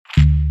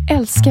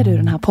Älskar du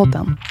den här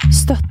podden?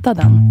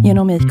 Stötta den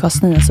genom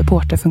IKAs nya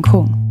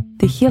supporterfunktion.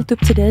 Det är helt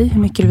upp till dig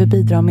hur mycket du vill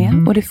bidra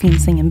med och det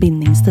finns ingen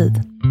bindningstid.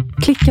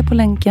 Klicka på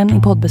länken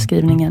i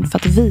poddbeskrivningen för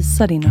att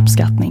visa din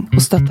uppskattning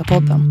och stötta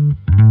podden.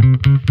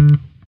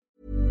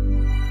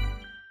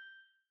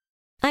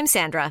 I'm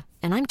Sandra,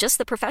 and I'm just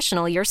the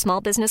professional your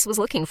small business was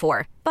looking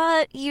for.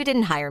 But you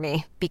didn't hire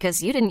me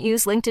because you didn't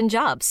use LinkedIn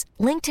Jobs.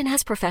 LinkedIn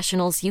has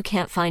professionals you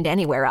can't find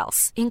anywhere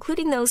else,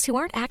 including those who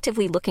aren't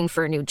actively looking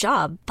for a new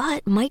job,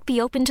 but might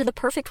be open to the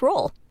perfect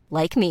role,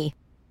 like me.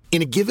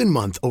 In a given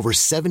month, over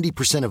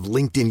 70% of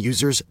LinkedIn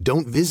users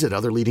don't visit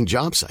other leading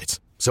job sites.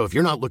 So if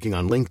you're not looking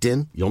on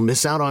LinkedIn, you'll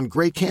miss out on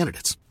great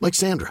candidates like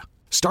Sandra.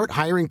 Start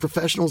hiring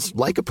professionals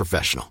like a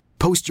professional.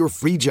 Post your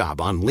free job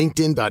on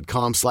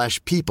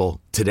linkedin.com/people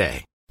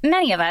today.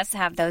 Many of us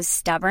have those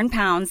stubborn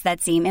pounds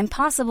that seem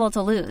impossible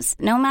to lose,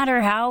 no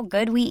matter how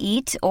good we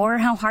eat or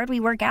how hard we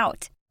work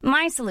out.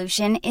 My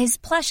solution is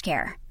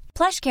PlushCare.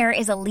 PlushCare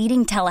is a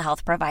leading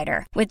telehealth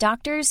provider with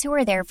doctors who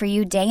are there for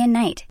you day and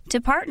night to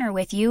partner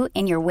with you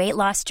in your weight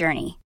loss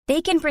journey.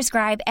 They can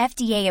prescribe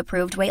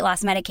FDA-approved weight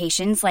loss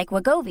medications like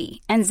Wegovy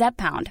and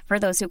Zepbound for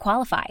those who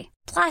qualify.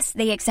 Plus,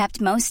 they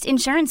accept most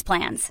insurance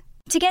plans.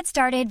 To get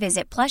started,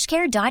 visit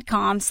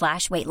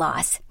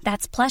plushcare.com/weightloss.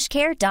 That's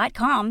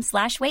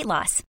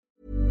plushcare.com/weightloss.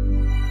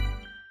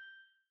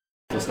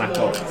 Och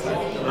snacka om.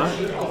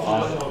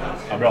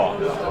 Ja, bra.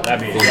 Det här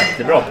blir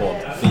jättebra på.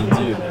 Fint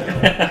ljud.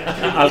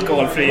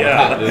 Alkoholfri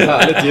öl. Det är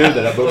härligt ljud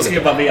det där. Då ska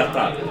jag bara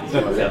veta.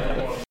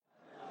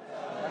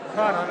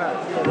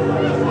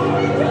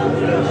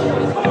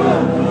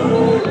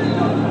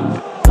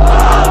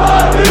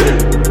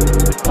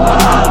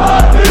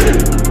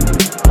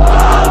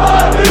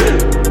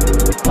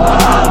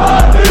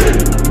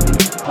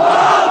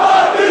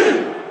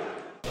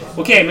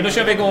 Okej, men då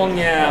kör vi igång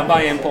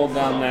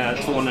Bayern-podden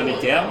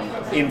 291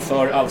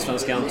 inför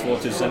Allsvenskan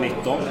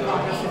 2019.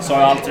 Så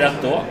har jag allt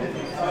rätt då?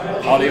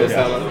 Ja, det gjorde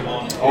jag.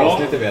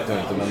 Avsnittet vet jag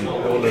inte, men det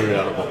håller du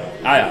reda på.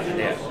 Ja,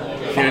 det är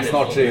fan,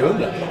 snart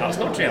 300. Ja,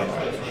 snart 300.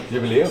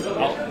 Jubileum.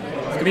 Ja.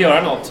 Ska vi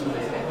göra något?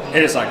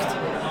 Är det sagt?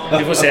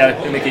 Vi får se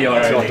hur mycket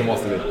göra. Klart det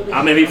måste vi.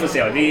 Ja, men vi får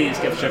se. Vi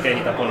ska försöka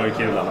hitta på något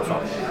kul i alla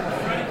fall.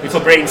 Vi får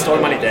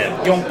brainstorma lite.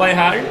 Jompa är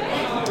här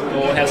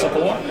och hälsa på.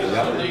 Ja.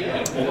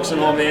 Och sen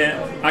har vi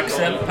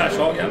Axel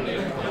Pershagen.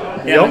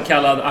 Även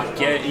kallad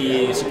Acke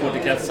i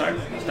supporterkretsar.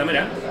 Stämmer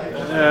det?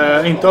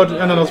 Inte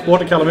en enda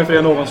supporter kallar mig för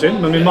det någonsin,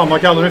 men min mamma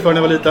kallade mig för när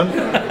jag var liten.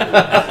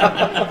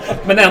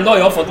 Men ändå har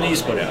jag fått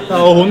nys på det.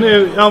 Ja, och hon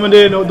är, ja men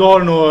då har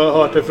du nog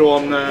hört det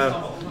från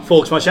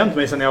folk som har känt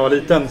mig sedan jag var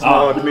liten. Som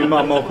har hört min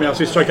mamma och mina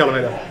systrar kalla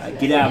mig det.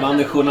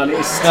 Grävande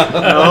journalist.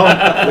 Ja,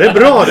 det är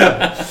bra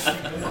det.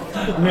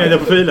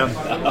 Medieprofilen.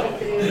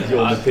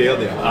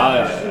 Jonepedia.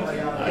 Ja.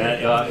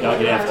 Jag har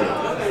grävt det.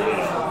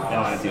 Jag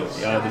har inte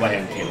gjort. Det var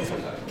en kille som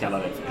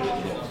kallade det för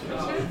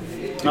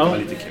det. Det var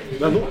lite kul.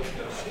 Vem då?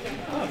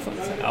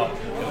 Ja,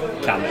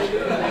 Kalle.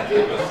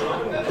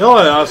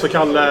 Ja, alltså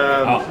Kalle.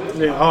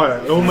 Ja.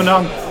 Jo, men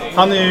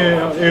han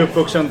är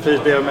uppvuxen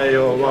precis bredvid mig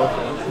och var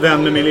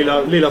vän med min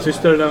lilla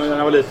syster när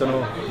jag var liten.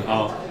 Och,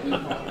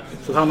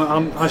 så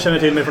han känner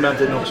till mig från den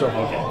tiden också.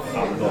 Okej.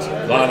 Ja,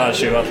 då har han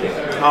tjuvat lite.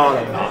 Ja.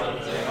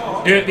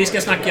 Du, vi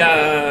ska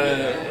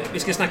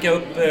snacka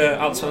upp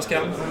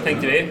Allsvenskan,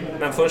 tänkte vi.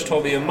 Men först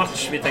har vi ju en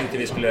match vi tänkte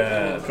vi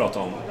skulle prata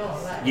om.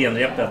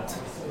 Genrepet.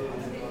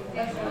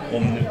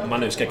 Om man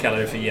nu ska kalla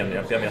det för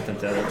genrep, jag vet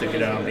inte. Jag tycker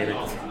det har blivit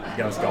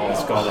ganska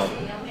avskadad.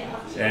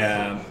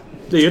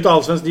 Det är ju ett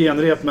allsvenskt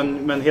genrep,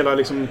 men hela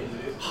liksom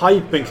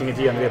hypen kring ett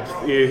genrep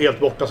är ju helt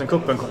borta sen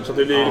kuppen kom. Så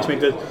det blir liksom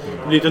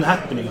inte en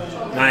happening.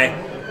 Nej.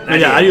 Men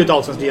det är ju ett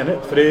allsvenskt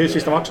genrep, för det är ju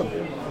sista matchen.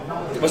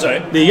 Vad sa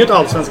du? Det är ju ett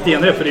allsvenskt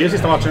genrep, för det är ju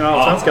sista matchen i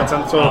Allsvenskan. Sen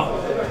så... Ja.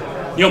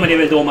 Jo, men det är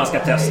väl då man ska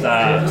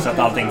testa så att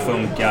allting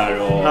funkar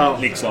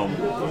och liksom.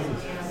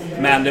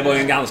 Men det var ju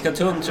en ganska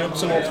tunn trupp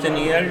som åkte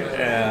ner.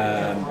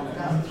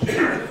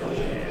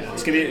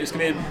 Ska vi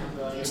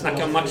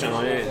snacka om matchen?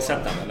 Har ni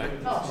sett den eller?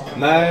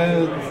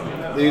 Nej,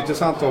 det är ju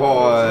intressant att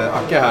ha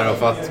Acke här då,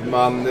 för att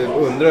man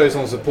undrar ju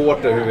som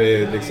supporter hur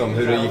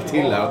det gick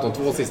till här. Att de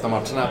 2 sista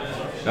matcherna,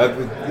 jag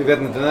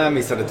vet inte när jag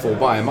missade 2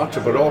 Bayern-matcher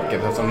på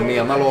raken. Eftersom den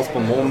ena lades på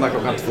måndag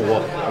klockan 2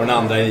 och den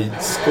andra i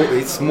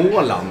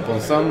Småland på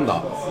en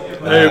söndag.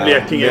 Det är ju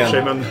Blekinge i och för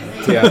sig, men...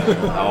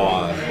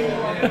 Ja,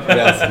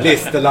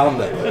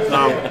 Listerlandet.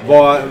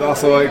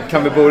 Alltså,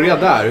 kan vi börja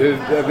där?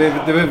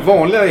 Det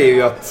vanliga är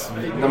ju att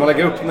när man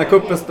lägger upp, när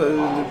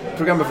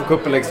programmet för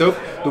kuppen läggs upp,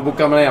 då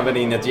bokar man även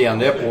in ett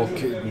genrep och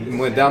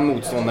den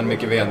motståndaren är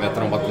mycket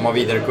medveten om att om man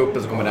vidare i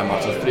kuppen så kommer den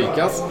matchen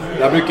strykas.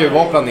 Det här brukar ju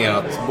vara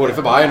planerat, både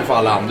för Bayern och för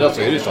alla andra,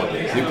 så är det ju så.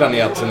 Det är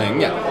planerat så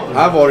länge.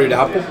 Här var det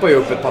här poppade ju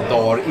upp ett par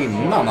dagar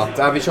innan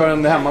att vi kör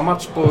en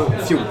hemmamatch på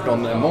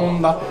 14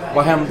 måndag.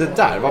 Vad hände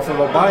där? Varför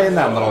var Bayern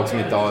det enda lag som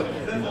inte har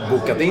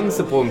bokat in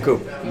sig på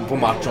på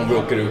match om vi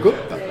åker ur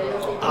kuppen?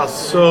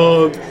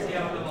 Alltså,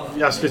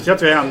 jag skulle säga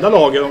att vi är enda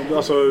laget,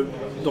 alltså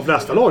de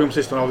flesta lagen på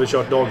sistone har vi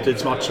kört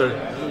dagtidsmatcher.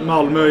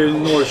 Malmö,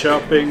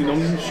 Norrköping,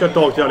 de kört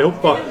dagtid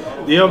allihopa.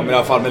 Det är, men i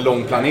alla fall med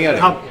lång planering.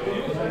 Ja,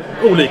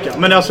 olika.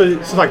 Men alltså,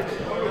 som sagt,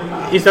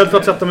 Istället för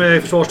att sätta mig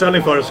i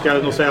försvarsställning för det, så ska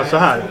jag nog säga så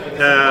här.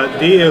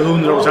 Det är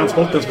 100%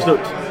 sportens beslut.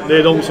 Det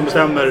är de som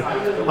bestämmer.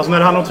 Alltså när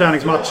det handlar om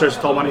träningsmatcher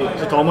så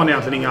tar man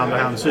egentligen inga andra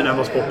hänsyn än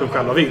vad sporten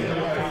själva vill.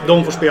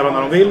 De får spela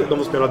när de vill, de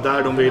får spela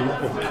där de vill.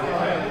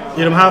 Och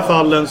i de här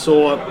fallen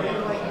så,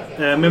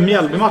 med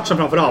Mjällby-matchen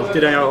framförallt, det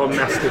är den jag har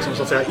mest liksom,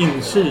 så att säga,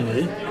 insyn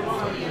i.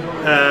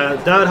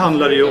 Där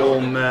handlar det ju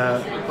om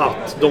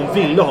att de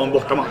ville ha en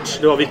bortamatch.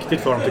 Det var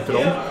viktigt för dem, tyckte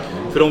de.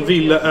 För de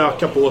ville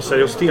öka på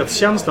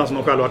seriositetskänslan som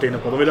de själva varit inne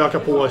på. De ville öka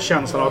på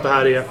känslan av att det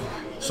här är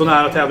så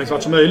nära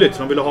tävlingsmatch som möjligt.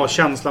 De ville ha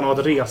känslan av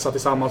att resa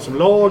tillsammans som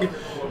lag.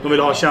 De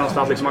ville ha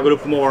känslan att liksom, man går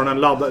upp på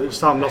morgonen,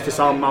 samlas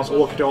tillsammans,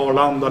 åker till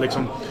Arlanda.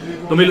 Liksom.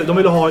 De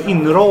ville ha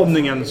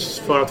inramningen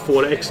för att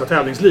få det extra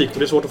tävlingslikt. Och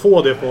det är svårt att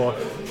få det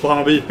på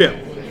Hammarby IP.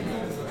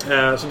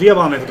 Så det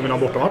var anledningen till att de ville ha en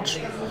bortamatch.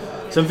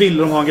 Sen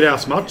ville de ha en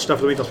gräsmatch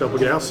därför de inte har spelat på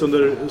gräs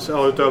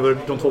utöver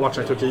de 2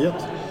 matcherna i Turkiet.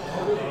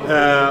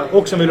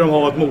 Och sen ville de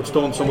ha ett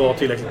motstånd som var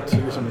tillräckligt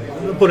liksom,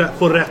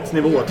 på rätt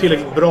nivå.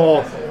 Tillräckligt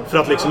bra för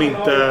att liksom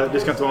det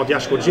ska inte vara ett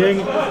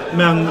gärdsgårdsgäng,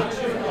 men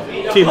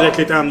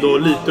tillräckligt ändå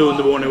lite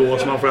under vår nivå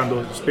så man får ändå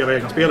spela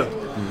egna spelet.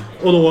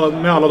 Och då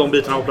med alla de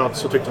bitarna på plats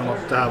så tyckte de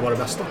att det här var det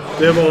bästa.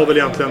 Det var väl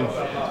egentligen,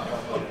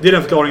 det är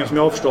den förklaringen som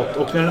jag har förstått.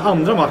 Och när den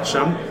andra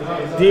matchen,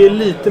 det är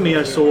lite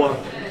mer så,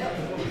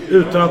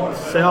 utan att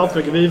säga allt för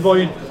mycket, vi var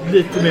ju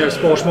lite mer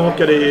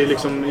sparsmakade i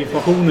liksom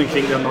informationen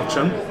kring den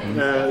matchen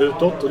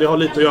utåt. Och det har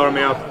lite att göra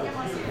med att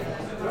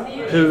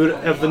hur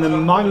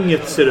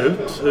evenemanget ser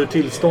ut, hur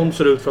tillstånd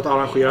ser ut för att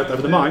arrangera ett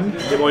evenemang.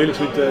 Det var ju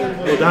liksom inte,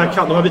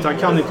 och de här bitarna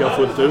kan inte jag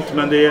fullt ut,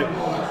 men det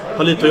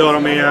har lite att göra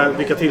med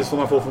vilka tillstånd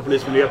man får från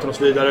polismyndigheten och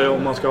så vidare.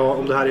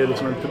 Om det här är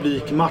liksom en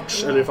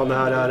publikmatch eller ifall det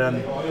här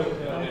är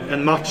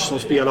en match som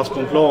spelas på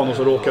en plan och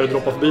så råkar det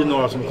droppa förbi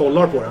några som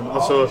kollar på den.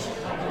 Alltså,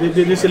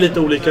 det ser lite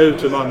olika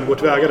ut hur man går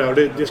tillväga där, och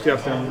det ska jag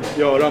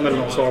egentligen göra med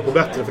någon svara på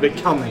bättre, för det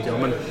kan inte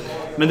jag.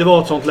 Men det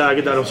var ett sånt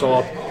läge där de sa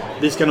att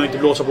vi ska nog inte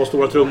blåsa på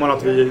stora trumman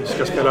att vi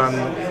ska spela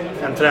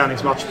en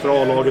träningsmatch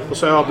för A-laget på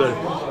Söder.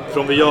 För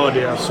om vi gör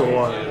det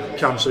så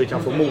kanske vi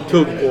kan få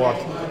mothugg på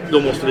att då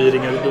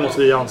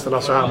måste vi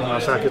anställa så här många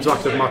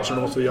säkerhetsvakter på matchen,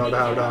 då måste vi göra det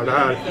här och det här och det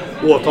här.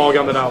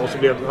 Åtagandena, och så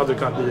hade det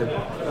kunnat bli...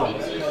 Ja.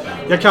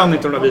 Jag kan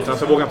inte de där bitarna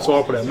så jag vågar inte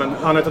svara på det. Men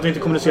anledningen att vi inte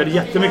kommunicerade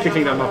jättemycket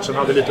kring den matchen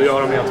hade lite att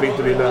göra med att vi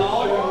inte ville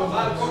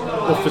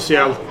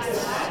officiellt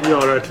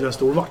göra det till en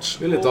stor match.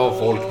 Vi vill inte ha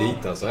folk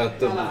dit alltså.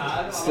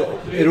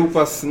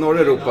 Norra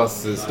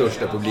Europas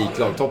största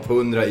publiklag, topp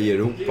 100 i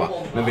Europa,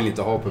 men vill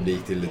inte ha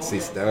publik till det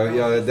sista.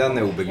 Den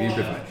är obegriplig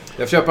för mig.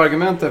 Jag köper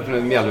argumenten för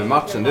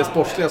Mjällby-matchen. Det är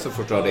sportsliga så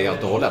förstår jag det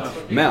helt och hållet.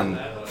 Men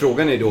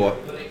frågan är då,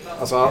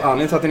 alltså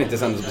anledningen till att den inte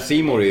sändes på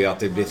C More är att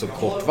det blir så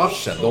kort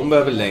varsel. De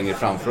behöver längre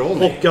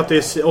framförhållning. Och att det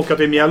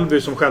är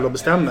Mjällby som själva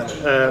bestämmer.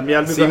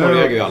 C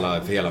More äger ju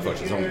alla för hela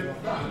försäsongen.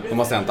 De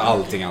har sänt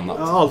allting annat.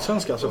 Ja,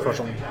 allsvenska alltså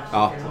försäsongen.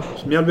 Ja.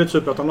 Mjällby är ett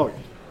superettanlag.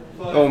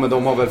 Ja, men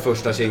de har väl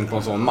första tjing på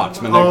en sån match.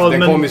 Men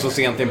den kommer ju så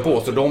sent in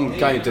på, så de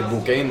kan ju inte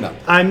boka in den.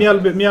 Nej,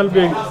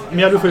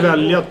 Mjällby får ju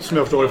välja, som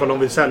jag förstår, ifall de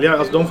vill sälja.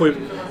 Alltså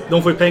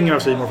de får ju pengar av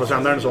C More för att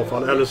sända den i så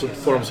fall. Eller så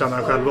får de sända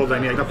den själva och dra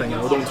in egna pengar.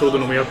 Och de trodde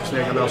nog mer på sin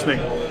egen lösning.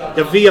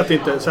 Jag vet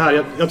inte, så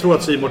här, jag tror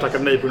att C More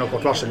tackade nej på grund av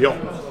kort varsel,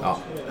 ja.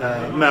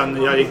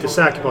 Men jag är inte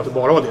säker på att det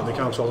bara var det. Det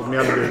kan också vara att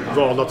Mjällby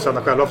valde att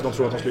sända själva för att de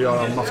tror att de skulle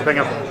göra en massa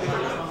pengar på det.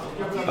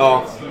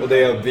 Ja, och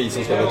det är vi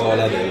som ska betala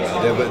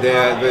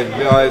det.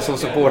 Jag är som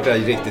supporter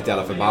riktigt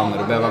jävla förbannad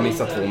och behöver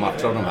missa 2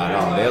 matcher av de här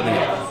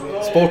anledningarna.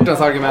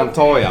 Sportens argument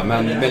tar jag,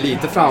 men med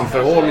lite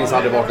framförhållning så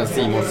hade det varit en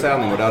C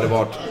More-sändning och det hade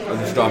varit,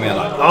 du förstår vad jag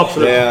menar.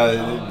 Absolut. Det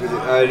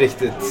är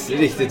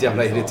riktigt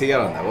jävla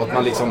irriterande. Och att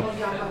man liksom,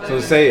 som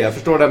du säger, jag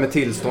förstår det där med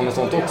tillstånd och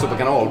sånt också på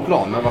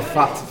kanalplan, men vad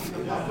fatt,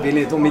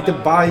 om inte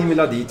Bayern vill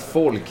ha dit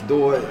folk,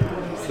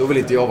 då vill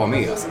inte jag vara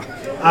med alltså.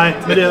 Nej,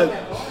 men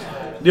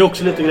det är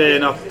också lite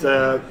grejen att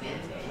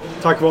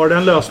tack vare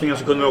den lösningen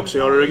så kunde vi också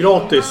göra det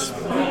gratis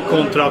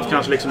kontra att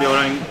kanske liksom göra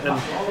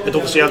ett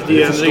officiellt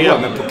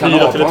DNR på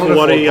kanalplan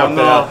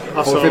arena.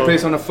 Folk fick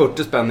pröjsa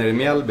 140 spänn i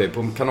Mjällby.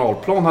 På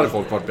kanalplan hade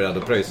folk varit beredda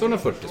att pröjsa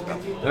 140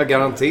 spänn. Det är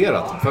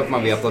garanterat, för att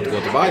man vet att det går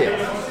till Bayern.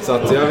 Så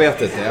att jag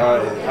vet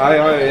inte, jag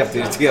är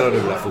jätteirriterad över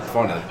det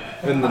fortfarande.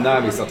 Men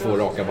när vissa 2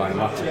 raka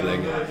Bayern-matcher på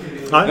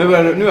länge.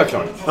 Nu är jag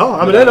klar. Ja,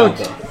 men det är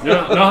lugnt. Nu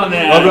har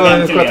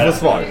han skönt på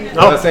svar.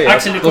 Ja,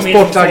 Axel, du kommer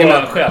inte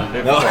få själv.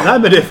 Ja. Nej,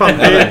 men det är fan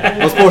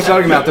de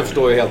sportsargumenten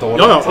förstår jag helt och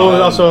hållet. Ja,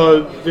 och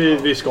alltså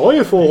vi ska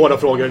ju få hårda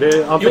frågor. Det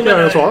är alltid kan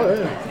jag svara.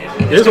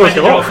 Det är så det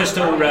ska vara. För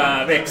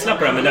stora växlar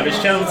på det, men där det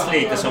känns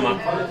lite som att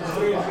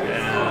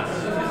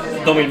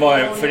de vill vara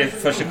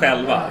för sig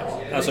själva.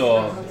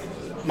 Alltså,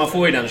 man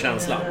får ju den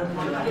känslan.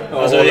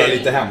 Ja, alltså, hålla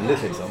lite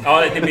hemligt liksom.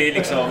 Ja, det blir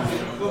liksom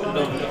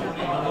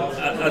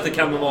att det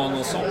kan vara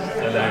något sånt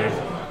eller.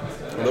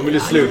 De vill ju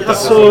sluta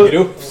som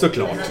grupp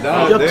såklart.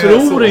 Jag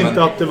tror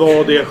inte att det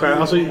var det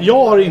själv. Alltså,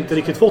 jag har inte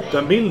riktigt fått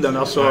den bilden.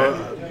 Alltså,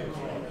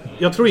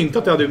 jag tror inte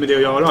att det hade med det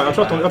att göra. Jag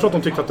tror att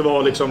de tyckte att det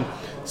var liksom,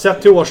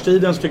 sett till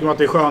årstiden så tycker man att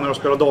det är skönare att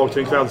spela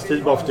dagtid än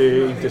kvällstid bara för att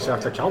det inte är så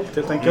jäkla kallt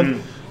helt enkelt.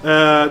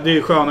 Det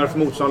är skönare för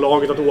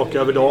motståndarlaget att åka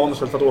över dagen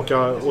istället för att åka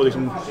och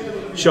liksom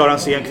köra en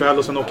sen kväll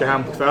och sen åka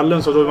hem på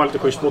kvällen. Så då är man lite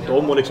schysst mot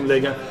dem och liksom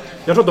lägga...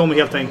 Jag tror att de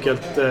helt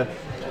enkelt...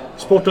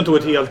 Sporten tog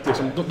ett helt...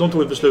 Liksom, de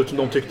tog ett beslut som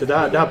de tyckte det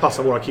här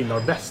passar våra killar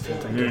bäst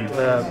helt enkelt.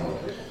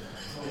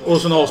 Och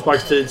så en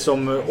avsparkstid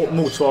som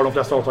motsvarar de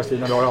flesta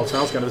avsparkstiderna vi har i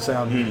Allsvenskan. Det vill säga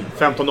en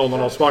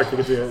 15:00 avspark,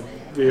 vilket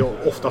vi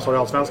oftast har i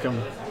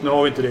Allsvenskan. Nu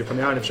har vi inte det i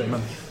premiären i och för sig,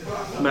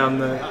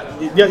 men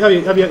jag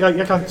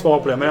kan inte svara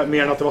på det. Men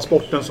mer än att det var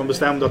sporten som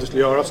bestämde att vi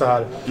skulle göra så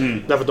här.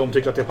 Därför att de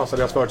tyckte att det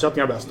passade deras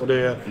förutsättningar bäst. Och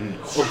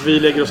vi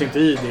lägger oss inte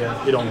i det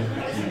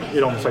i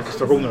de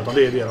situationerna, utan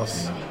det är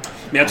deras...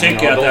 Men jag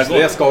tycker att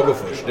det ska gå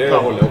först, det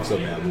håller jag också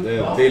med.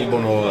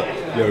 Billborn och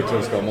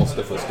Björklund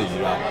måste få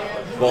styra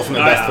vad som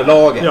är bäst för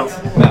laget. Ja.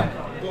 Men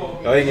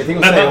jag har ingenting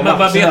att säga om matchen.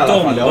 Vad vet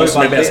de vad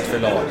som är bäst för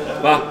laget?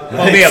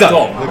 Vad vet de?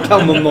 Då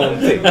kan de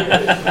någonting.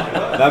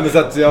 Nej, men så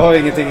att jag har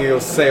ingenting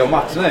att säga om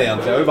matcherna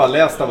egentligen. Jag har ju bara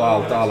läst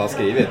vad alla har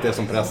skrivit. Det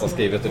som press har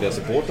skrivit och det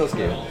supporter har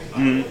skrivit.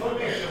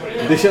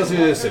 Det känns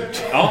ju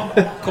surt. Ja,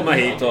 komma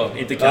hit och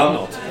inte kan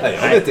något. Nej,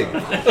 jag vet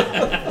inte.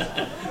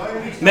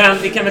 Men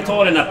vi kan väl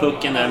ta den här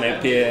pucken där med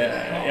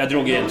jag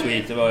drog i en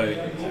tweet, det var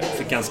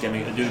för ganska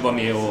mycket, du var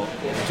med och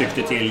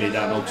tyckte till i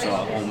den också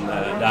om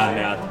det här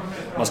med att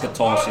man ska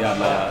ta så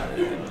jävla...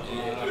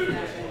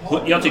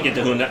 Jag tycker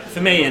inte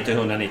för mig är inte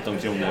 119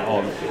 kronor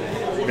av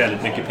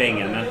väldigt mycket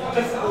pengar, men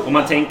om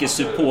man tänker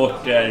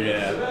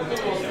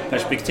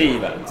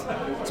supporterperspektivet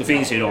så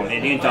finns ju det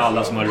är ju inte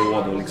alla som har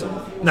råd att liksom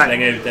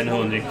slänga ut en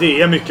 100.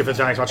 Det är mycket för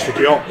träningsmatch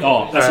tycker jag.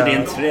 Ja, alltså det är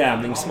en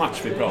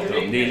träningsmatch vi pratar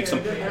om. Det är liksom,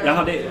 jag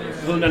hade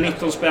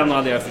 119 spänn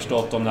hade jag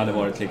förstått om det hade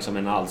varit liksom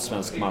en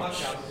allsvensk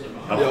match.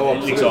 Ja,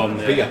 liksom,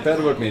 BP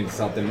hade varit mer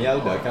intressant än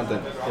Mjällby. Jag kan inte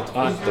ett skit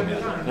om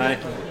Mjällby. Nej.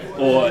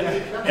 Och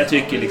jag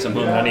tycker liksom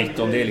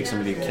 119 det är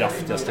liksom det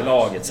kraftigaste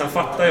laget. Sen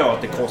fattar jag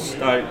att det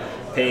kostar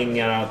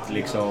pengar att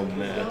liksom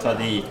ta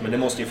dit, men det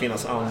måste ju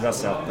finnas andra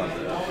sätt att...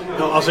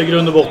 Ja, alltså i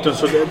grund och botten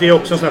så det är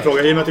också en sån här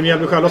fråga. I och med att det är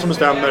Mjällby själva som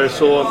bestämmer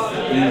så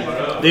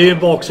det är ju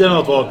baksidan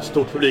att vara ett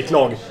stort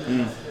publiklag.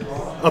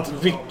 Att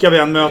vilka vi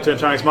än möter i en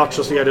träningsmatch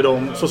så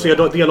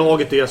ser det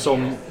laget det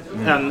som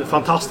en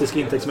fantastisk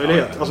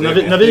intäktsmöjlighet. Alltså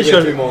när vi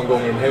kör... hur många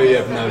gånger de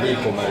höjer när vi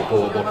kommer på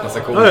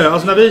bortasektionen. Ja,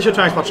 alltså när vi kör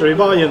träningsmatcher i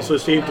Bayern så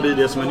ser inte vi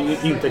det som en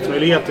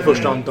intäktsmöjlighet i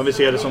första hand, utan vi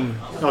ser det som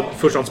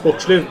första hand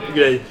sportslig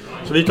grej.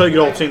 Så vi tar ju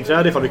gratis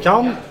inträde ifall vi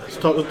kan.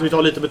 Vi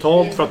tar lite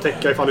betalt för att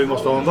täcka ifall vi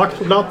måste ha en vakt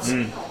på plats.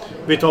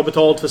 Vi tar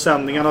betalt för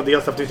sändningarna,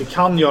 dels för att vi inte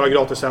kan göra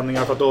gratis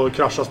sändningar för att då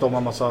kraschas de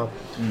av massa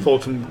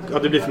folk som... Ja,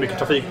 det blir för mycket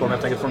trafik på dem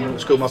helt enkelt från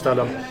skumma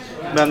ställen.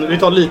 Men vi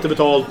tar lite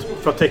betalt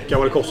för att täcka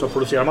vad det kostar att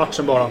producera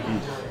matchen bara.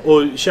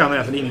 Och tjänar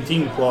egentligen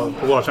ingenting på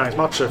våra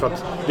träningsmatcher för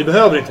att vi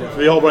behöver inte det.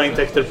 För vi har bara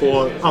intäkter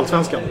på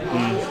Allsvenskan.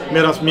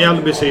 Medan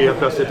Mjällby ser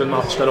plötsligt en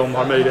match där de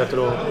har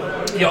möjligheter att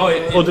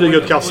och dryga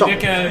ut kassan.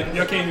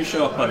 Jag kan ju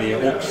köpa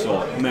det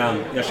också, men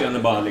jag känner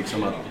bara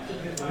liksom att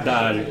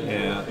där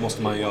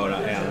måste man göra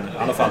i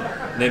alla fall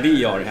när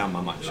vi gör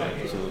hemmamatcher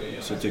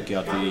så tycker jag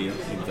att vi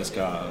inte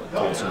ska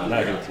ta sådana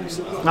där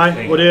utvisningar.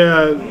 Nej,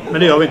 men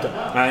det gör vi inte.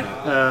 Nej,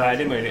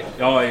 det är möjligt.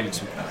 Jag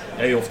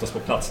är ju oftast på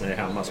plats när det är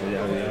hemma så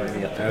jag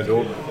vet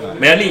inte.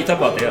 Men jag litar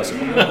på att det är så.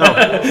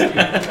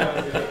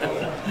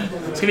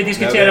 Ska vi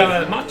diskutera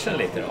matchen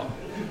lite då?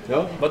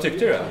 Ja. Vad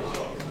tyckte du?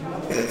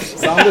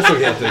 Sander såg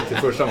helt ut i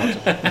första matchen.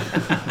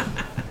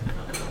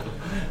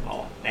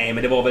 Nej,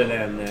 men det var väl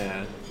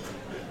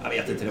jag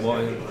vet inte, det var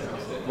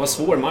en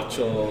svår match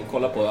att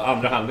kolla på.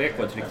 Andra halvlek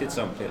var ett riktigt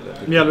sömnpil.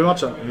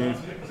 Mjällby-matchen?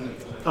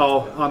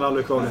 Ja, andra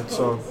halvlek var det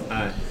så.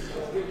 Nej.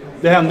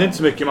 Det hände inte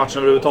så mycket i matchen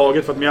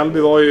överhuvudtaget för att Mjällby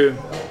var ju...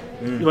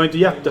 Det var inte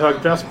jättehög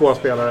press på våra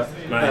spelare.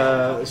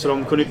 Så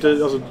de kunde inte...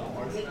 Alltså,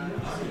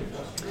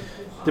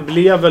 det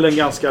blev väl en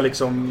ganska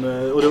liksom...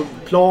 Och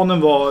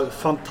planen var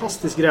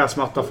fantastisk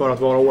gräsmatta för att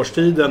vara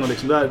årstiden. Och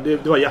liksom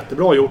det var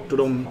jättebra gjort och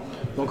de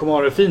kommer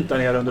ha det fint där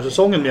nere under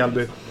säsongen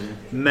Mjällby.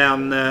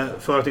 Men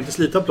för att inte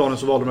slita planen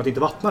så valde de att inte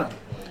vattna den.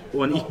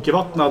 Och en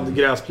icke-vattnad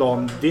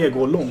gräsplan, det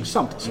går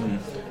långsamt alltså.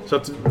 Så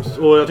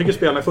och jag tycker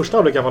spelarna i första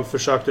halvlek i alla fall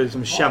försökte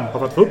liksom kämpa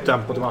för att få upp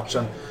tempot i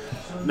matchen.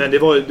 Men det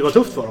var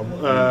tufft för dem.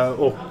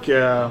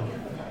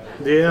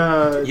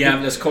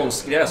 Gävles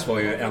konstgräs var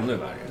ju ännu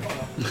värre.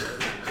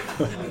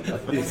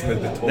 Det är som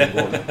ett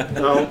betongboll.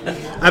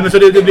 Nej, men så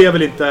det blev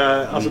väl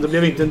inte... Alltså det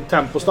blev inte en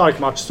tempostark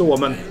match så,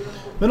 men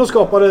de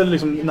skapade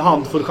liksom en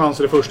handfull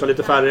chanser i första,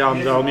 lite färre i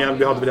andra och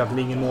Mjällby hade väl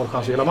egentligen ingen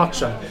målchans i hela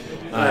matchen.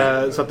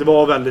 Så att det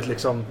var väldigt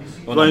liksom...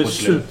 Det var en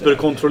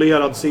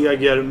superkontrollerad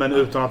seger men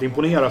utan att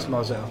imponera som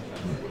man säger.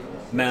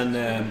 Men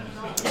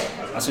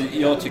alltså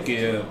jag tycker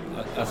ju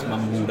att man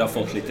borde ha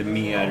fått lite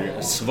mer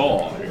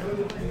svar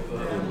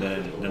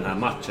under den här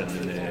matchen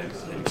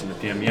liksom en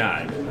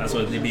premiär. Alltså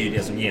det blir ju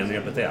det som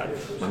genrepet är.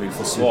 Man vill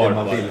få svar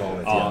på.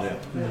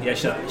 Jag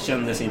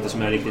kändes inte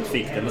som jag riktigt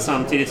fick det. Men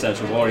samtidigt så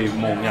var det ju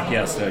många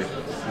pjäser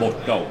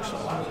borta också.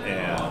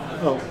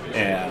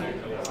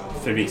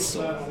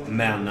 Förvisso.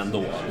 Men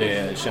ändå.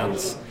 Det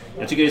känns...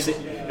 Jag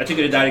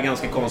tycker det där är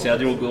ganska konstigt. Jag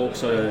drog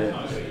också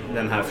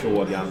den här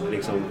frågan.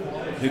 Liksom,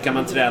 hur kan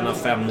man träna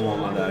 5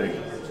 månader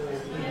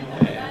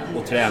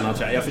och träna.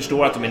 Jag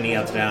förstår att de är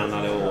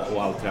nedtränade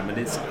och allt det där,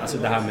 men alltså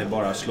det här med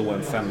bara att slå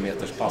en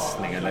 5-meters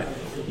passning eller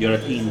göra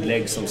ett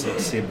inlägg som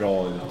ser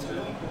bra ut.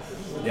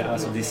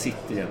 Alltså det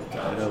sitter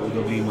inte, och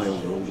då blir man ju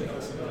orolig.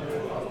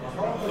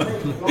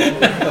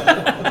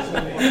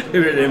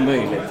 Hur är det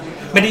möjligt?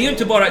 Men det är ju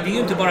inte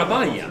bara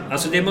Bayern.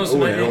 Alltså det måste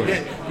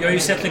jag har ju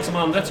sett liksom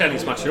andra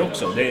träningsmatcher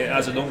också.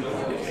 Alltså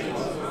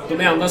de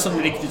enda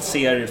som riktigt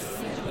ser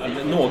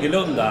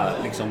någorlunda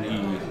liksom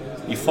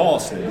i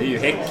fas nu, det är ju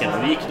Häcken.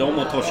 Och gick de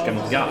och torskade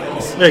mot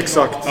Gais.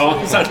 Exakt. Ja,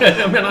 så här,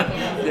 jag menar,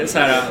 det är så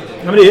här. Ja,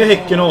 men det är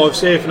Häcken och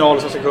AFC i finalen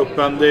i Svenska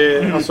cupen. Det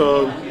är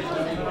alltså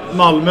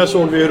Malmö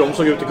såg vi hur de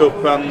såg ut i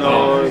cupen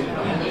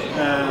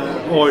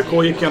och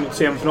AIK gick en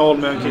semifinal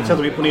men jag kan inte säga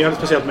att de imponerade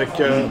speciellt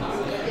mycket.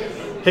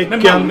 Häcken...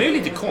 Men Malmö är ju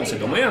lite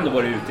konstigt. De har ju ändå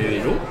varit ute i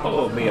Europa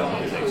och med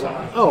liksom.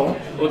 Ja.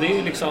 Och det är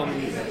ju liksom...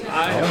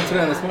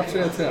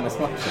 Träningsmatcher.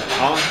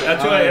 Ja, jag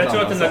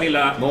tror att den där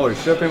lilla...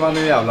 Norrköping vann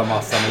ju en jävla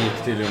massa, men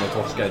gick tydligen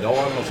och torska idag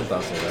eller något sånt där.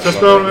 Sen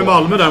spelade de i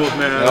Malmö däremot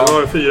med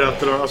 4-1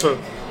 eller alltså...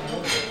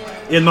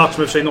 I en match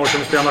med för sig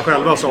Norrköping-spelarna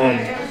själva så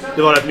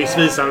det var rätt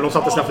missvisande. De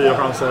satte sina 4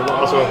 chanser.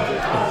 Alltså...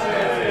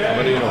 Ja,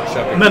 men det är ju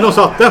Norrköping. Men de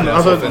satte den.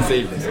 Alltså...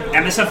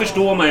 Ja, men sen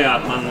förstår man ju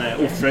att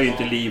man offrar ju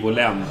inte liv och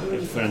lem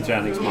för en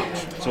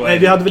träningsmatch. Nej,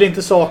 vi hade väl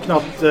inte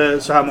saknat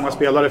så här många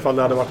spelare ifall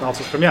det hade varit en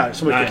allsvensk premiär.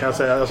 Så mycket kan jag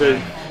säga. Alltså,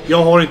 jag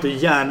har inte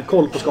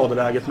järnkoll på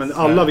skadeläget, men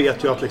alla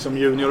vet ju att liksom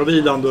Junior och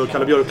Wieland och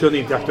Kalle Björklund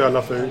inte är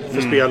aktuella för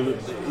spel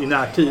i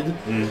närtid.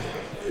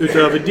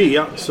 Utöver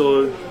det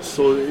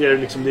så är det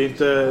liksom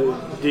det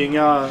är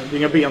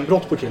inga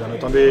benbrott på killen,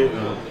 utan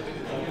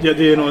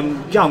det är nog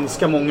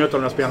ganska många av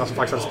de här spelarna som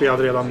faktiskt hade spelat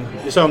redan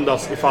i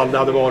söndags ifall det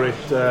hade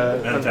varit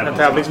en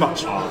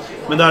tävlingsmatch.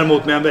 Men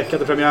däremot med en vecka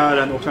till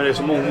premiären och när det är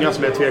så många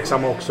som är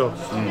tveksamma också,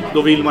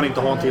 då vill man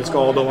inte ha en till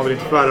skada och man vill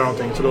inte förvärra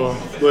någonting, så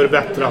då är det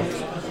bättre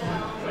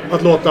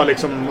att låta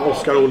liksom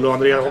Oskar, Olle och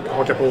André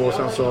haka på och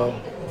sen så...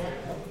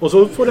 Och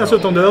så får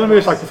dessutom, det har vi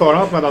ju sagt på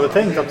förhand att man hade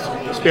tänkt att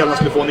spelarna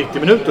skulle få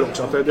 90 minuter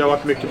också. Att det har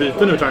varit mycket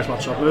byten nu i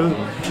träningsmatchen.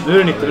 Nu är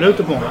det 90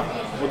 minuter på många.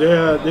 Och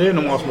det är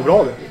nog många som är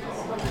bra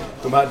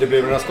det. Det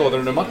blev några skador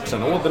under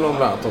matchen, Odelon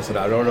bland annat och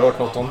sådär. Har du hört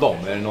något om dem?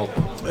 Är det något?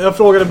 Jag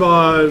frågade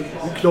bara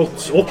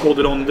Klotz och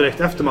Odelon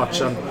direkt efter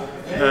matchen.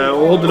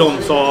 Och Odelon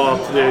sa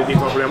att det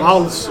inte var problem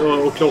alls.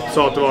 Och Klotz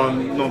sa att det var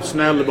någon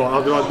smäll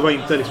bara. Det var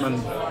inte liksom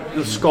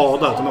en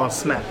skada, utan det var en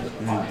smäll.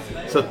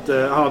 Så att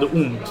han hade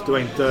ont, det var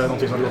inte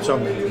någonting som hade gått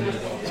sönder.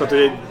 Så att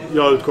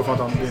jag utgår från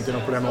att det inte är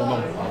något problem med honom.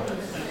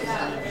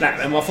 Nej,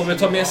 men man får väl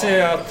ta med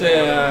sig att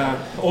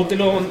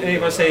Odelon,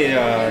 vad säger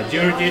jag,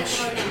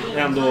 Djurdjic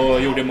ändå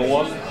gjorde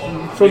mål.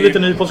 Från lite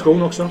ny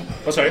position också.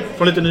 Vad sa du?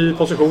 Från lite ny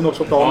position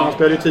också på planen. Han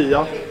spelade ju 10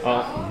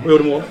 och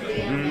gjorde mål.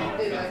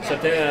 Så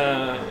att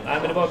nej,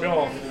 men det var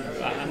bra.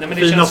 Nej, men det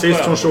fin assist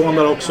från Sean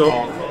där också.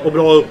 Ja. Och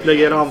bra upplägg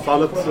i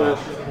anfallet.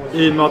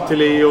 Ima till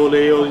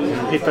Leo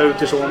hittar ut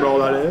till Sean bra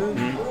där.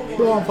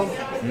 Bra anfall.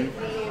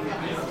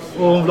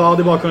 Och om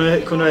Vlad bara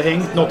kunde ha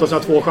hängt något av sina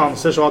 2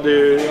 chanser så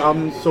hade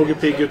han såg ju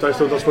pigg ut där i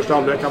stundens första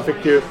halvlek. Han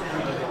fick ju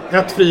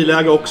ett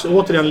friläge också.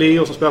 Återigen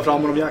Leo som spelar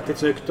fram honom jäkligt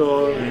snyggt.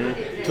 Och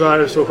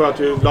tyvärr så sköt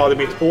ju Vlad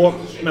mitt på.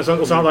 Men sen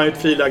hade han ju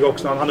ett friläge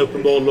också när han upp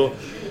en boll och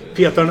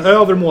petade den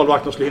över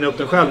målvakten och skulle hinna upp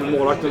den själv. Men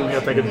målvakten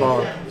helt enkelt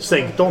bara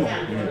sänkte honom.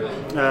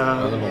 Det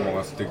var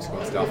många som tyckte det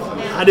var straff.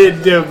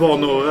 Det var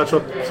nog, jag tror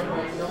att...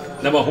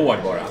 Den var hård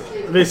bara.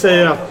 Vi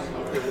säger att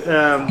vi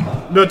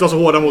behöver inte vara så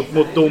hårda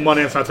mot domaren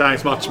i en sån här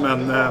träningsmatch,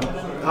 men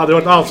hade det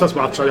varit en allsvensk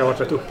match hade jag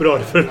varit rätt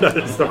upprörd för den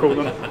där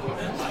situationen.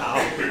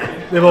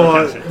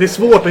 Det är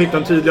svårt att hitta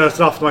en tydligare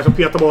straff när man liksom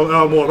petar bollen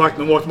över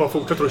målvakten och målvakten bara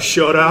fortsätter att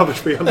köra över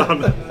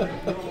spelaren.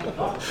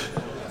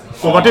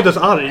 De var inte ens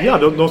arga.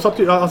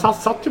 Han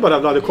satt ju bara där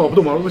och hade kvar på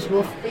domaren.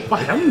 Vad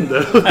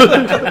händer?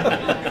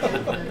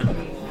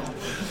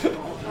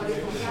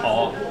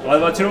 Ja,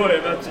 vad tror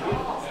du?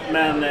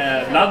 Men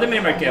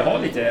Vladimir verkar ha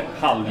lite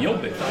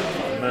halvjobbigt.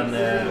 Men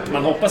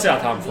man hoppas ju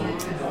att han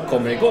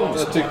kommer igång.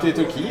 Jag tyckte i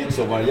Turkiet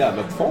så var det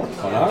jävligt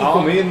fart. Han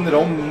kom in i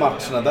de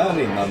matcherna där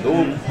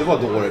innan. Det var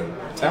då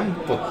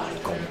tempot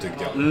kom,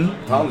 tyckte jag.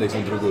 Han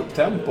liksom drog upp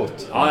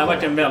tempot. Ja, det har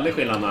varit en väldig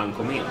skillnad när han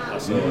kom in.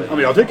 Alltså... Ja, men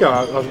jag tycker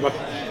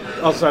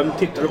alltså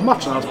tittar du på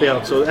matcherna han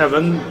spelat, så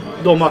även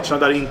de matcherna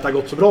där det inte har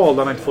gått så bra, där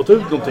han inte fått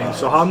ut någonting,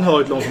 så han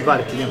hör till någon som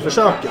verkligen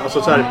försöker.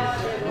 Alltså så här,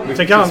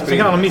 sen kan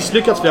han ha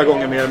misslyckats flera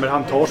gånger med, men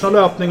han tar sina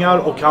löpningar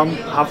och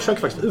han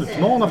försöker faktiskt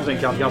utmana för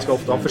sin kant ganska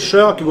ofta. Han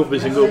försöker gå förbi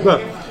sin gubbe.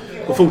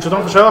 Och fortsätter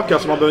han försöka,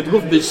 så man behöver inte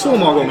gå förbi så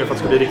många gånger för att det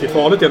ska bli riktigt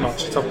farligt i en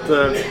match. Så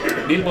att,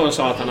 Billborn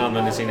sa att han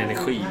använder sin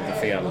energi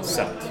på fel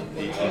sätt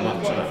i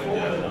matcherna.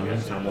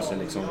 Så han måste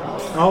liksom...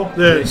 Ja,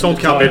 sånt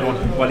kan Billborn.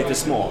 Vara lite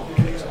smart.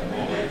 Liksom.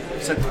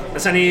 Men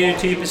sen är det ju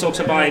typiskt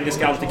också bara det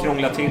ska alltid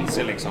krångla till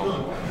sig liksom.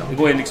 Det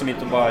går ju liksom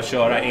inte att bara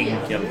köra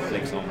enkelt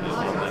liksom.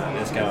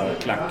 Det ska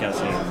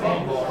klackas in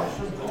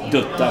och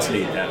duttas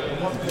lite.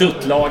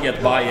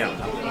 Duttlaget Bayern.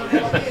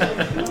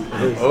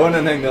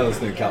 Örnen hängde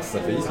alldeles nu kassa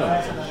för Island.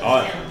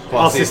 Ja.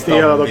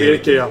 Assisterad av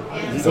Birker, ja.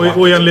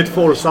 Och enligt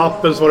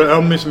Forza-appen så var det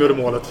Ömmi som gjorde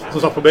målet.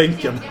 Som satt på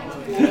bänken.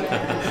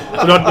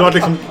 Så det var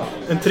liksom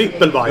en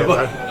trippel Bayern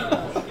där.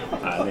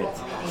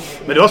 Härligt.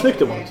 Men det var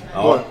snyggt emot.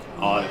 Ja,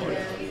 det var det.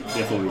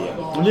 Det får vi ge.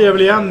 De ger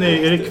väl igen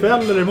är det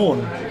ikväll eller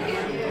imorgon?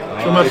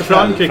 De möter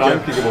Frankrike.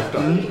 Frankrike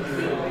borta.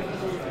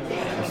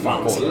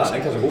 Fan, kolla,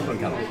 den kanske går på en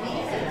kanal.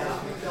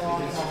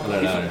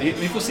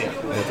 Vi får se.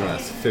 Det heter de här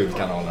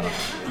fulkanalerna.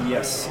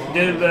 Yes.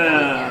 Du,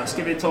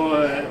 ska vi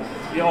ta...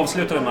 Vi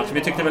avslutar med matchen.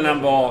 Vi tyckte väl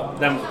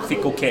den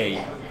fick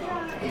okej.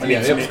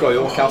 Genrep ska ju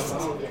åkas.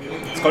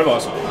 Ska det vara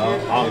så?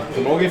 Ja.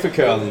 Kommer du ihåg inför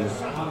Köln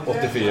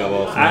 84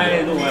 var...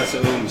 Nej, då var jag så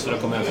ung så det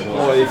kommer jag inte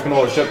ihåg. Och IFK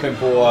Norrköping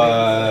på... vad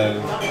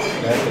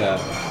heter det?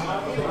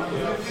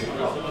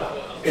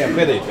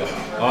 Enskede gick det.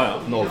 Ja.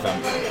 05.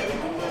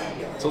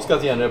 Så ska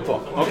ett genrep på.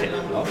 Okej.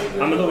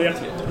 Ja, men då vet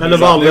vi.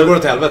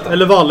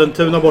 Eller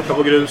Vallentuna borta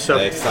på gruset.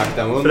 Ja, exakt.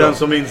 För den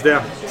som minns det.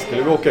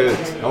 Skulle vi åka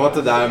ut? Jag var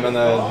inte där, men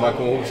man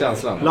kommer ihåg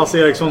känslan. Lasse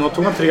Eriksson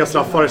tog 3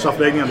 straffar i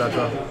straffläggningen där,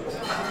 tror jag.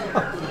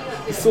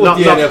 Så ett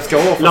genrep ska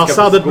vara.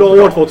 Lasse hade ett bra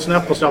år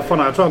 2001 på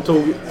straffarna. Jag tror han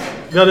tog...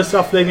 Vi hade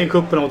straffläggning i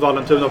kuppen mot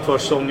Vallentuna på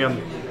försäsongen.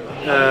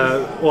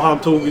 Och han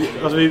tog...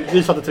 Alltså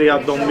vi satte 3,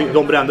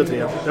 de brände 3.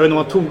 Jag vet inte om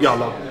han tog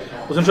alla.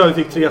 Och sen tror jag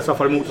vi fick 3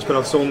 straffar emot och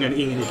spelade säsongen.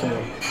 Ingen gick emot.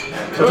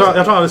 Jag tror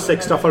han hade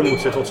 6 straffar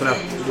emot sig 2001,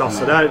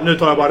 Lasse. Nu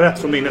tar jag bara rätt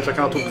från minnet, så jag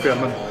kan ha tog fel.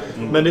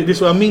 Men det är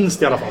så jag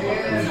minns i alla fall.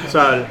 Så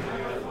här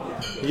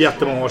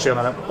jättemånga år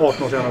senare.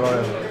 18 år senare var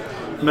det.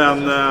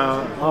 Men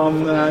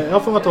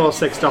jag får ta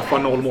 6 straffar,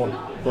 0 mål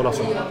på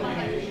Lasse.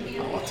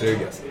 Ja, trygg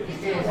alltså.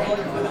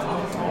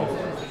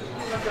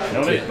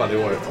 Trippade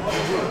i året.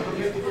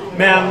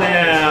 Men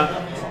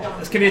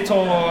ska vi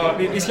ta...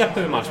 Vi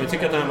släpper matchen. Jag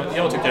tyckte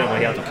den var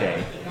helt okej.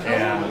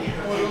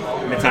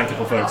 Med tanke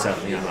på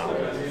förutsättningarna.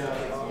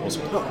 Och så.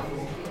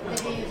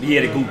 Vi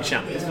ger det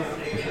godkänt.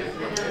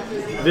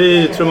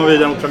 Vi trummar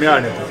vidare mot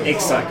premiären.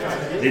 Exakt.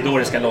 Det är då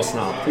det ska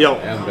lossna. Ja.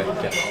 En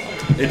vecka.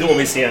 Det är då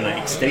vi ser den här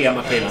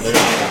extrema skillnaden.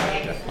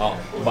 Ja,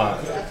 bara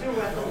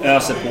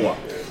öser på.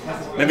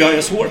 Men vi har ju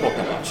en svår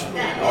bortamatch.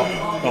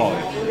 Ja,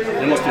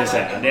 det måste vi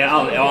säga. Jag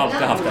har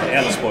alltid haft det.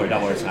 Elfsborg, där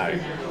var det så här.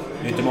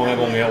 Det är inte många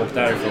gånger jag har åkt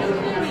därifrån.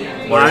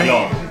 Var det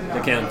glad? Det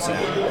kan jag inte säga.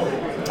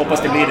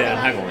 Hoppas det blir det den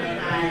här gången.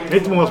 Det är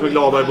inte många som är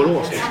glada i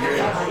Borås.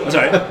 Vad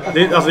sa du? Det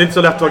är inte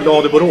så lätt att vara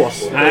glad i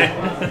Borås. Nej,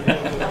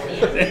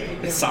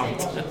 det är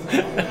sant.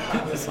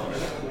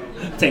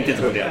 Tänkte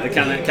inte på det.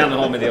 Det kan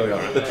ha med det att göra.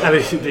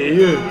 Nej, det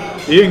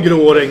är ju en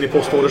grå regn i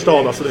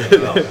postorderstad. Alltså det.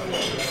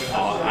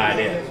 Ja,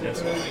 nej, det är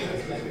så.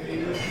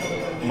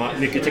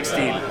 Mycket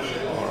textil.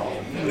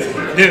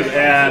 Du,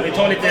 vi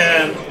tar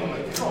lite...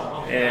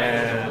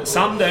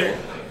 Sander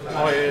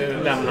har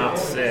ju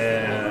lämnat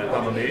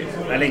Hammarby.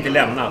 Eller inte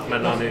lämnat,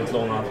 men han är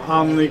utlånad.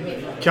 Han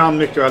kan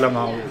mycket väl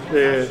lämna.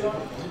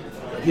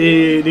 Det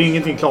är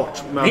ingenting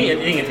klart. Men, det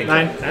är ingenting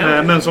klart.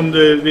 Nej. Men som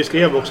vi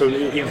skrev också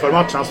inför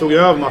matchen. Han stod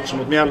över matchen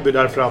mot Mjällby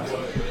därför att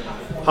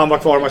han var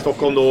kvar med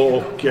Stockholm då.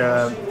 Och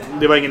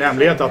det var ingen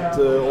hemlighet att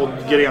Odd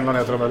Grenland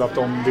heter de väl, att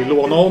de vill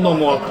låna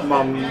honom. Och att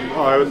man,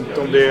 jag vet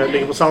inte om det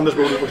ligger på Sanders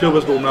bord eller på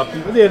klubbens bord. Men att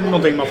det är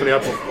någonting man funderar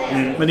på.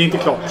 Men det är inte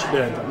klart. Det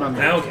är inte. Men,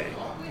 nej, okej.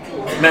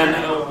 Men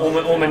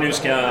om man nu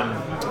ska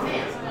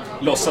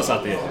låtsas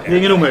att det är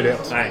ingen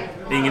omöjlighet. Nej,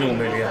 det är ingen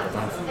omöjlighet att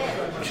han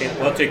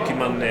försvinner. Vad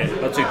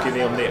tycker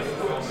ni om det?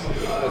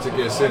 Jag tycker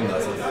det är synd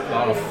alltså.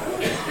 Han har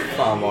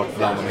fan varit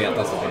bland de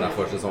hetaste av den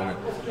här försäsongen.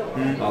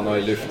 Han har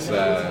ju lyft,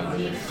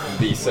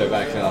 visar ju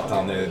verkligen att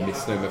han är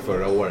missnöjd med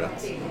förra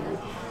året.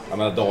 Jag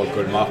menar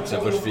Dalkurd-matchen,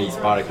 först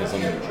frisparken som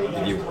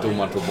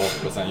idiotdomaren tog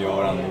bort och sen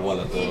gör han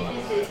målet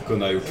och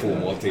kunde ha gjort 2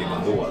 mål till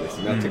ändå.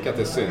 Liksom. Jag tycker att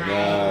det är synd.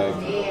 Jag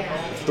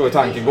förstår ju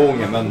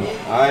tankegången, men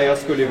nej, jag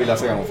skulle ju vilja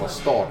se honom från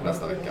start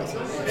nästa vecka. Alltså.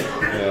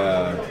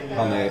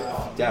 Han är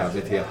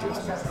jävligt het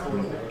just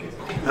nu.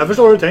 Jag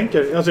förstår hur du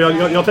tänker. Alltså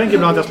jag tänker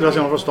ibland att jag skulle vilja se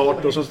honom från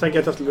start och så tänker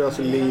jag att jag skulle vilja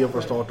se Leo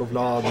från start och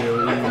Vlad och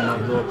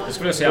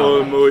Imad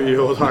och Muj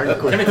och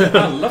Tanko. Kan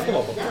inte alla få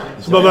vara på?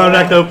 Så bara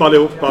börja räkna upp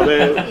allihopa.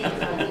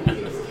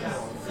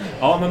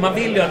 Ja, men man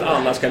vill ju att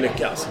alla ska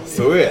lyckas.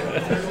 Så är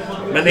det.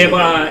 Men det är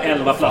bara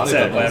 11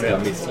 platser vad jag vet.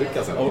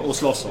 Och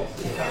slåss om.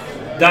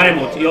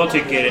 Däremot, jag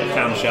tycker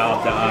kanske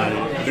att det är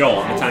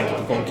bra med tanke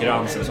på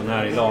konkurrensen som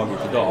är i laget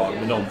idag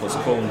med de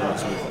positionerna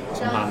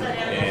som han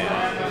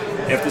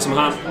eftersom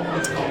han,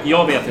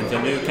 jag vet inte,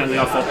 nu kan jag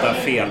ha fått det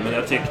fel, men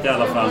jag tyckte i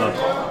alla fall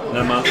att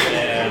när man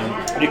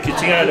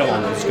rekryterade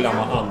honom så skulle han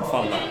vara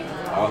anfallare.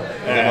 Ja,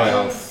 det var ju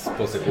hans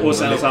position. Och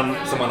sen,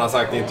 som han har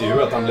sagt i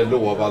intervjuer att han blev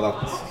lovad att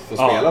få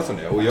spela som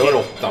det. Och gör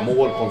 8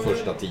 mål på de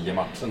första 10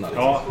 matcherna. Liksom.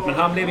 Ja, men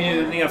han blev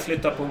ju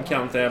nedflyttad på en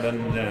kant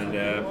även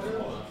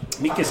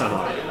Mickelsen.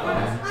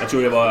 Jag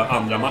tror det var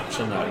andra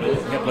matchen där.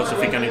 Då helt plötsligt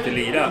fick han inte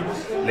lira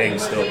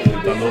längst upp,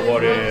 utan då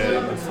var det...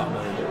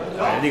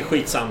 det är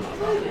skitsamma.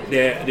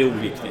 Det är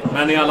oviktigt.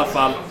 Men i alla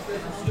fall,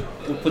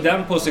 på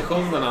den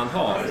positionen han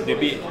har, det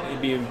blir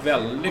en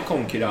väldig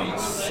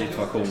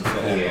konkurrenssituation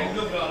för honom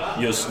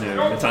just nu.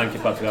 Med tanke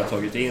på att vi har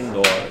tagit in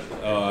då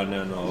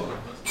Örnen och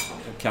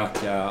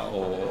Kaka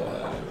och...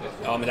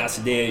 Ja, men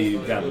alltså det är ju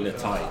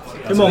väldigt tajt.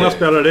 Det är många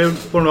spelare, det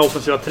är på de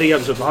offensiva 3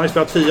 dessutom. Han har ju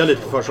spelat 10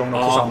 lite på försäsongen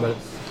också, Sander.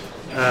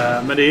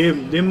 Men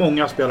det är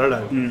många spelare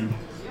där.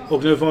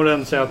 Och nu får man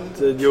väl säga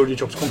att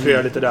Djurdjic också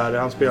konkurrerar lite där.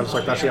 Han spelade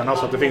sagt där senast,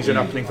 så att det finns ju en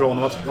öppning för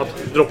honom att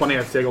droppa ner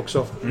ett steg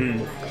också.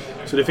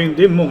 Så det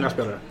är många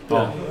spelare.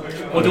 Ja.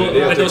 Och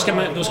då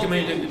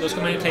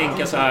ska man ju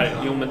tänka så här,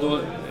 jo men då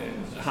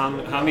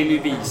han vill ju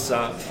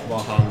visa vad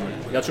han...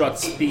 Jag tror att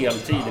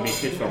speltid är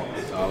viktigt för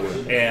honom.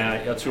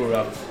 Jag tror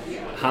att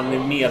han är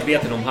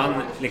medveten om, han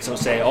liksom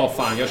säger,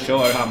 fan jag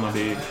kör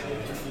Hammarby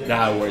det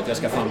här året, jag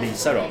ska fan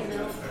visa då.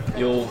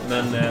 Jo,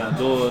 men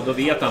då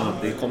vet han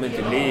att det kommer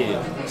inte bli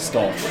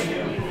start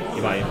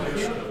i varje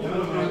match.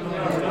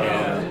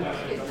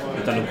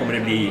 Utan då kommer det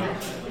bli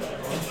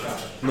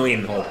något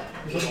innehåll.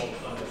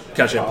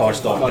 Kanske ett par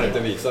starter. Man inte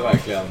visar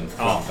verkligen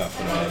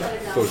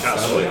första.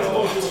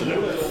 Absolut.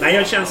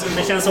 Nej,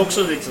 det känns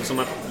också liksom som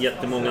att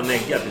jättemånga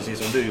neggar, precis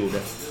som du gjorde.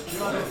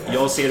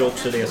 Jag ser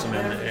också det som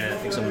en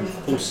liksom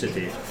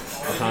positivt.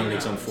 Att han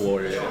liksom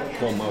får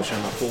komma och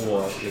känna på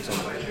och liksom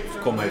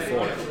komma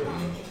ifrån.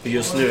 För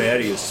just nu är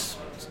det ju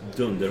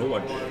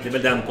dunderhård. Det är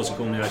väl den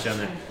positionen jag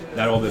känner.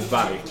 Där har vi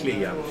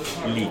verkligen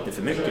lite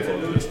för mycket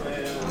folk.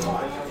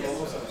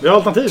 Vi har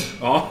alternativ.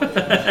 Ja,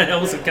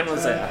 så kan man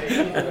säga.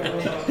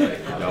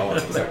 Ja,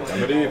 exakt. Ja,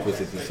 men det är ju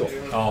positivt så.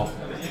 Ja.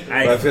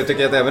 Nej. För jag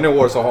tycker att även i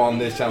år så har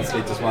det känns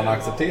lite som att han har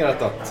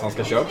accepterat att han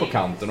ska köra på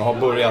kanten och har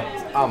börjat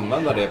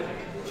använda det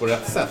på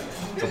rätt sätt.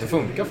 Så att det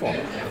funkar för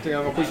honom. Jag tycker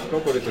han var skitbra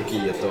på det i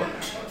Turkiet och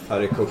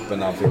här i kuppen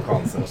när han fick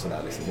chansen och sådär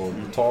liksom. Och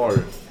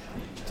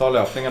tar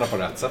löpningarna på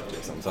rätt sätt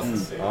liksom. Så att,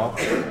 ja.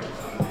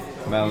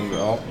 Men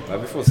ja,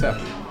 vi får se.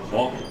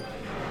 Ja.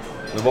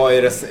 Men vad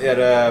är det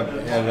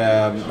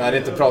nej, det är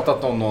inte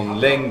pratat om någon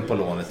längd på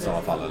lånet i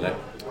sådana fall, eller?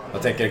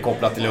 Jag tänker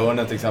kopplat till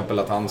Örnen till exempel,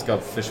 att han ska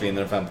försvinna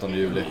den 15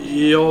 juli.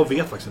 Jag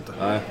vet faktiskt inte.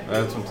 Nej,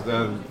 jag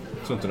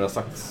tror inte det har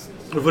sagts.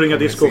 Du får ringa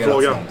Disco och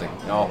fråga.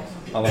 Ja,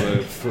 han har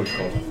väl full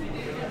koll.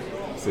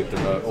 Sitter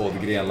med Odd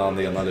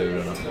Grenland i ena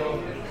luren och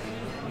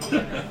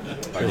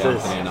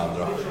agenten i den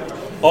andra.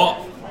 Ja,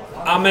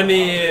 men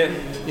vi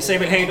säger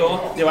väl hej då.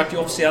 Det har varit ju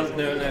officiellt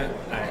nu.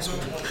 Nej,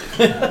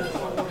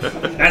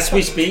 as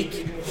we speak.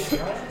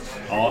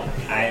 Ja,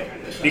 nej.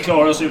 Vi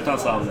klarar oss utan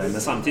Sander,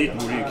 men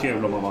samtidigt vore det ju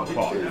kul om man var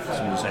kvar,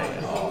 som du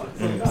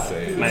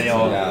säger. Men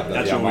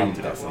jag tror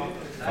inte det.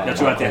 Jag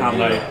tror att det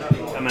handlar...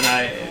 Jag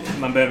menar,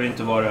 man behöver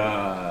inte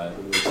vara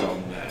liksom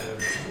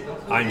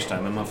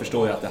Einstein, men man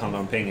förstår ju att det handlar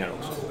om pengar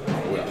också.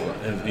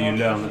 Det är ju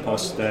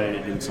löneposter,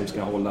 det liksom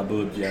ska hålla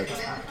budget.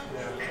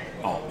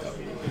 Ja.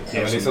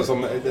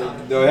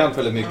 Det har hänt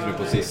väldigt mycket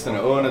nu på sistone.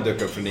 Örnen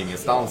dök upp från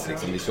ingenstans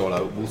liksom. Vi körde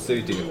Bosse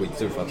ut in i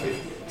skitsur för att vi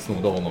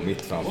snodde honom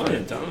mitt framför.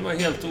 Han var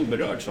helt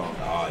oberörd, så.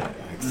 Ja,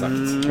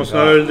 exakt. Och så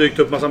har det dykt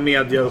upp massa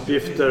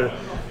mediauppgifter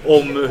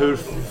om hur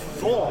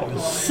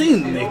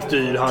vansinnigt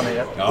dyr han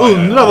är.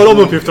 Undrar var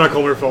de uppgifterna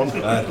kommer ifrån.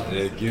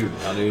 Herregud,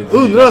 han är ju...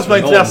 Undrar som har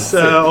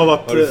intresse av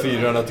att... Har du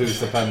 400 000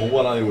 per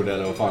månad han gjorde,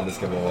 eller vad fan det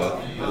ska vara?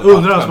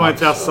 Undrar som har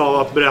intresse av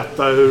att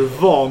berätta hur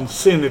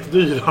vansinnigt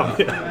dyr han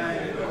är.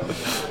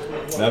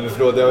 Nej, men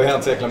förlåt, det har ju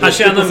hänt så jäkla mycket.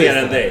 Han tjänar mer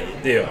än dig,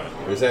 det gör han.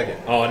 Är du säker?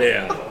 Ja, det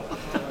är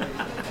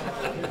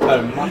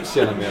per match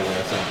tjänar mer än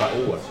jag tjänar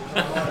per år.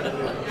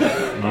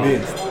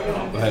 Minst.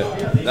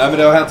 Nej, men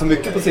det har hänt så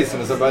mycket på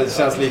sistone så det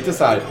känns lite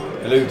så här,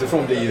 eller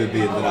utifrån blir ju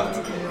bilden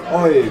att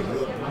oj,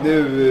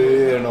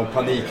 nu är det någon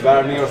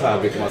panikvärvning och så här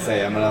brukar man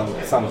säga, men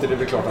samtidigt är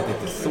det klart att det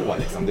inte är så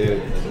liksom.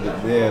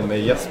 Det är med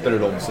Jesper och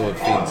dem så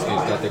finns det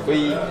en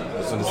strategi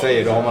och som du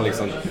säger, då har man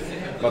liksom,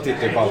 man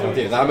tittar ju på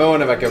alternativ. Nej, men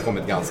Örnen verkar ha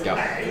kommit ganska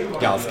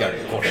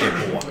kort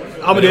på.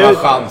 Ja, men det var en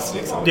chans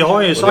liksom. Det har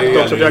han ju sagt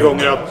också flera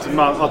gånger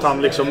att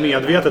han liksom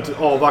medvetet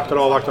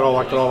avvaktar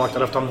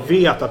efter att han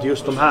vet att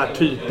just de här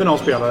typerna av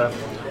spelare,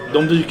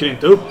 de dyker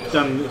inte upp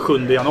den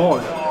 7 januari.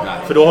 Nej.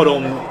 För då har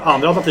de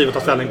andra alternativ att ta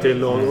ställning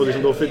till och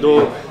liksom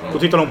då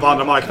tittar de på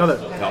andra marknader.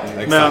 Ja,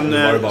 men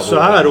så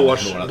här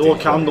års, då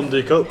kan de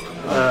dyka upp.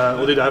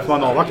 Och det är därför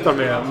man avvaktar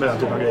med den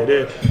typen av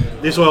grejer.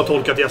 Det är så jag har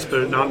tolkat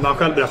Jesper när han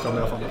själv berättar om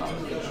det i alla fall.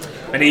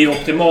 Men det är ju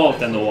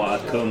optimalt ändå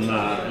att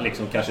kunna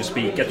liksom kanske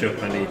spika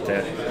truppen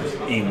lite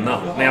innan.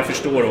 Men jag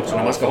förstår också,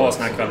 när man ska ha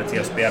såna här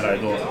kvalitetsspelare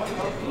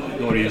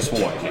då är det ju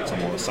svårt liksom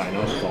att signa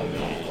upp dem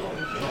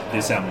i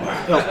december.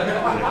 Ja.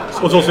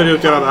 Och så ser det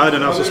ut i hela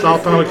världen. Alltså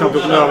Zlatan har väl knappt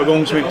upp en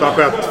övergång som inte har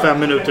skett 5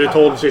 minuter i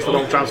 12 sista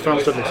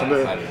transfönstret liksom. Det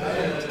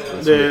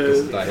är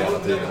så mycket hela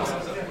tiden.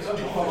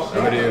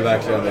 Ja, men det är ju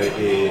verkligen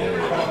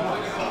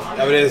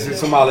ja, men det är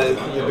som alla,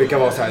 det brukar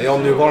vara så här, ja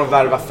nu har de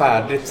värvat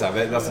färdigt så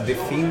här. Alltså det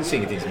finns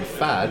ingenting som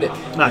är färdigt.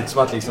 Nej. Inte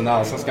som att liksom när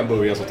Allsvenskan ska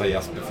börja så tar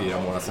Jesper 4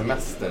 månaders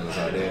semester eller så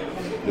här.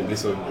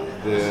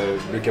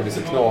 Det brukar bli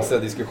så knasiga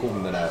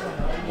diskussioner där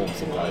om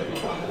sånt här.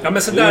 Ja,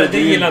 men så där, det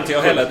gillar inte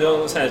jag heller. Det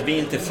är så här, vi är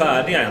inte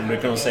färdiga än,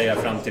 brukar de säga,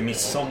 fram till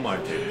midsommar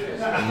typ.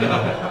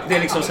 Det är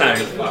liksom så här,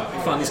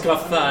 fan, ni ska vara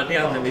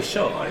färdiga när vi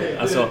kör.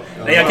 Alltså,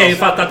 jag kan ju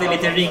fatta att det är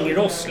lite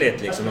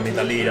ringrostligt liksom, om vi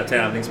inte har lirat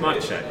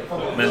tävlingsmatcher.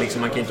 Men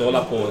liksom, man kan inte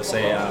hålla på och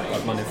säga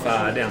att man är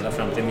färdig ända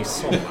fram till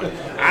midsommar.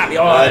 Vi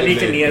har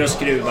lite mer att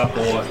skruva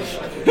på.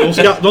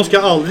 De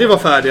ska aldrig vara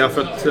färdiga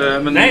för att...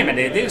 Men, nej, men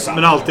det är sant.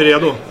 Men alltid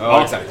redo.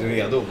 Ja, exakt. Du är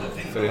redo.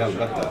 För i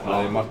helvete.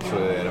 När det är match så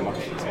är det match.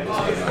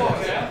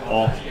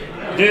 Ja.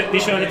 Du, vi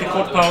kör en lite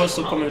kort paus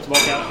och kommer vi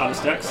tillbaka alldeles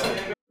strax.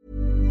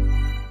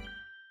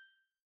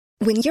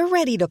 When you're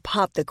ready to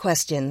pop the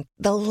question,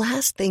 the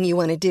last thing you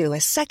want to do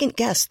is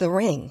second-guess the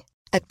ring.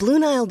 At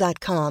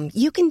BlueNile.com,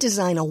 you can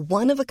design a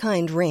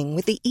one-of-a-kind ring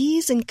with the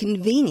ease and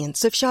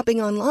convenience of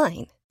shopping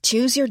online.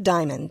 Choose your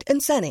diamond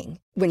and setting.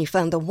 When you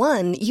find the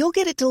one, you'll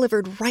get it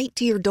delivered right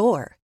to your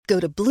door. Go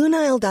to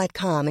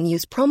BlueNile.com and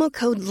use promo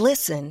code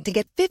LISTEN to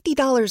get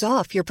 $50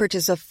 off your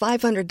purchase of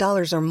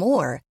 $500 or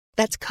more.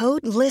 That's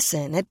code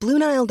LISTEN at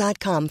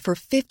BlueNile.com for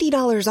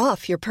 $50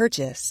 off your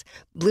purchase.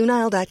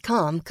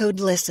 BlueNile.com, code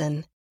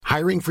LISTEN.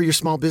 Hiring for your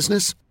small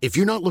business? If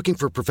you're not looking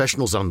for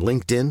professionals on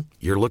LinkedIn,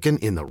 you're looking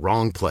in the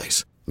wrong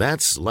place.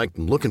 That's like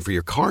looking for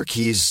your car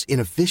keys in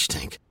a fish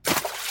tank.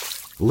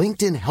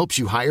 LinkedIn helps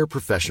you hire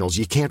professionals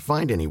you can't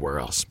find anywhere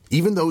else,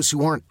 even those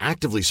who aren't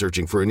actively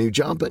searching for a new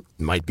job but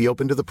might be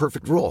open to the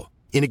perfect role.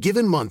 In a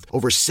given month,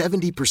 over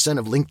 70%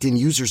 of LinkedIn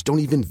users don't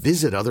even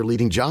visit other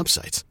leading job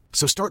sites.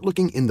 So start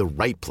looking in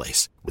the right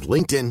place. With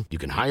LinkedIn, you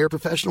can hire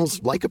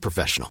professionals like a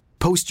professional.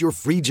 Post your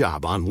free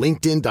job on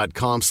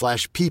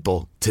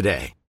linkedin.com/people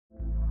today.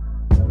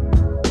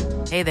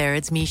 Hey there,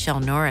 it's Michelle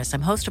Norris.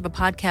 I'm host of a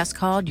podcast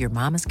called Your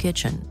Mama's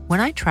Kitchen.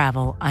 When I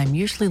travel, I'm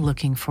usually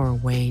looking for a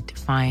way to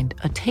find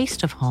a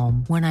taste of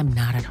home when I'm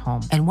not at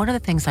home. And one of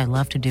the things I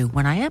love to do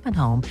when I am at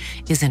home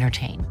is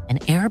entertain.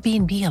 And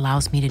Airbnb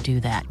allows me to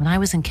do that. When I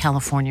was in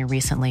California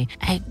recently,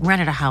 I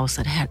rented a house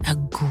that had a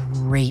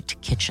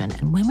great kitchen.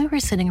 And when we were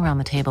sitting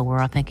around the table,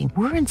 we're all thinking,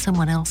 we're in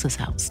someone else's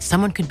house.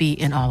 Someone could be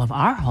in all of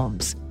our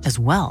homes as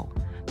well.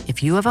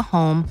 If you have a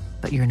home,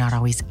 but you're not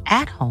always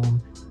at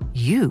home,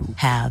 you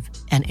have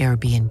an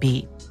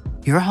Airbnb.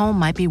 Your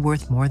home might be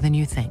worth more than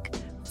you think.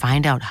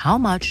 Find out how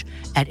much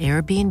at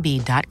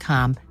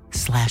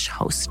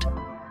airbnb.com/host.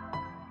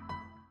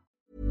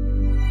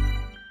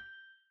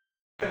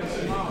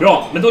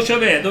 Bra, men då kör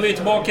vi. Då är vi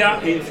tillbaka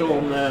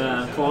ifrån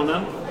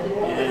kvarnen.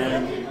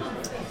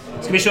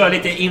 Ska vi köra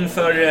lite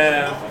inför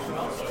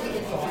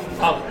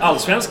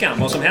allsvenskan,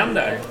 vad som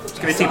händer?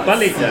 Ska vi tippa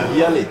lite?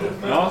 Sia lite.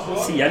 Ja,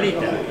 sia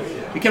lite.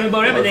 Vi kan väl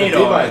börja med dig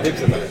då.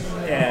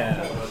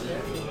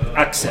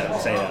 Axel,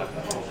 säger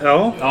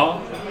jag. Ja.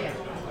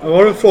 Vad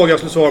var det en fråga jag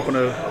skulle svara på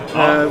nu?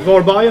 Ja.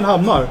 Var Bayern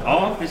hamnar?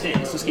 Ja, precis.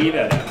 Så skriver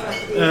jag det.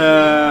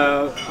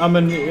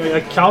 Men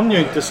jag kan ju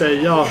inte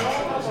säga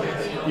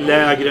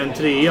lägre än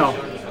 3.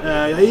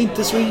 Jag är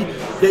inte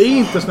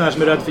sån här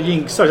som är rädd för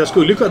jinxar. Jag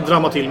skulle kunna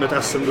dramma till med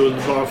ett SM-guld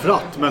bara för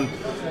att.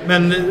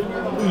 Men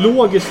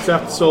logiskt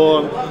sett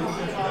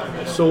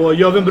så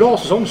gör vi en bra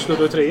säsong så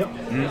då är 3.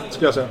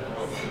 Skulle jag säga.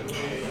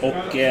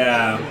 Och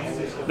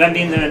vem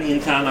vinner den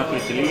interna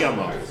skytteligan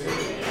då?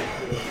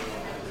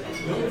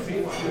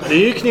 Det är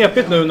ju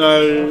knepigt nu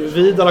när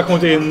Vidal har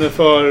kommit in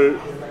för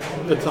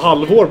ett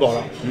halvår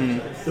bara.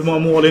 Hur många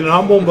mål hinner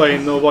han bomba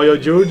in och vad gör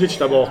Djurdjic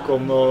där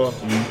bakom?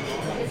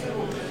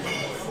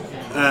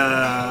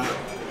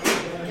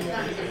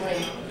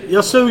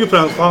 Jag suger på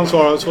den, för han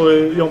svarar, så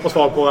Jompa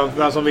svarar på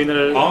vem som vinner.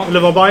 Eller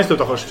vad Bayern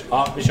slutar först.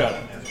 Ja, vi kör.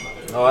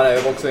 Ja,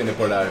 jag var också inne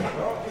på det där.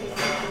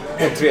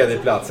 På tredje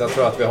plats. Jag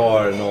tror att vi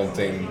har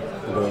någonting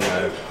på gång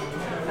här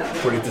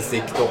på lite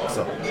sikt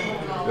också.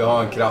 Vi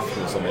har en kraft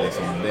nu som är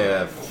liksom, det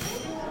är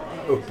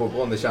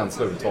uppåtgående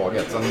känsla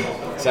överhuvudtaget.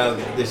 Sen,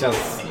 det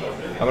känns,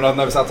 jag menar,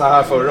 när vi satt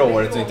här förra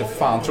året så inte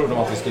fan trodde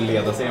man att vi skulle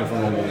leda serien från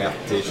omgång 1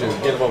 till 20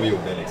 eller vad vi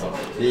gjorde liksom.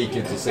 Det gick ju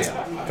inte att se.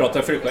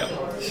 Pratar för dig själv.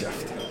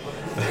 Käft.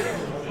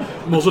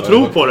 Måste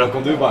tro på det.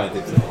 Kom du bara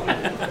inte tipsa.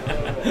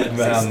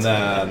 Men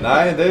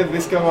nej,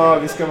 vi ska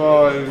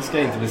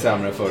inte bli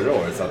sämre än förra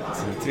året, så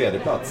att tredje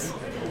plats.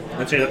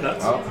 En tredje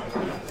plats? Ja.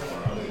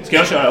 Ska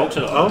jag köra också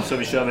då? Ja. Så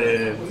vi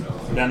kör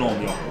den om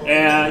då.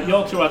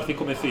 Jag tror att vi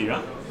kommer 4.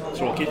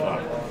 Tråkigt va?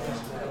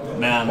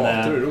 Men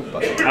hatar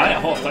Europa? Ja, jag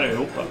hatar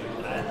Europa.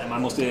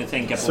 Man måste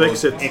tänka på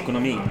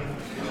ekonomin.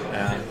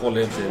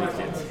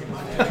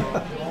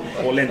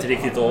 Håller inte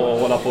riktigt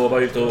att hålla på och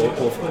vara ute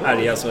och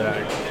härja så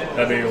här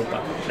över Europa.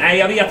 Nej,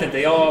 jag vet inte.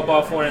 Jag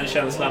bara får en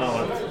känsla av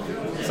att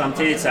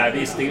samtidigt så här,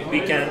 visst,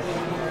 vi kan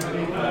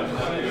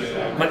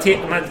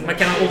man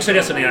kan också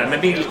resonera,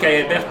 men vilka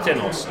är bättre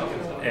än oss?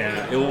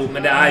 Jo,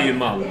 men det är ju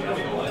Malmö.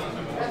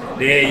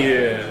 Det är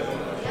ju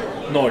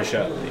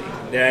Norrköping.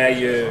 Det är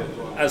ju,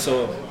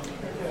 alltså,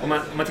 om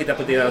man tittar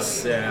på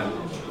deras,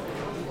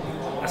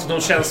 alltså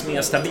de känns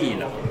mer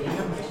stabila.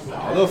 Ja,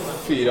 då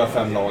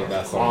 4-5 lag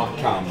där som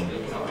kan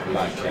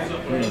verkligen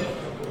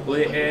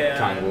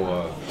kan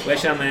gå. Och jag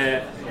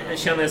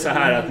känner så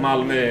här att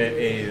Malmö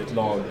är ju ett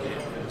lag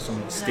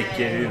som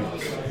sticker ut.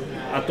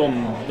 Att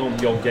de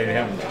joggar ju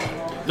hem.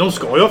 De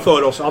ska ju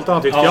för oss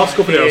alternativt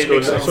fiasko för deras skull,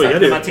 liksom, så är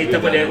det. Man tittar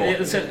på det,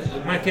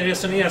 man kan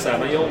resonera så här,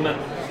 men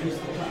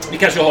vi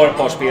kanske har ett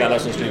par spelare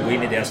som skulle gå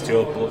in i deras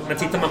trupp. Men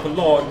tittar man på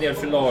lagdel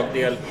för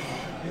lagdel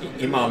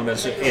i Malmö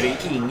så är det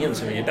ingen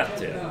som är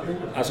bättre.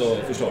 Alltså,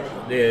 förstår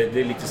du?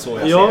 Det är lite så jag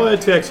ser. Jag är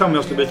tveksam om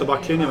jag skulle byta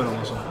backlinje med dem.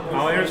 Alltså.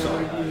 Ja, är det så?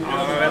 Ja,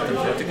 jag vet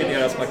inte. Jag tycker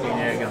deras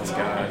backlinje är ganska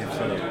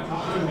hyfsad.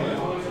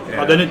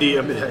 Ja, den är det.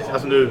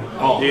 Alltså nu,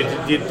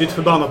 det är ett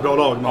förbannat bra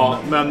lag.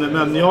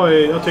 Men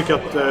jag tycker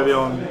att vi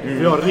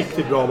har en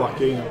riktigt bra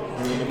backlinje.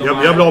 Vi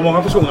har bra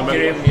många personer.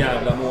 Grym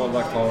jävla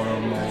målvakt har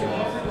de.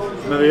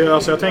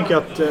 Men jag tänker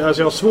att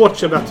jag har svårt att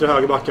se bättre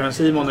högerbackar än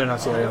Simon i den här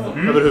serien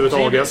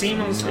överhuvudtaget.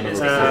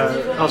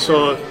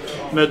 Alltså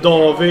med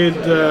David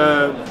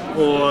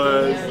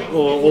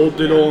och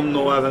Odilon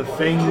och även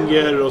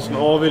Fenger och så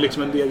har vi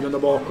liksom en delgrund där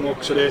bakom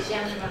också.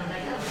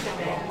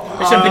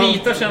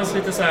 Brita känns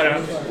lite så här.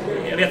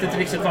 Jag vet inte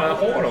riktigt vad jag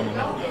har om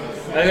det.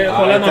 Jag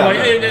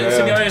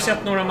har ju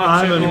sett några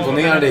matcher.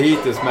 Imponerande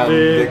hittills, men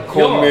det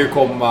kommer ju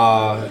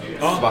komma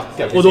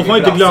svackar. Och då får man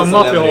inte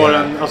glömma att vi har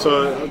en...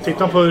 Alltså,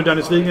 titta på hur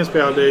Dennis Wiggen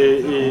spelade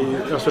i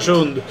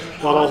Östersund.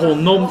 Och alla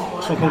honom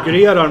som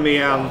konkurrerar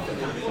med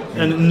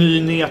en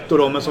ny Neto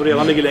då, men som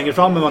redan ligger längre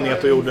fram än vad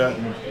Neto gjorde.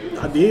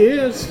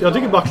 Jag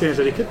tycker backlinjen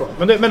är riktigt bra.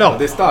 Men ja.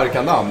 Det är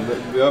starka namn.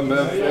 Jag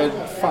är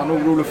fan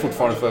orolig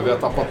fortfarande för att vi har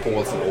tappat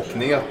Paulsen och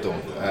Neto.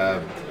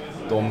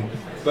 De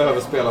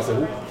behöver spelas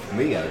ihop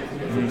mer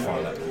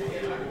fortfarande.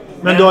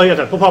 Men du har helt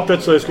rätt. På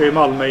pappret så ska ju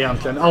Malmö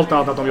egentligen, allt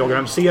annat att de jagar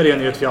hem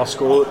serien är ett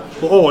fiasko.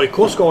 Och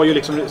AIK ska ju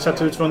liksom,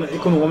 sett ut från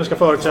ekonomiska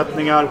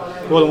förutsättningar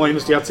och de har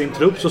investerat sin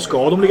trupp, så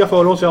ska de ligga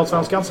före oss i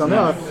Allsvenskan. Sen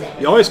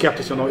jag är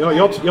skeptisk.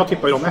 Jag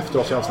tippar ju dem efter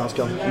oss i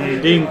Allsvenskan.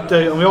 Det är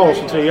inte, om jag har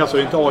som trea så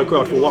är inte AIK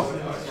jag tvåa.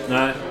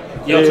 Nej,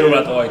 jag tror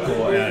att AIK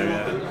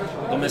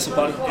de är så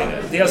pass,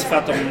 dels för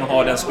att de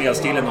har den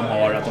spelstilen de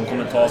har, att de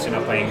kommer ta sina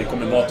poäng. Det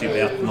kommer vara typ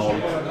 1-0,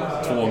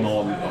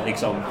 2-0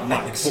 liksom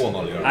max.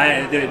 2-0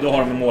 Nej, då har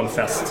de en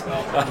målfest.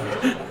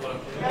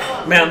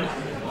 Men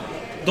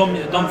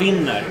de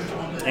vinner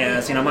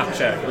sina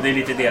matcher, och det är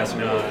lite det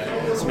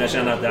som jag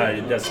känner att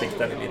det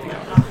sviktar lite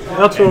grann.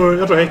 Jag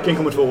tror Häcken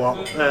kommer tvåa.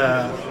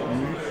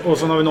 Och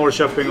så har vi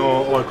Norrköping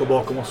och AIK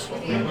bakom oss.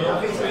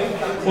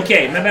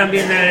 Okej, men vem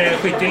vinner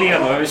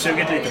skytteligan då? Har vi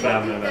sugit lite på det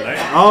här nu, eller?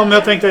 Ja, men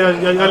jag tänkte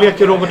jag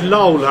leker Robert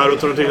Laul här och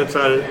tar till ett så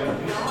här,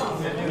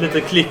 lite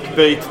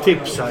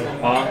clickbait-tips här.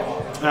 Ja.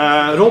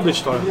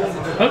 Rodic tar det.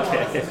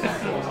 Okej.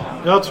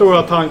 Jag tror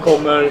att han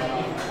kommer...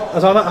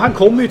 Alltså han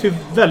kommer ju till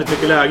väldigt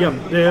mycket lägen.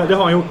 Det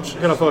har han gjort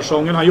hela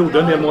försäsongen. Han gjorde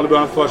en del mål i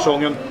början av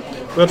försäsongen.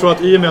 Och jag tror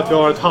att i och med att vi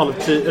har ett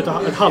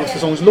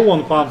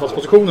halvsäsongslån på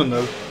anfallspositionen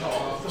nu,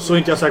 så är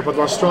inte jag säker på att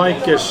våra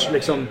strikers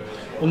liksom,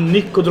 om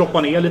Nico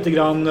droppar ner lite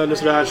grann eller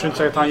sådär, så är inte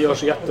säkert att han gör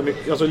så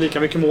jättemycket, alltså lika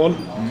mycket mål.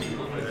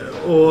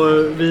 Och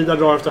Vidar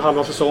drar efter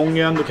halva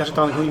säsongen, då kanske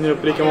inte han hinner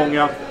upp lika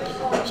många.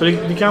 Så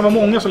det kan vara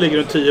många som ligger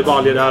runt 10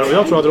 baljer där, och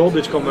jag tror att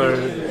Rodic kommer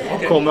att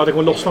det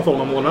kommer lossna för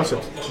honom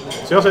målmässigt.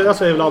 Så jag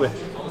säger Vladi.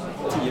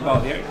 10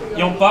 baljer.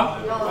 Jompa?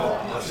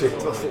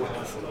 Shit, vad svårt.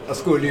 Jag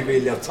skulle ju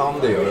vilja att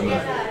Sander gör det, men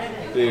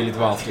det är ju lite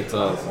vanskligt.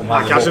 Om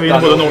han kanske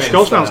vinner både norska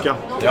och svenska.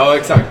 Ja,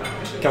 exakt.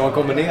 Kan man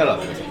kombinera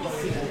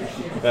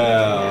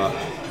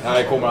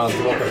det? Kommer han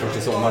tillbaka först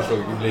i sommar så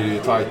blir det ju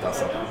tajt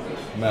alltså.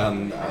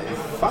 Men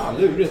fan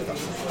lurigt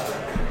alltså.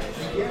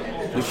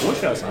 Du får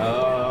köra så.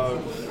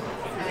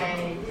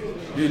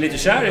 Du är lite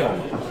kär i honom.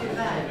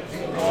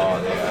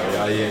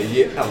 Ja, jag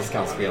älskar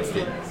hans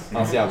spelstil.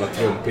 Hans jävla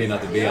trumpinna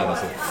till ben,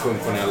 alltså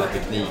funktionella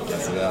teknik.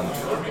 Alltså det är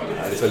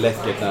så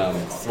läckert när han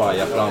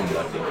svajar fram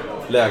där.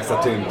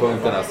 Lägsta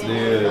tyngdpunkten, alltså det är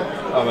ju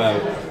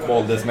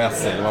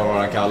våldesmässig eller vad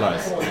han kallar det.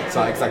 Så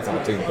exakt samma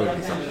tyngdpunkt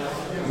liksom.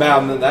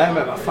 Men nej,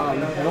 men vad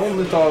fan, någon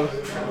utav,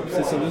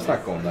 precis som du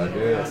snackade om där,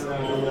 det är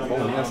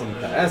många som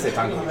kan, jag säger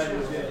tango.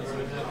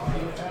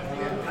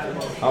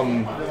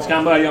 Ska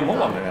han börja göra mål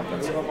nu helt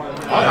plötsligt?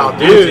 Ja,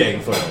 det är ju,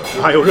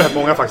 han gjorde rätt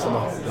många faktiskt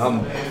ändå. Han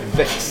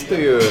växte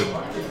ju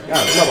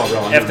jävla vad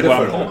bra han efter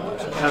bara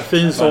en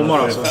fin sommar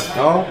alltså.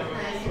 Ja,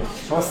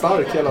 han var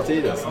stark hela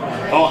tiden.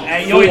 Ja,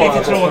 jag är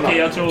lite tråkig.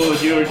 Jag tror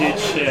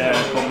Djurdjic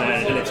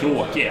kommer, eller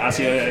tråkig.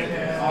 Alltså,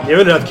 det är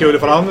väl rätt kul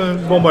för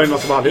han bombar in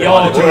massa baller.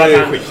 Jag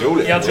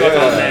tror att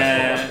han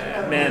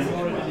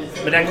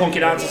med den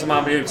konkurrensen som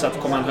han blir utsatt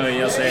kommer han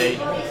höja sig.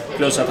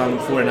 Plus att han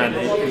får den här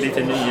lite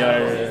nya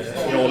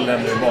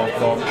rollen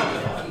bakom.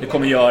 Det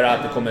kommer göra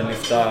att det kommer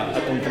lyfta,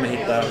 att de kommer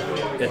hitta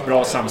ett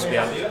bra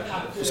samspel.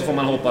 Och så får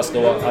man hoppas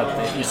då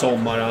att i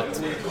sommar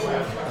att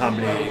han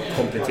blir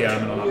kompletterad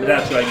med någon annan. Men där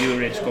tror jag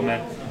Djurdjic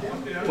kommer.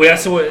 Och jag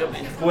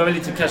var väl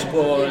lite kanske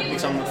på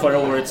liksom förra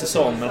årets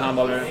säsong, men han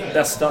var väl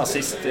bästa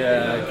assist.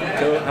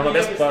 Han var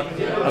bäst på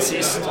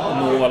assist och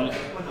mål.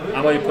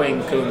 Han var ju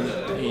poängkung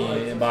i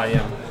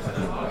Bayern.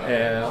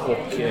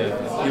 Och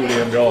gjorde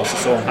ju en bra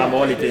säsong. Han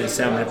var lite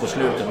sämre på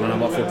slutet, men han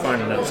var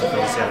fortfarande den som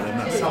producerade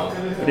mest.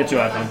 Det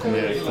tror jag att han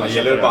kommer... Jag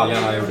gillar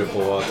baljan han gjorde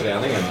på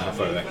träningen här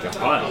förra veckan.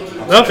 Ja.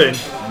 Det var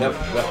fint.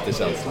 Vettig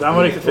känsla. Den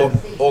var riktigt fin.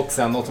 Och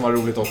sen något som var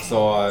roligt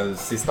också,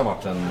 sista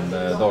matchen,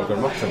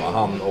 Dalkurd-matchen, var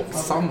han och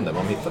Sander,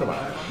 man hittade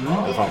varandra.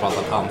 Eller framförallt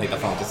att han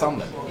hittade fram till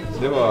Sander.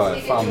 Det var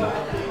fan...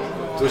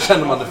 Då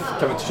känner man,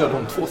 kan vi inte köra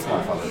de två som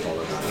anfaller i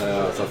talet.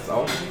 Så att,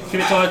 ja. Ska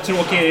vi ta ett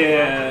tråkigt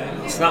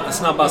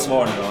snabba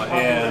svar nu då?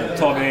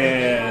 Tar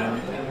vi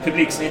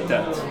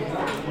publiksnittet?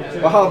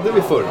 Vad hade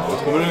vi förra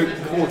året? Kommer du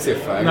ihåg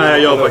siffran? Nej, jag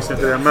gör faktiskt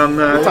inte det.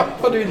 Men, vi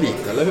tappade ju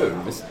lite, eller hur?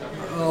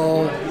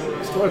 Ja,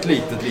 det var ett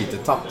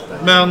litet tapp där.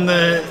 Men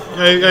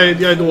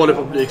jag är dålig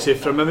på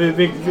publiksiffror.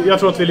 Men jag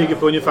tror att vi ligger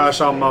på ungefär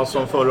samma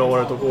som förra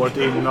året och året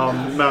innan.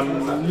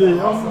 Men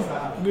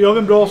vi har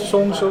en bra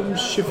säsong som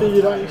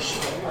 24-ish.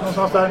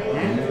 Någonstans där.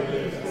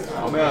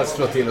 Men jag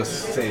slår till och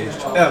säger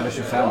över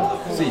 25.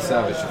 Precis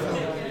över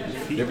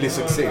 25. Det blir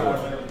succé.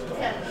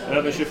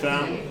 Över 25.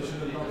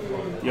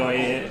 Jag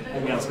är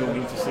ganska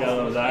ointresserad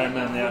av det där,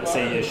 men jag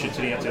säger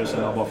 23 000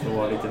 bara för att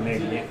vara lite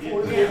neggig.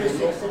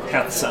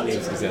 Hetsad.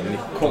 Jag ska säga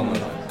 19.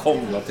 Kom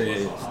då till... Det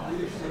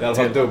är i alla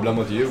fall dubbla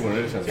mot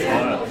Djurgården, det känns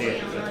ja,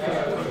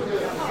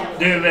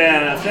 det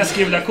är du, flest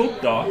gula kort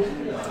då?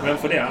 Vem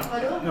får det? Ja,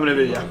 men det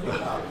blir Jeppe.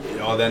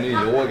 Ja, den är ju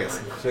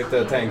logisk.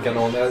 Försökte tänka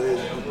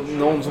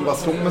någon som bara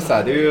slår med så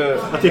här. Det är ju...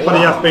 Jag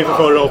tippade Jeppe inför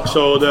förra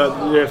också och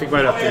det fick man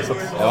ju rätt i. Så.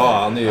 Ja,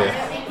 han är ju...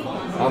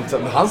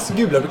 Hans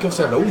gula brukar vara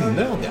så jävla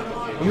onödiga.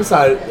 Men så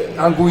här,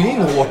 han går ju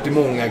in hårt i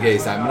många grejer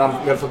så här, men han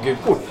väl får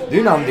gult kort. Det är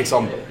ju när han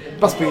liksom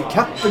bara springer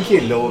kapp en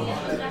kille och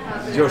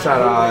gör så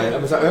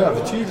här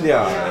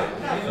övertydliga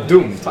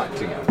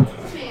dumtacklingar.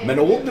 Men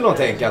Odilon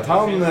tänker att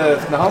han,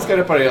 när han ska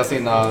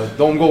reparera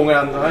de gånger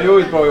han gör ju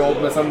ett bra jobb,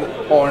 men sen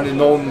har han ju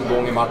någon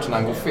gång i matchen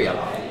han går fel.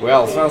 Och i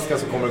Allsvenskan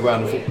så kommer det gå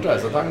ännu fortare,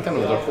 så att han kan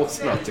nog dra på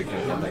snabbt, tycker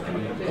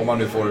jag. Om man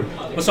nu får...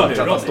 Vad sa du?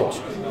 Rotterdam?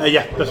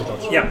 Jeppe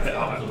såklart. Jeppe,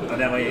 ja.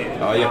 Det var ju...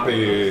 Ja, Jeppe är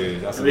ju...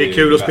 Alltså, det är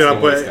kul att spela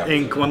på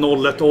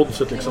 1,01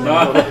 oddset liksom.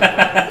 Ja.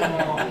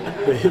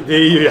 Det är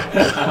ju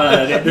Jeppe.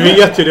 Du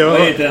vet ju det.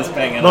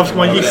 Varför ska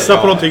man gissa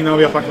på någonting när man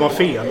vet att man har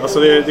fel? Alltså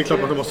det är klart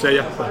att man måste säga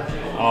Jeppe.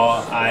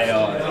 Ja,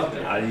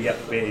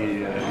 Jeppe är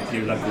ju det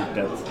gula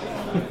kortet.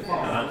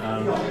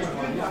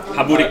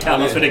 Han borde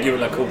kallas för det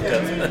gula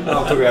kortet.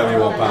 Han tog även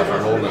Johan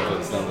Persson-rollen.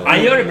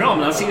 Han gör det bra,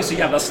 men han ser ju så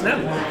jävla snäll.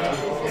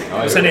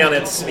 Ja, och sen är han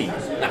ett svin.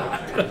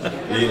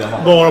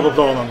 Bara på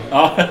planen.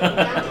 Ja.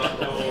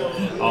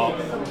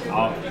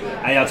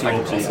 Nej, jag tror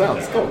också.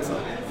 Svenska också.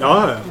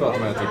 Ja. För att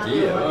man är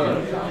Turkiet.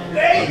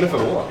 Jag blir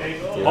förvånad.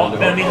 Ja,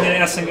 men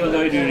vinner SM-guld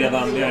har ju du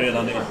redan. Vi har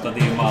redan yttat.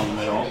 Det är ju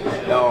Malmö då.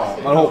 Ja,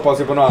 man hoppas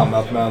ju på något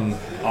annat, men...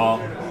 Ja,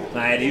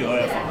 nej det gör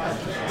jag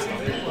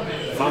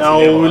fan.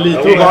 Ja, och lite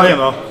på Bayern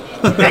va?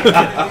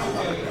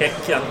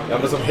 Häcken. Ja,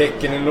 men som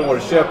Häcken i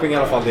Norrköping i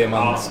alla fall, det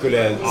man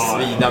skulle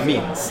svida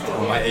minst.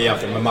 Om man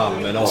jämför med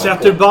Malmö.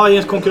 Sätter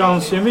Bayerns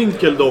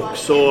konkurrenssynvinkel dock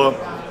så...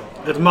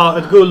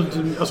 Ett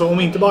guld, alltså om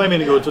inte Bayern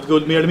vinner guld så ett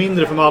guld mer eller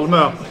mindre för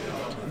Malmö.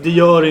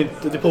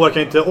 Det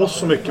påverkar inte oss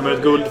så mycket, med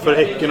ett guld för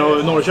Häcken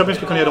och Norrköping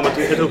skulle kunna ge dem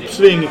ett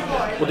uppsving.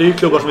 Och det är ju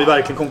klubbar som vi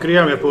verkligen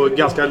konkurrerar med på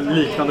ganska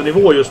liknande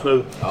nivå just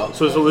nu. Ja.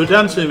 Så ur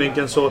den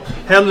synvinkeln så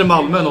hellre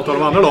Malmö än något av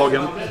de andra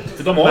lagen.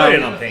 För de har ju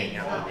redan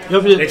pengar.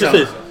 Ja,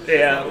 precis.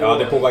 Ja,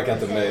 det påverkar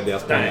inte med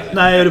deras pengar.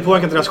 Nej, det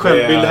påverkar inte deras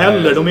självbild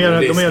heller. De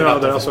är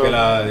där alltså.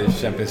 Spela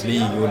Champions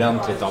League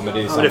ordentligt, ja, men det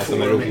är ju samma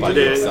som Europa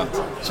League.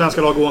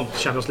 Svenska lag går inte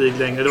Champions League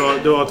längre.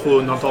 Det var 2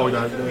 undantag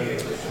där.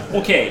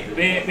 Okej,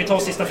 vi tar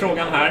sista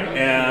frågan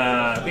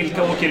här.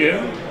 Vilka åker du?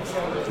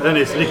 Den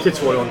är riktigt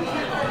svår.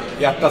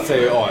 Hjärtat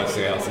säger AFC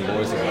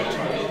Helsingborg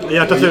såklart.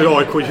 Hjärtat säger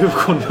AIK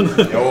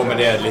Djurgården. Jo, men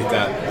det är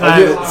lite...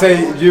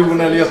 Säg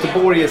Djurgården eller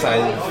Göteborg är så här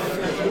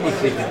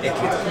inte riktigt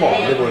äckligt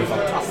kval. Det vore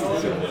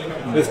fantastiskt.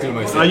 Det skulle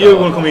man ju säga.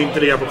 Djurgården kommer inte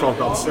ligga på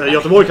kvalplats.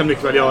 Göteborg kan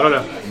mycket väl göra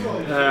det.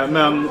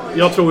 Men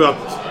jag tror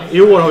att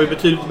i år har vi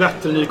betydligt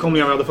bättre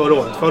nykomlingar än vi hade förra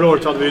året. Förra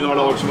året hade vi några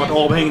lag som varit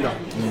avhängda.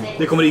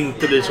 Det kommer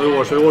inte bli så i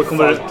år. Så i år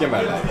kommer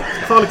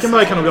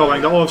Falkenberg kan nog bli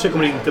avhängda. AFC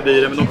kommer inte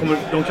bli det, men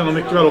de kan nog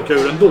mycket väl åka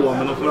ur ändå.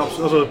 Men de kommer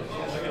alltså,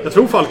 jag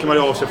tror Falkenberg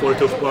och AFC får det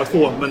tufft bara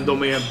 2, men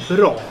de är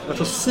bra. Jag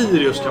tror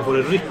Sirius kan få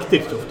det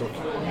riktigt tufft dock.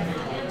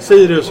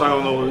 Sirius har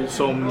jag nog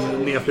som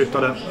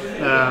nedflyttade.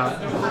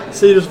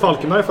 Sirius och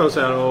Falkenberg får jag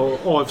säga,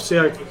 och AFC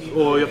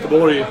och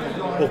Göteborg.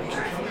 Och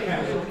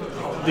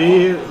det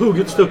är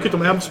hugget stucket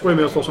om Elfsborg är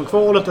med och slåss som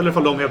kvalet, eller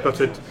ifall de helt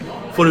plötsligt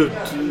får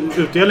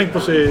utdelning på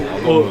sig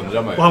och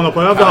hamnar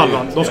på övre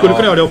halvan. De skulle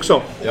kunna göra det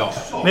också. Ja.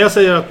 Men jag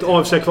säger att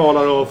AFC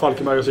kvalar och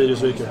Falkenberg och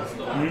Sirius ryker.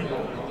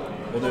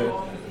 Och du?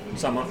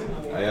 Samma?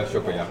 Ja, jag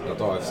köper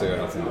hjärtat. AFC och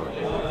Helsingborg.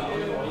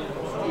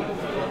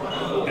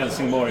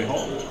 Helsingborg har.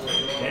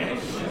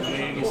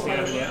 Vi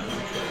registrerar det.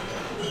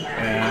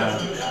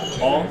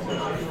 Ja.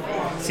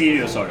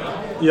 Sirius har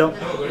det. Ja.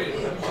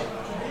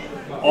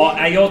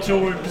 Ja, jag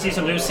tror, precis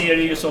som du,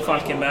 Sirius och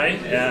Falkenberg.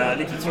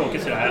 Lite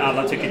tråkigt sådär,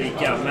 alla tycker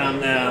lika.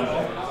 Men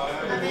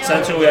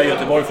sen tror jag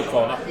Göteborg får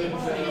kvala.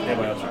 Det är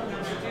vad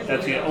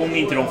jag tror. Om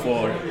inte de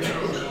får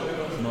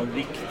något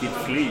riktigt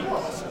flyg.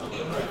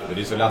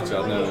 Det är så lätt så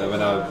att nu, jag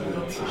menar,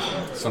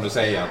 som du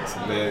säger,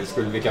 att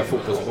vilka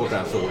fotbollssupportrar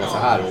fråga så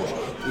här års.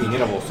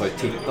 Ingen av oss har ju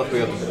tittat på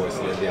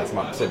Göteborgs deras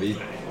matcher.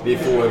 Vi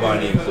får ju bara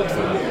en input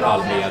från all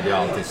media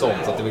och allting sånt.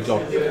 Så att det är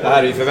klart, det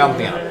här är ju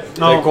förväntningar.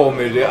 Ja.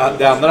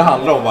 Det enda det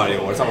handlar om varje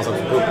år, samma sak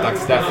som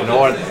upptaktsträffen,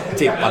 har en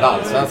tippad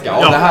allsvenska.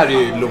 Ja, det här är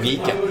ju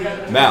logiken.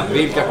 Men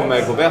vilka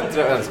kommer gå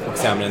bättre och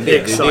sämre än det?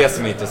 Exakt. Det är det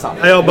som är intressant.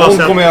 Någon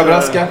kommer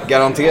överraska,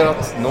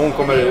 garanterat. Någon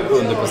kommer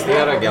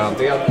underprestera,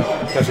 garanterat.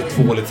 Kanske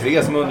 2 eller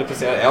 3 som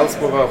underpresterar.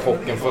 Elfsborg var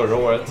chocken förra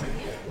året.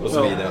 Och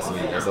så vidare, och så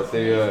vidare. Så att det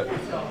är ju...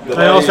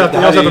 Jag har sett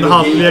en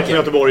halvlek med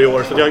Göteborg i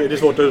år, så det är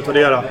svårt att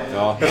utvärdera.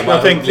 Ja,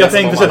 jag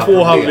tänkte se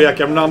 2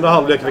 halvlekar, men den andra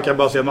halvleken fick jag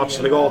bara se en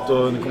matchlegat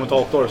och en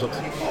kommentator. Så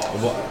att...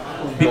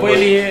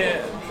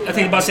 Jag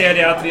tänkte bara säga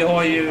det att vi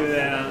har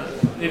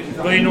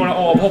ju några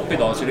avhopp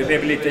idag, så det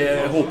blev lite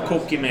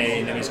hopkok i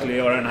mig när vi skulle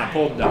göra den här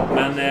podden.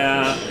 Men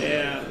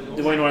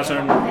det var ju några som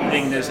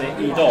ringde sig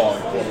idag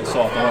och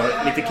sa att de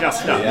har lite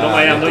krasslat. Men de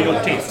har ju ändå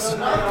gjort tips.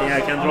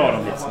 Jag kan dra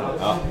dem lite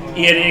snabbt. Ja.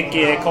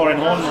 Erik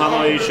Karenholm, han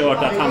har ju kört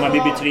att Hammarby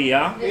blir 3.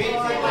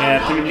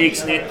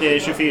 Publiksnitt är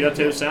 24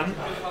 000.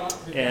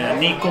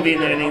 Nico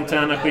vinner den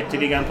interna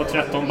skytteligan på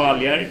 13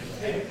 baljer.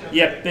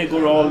 Jeppe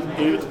går all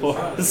ut på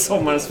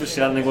sommarens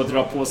försäljning och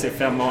drar på sig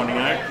 5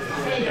 varningar.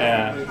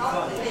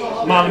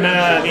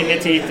 Malmö vinner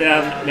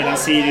titeln medan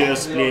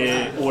Sirius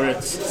blir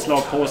årets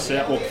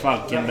slagpåse och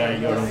Falkenberg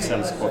gör de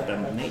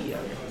sällskapen ner.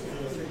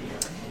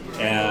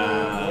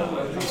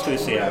 Ska vi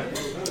se.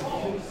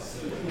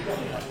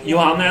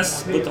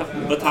 Johannes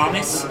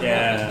Botanis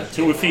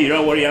tror 4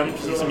 år igen,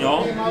 precis som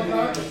jag.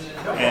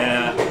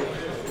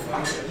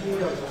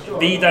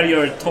 Vidar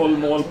gör 12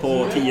 mål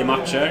på 10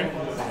 matcher.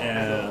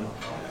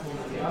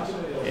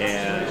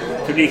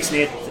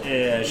 Publiksnitt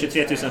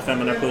 23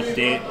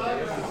 570.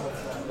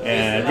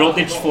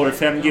 Rodic får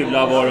 5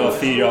 gula var och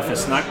 4 för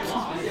snack.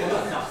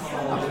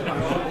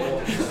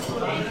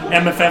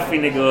 MFF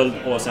vinner guld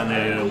och sen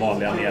är det de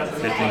vanliga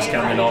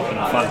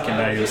nedflyttningskandidaterna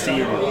Falkenberg och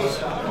Sirius.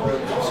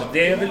 Så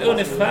det är väl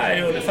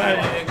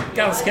ungefär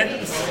ganska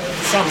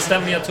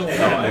samstämmiga toner.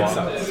 Ja,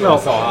 exakt. Som jag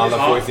sa, alla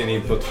får sin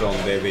input från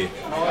det vi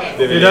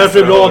det är därför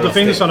det är bra att det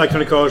finns sådana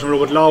kronikörer som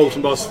Robert Lau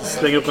som bara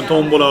slänger upp en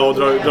tombola och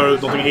drar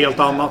ut något helt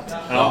annat.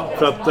 Ja.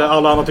 För att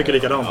alla andra tycker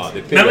likadant.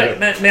 Ja,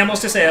 men jag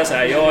måste säga så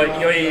här,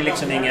 jag är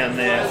liksom ingen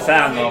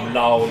fan av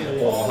Lau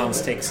och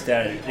hans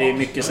texter. Det är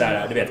mycket så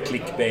här, du vet,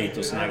 clickbait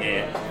och såna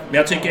grejer. Men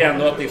jag tycker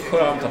ändå att det är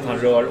skönt att han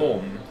rör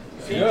om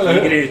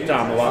i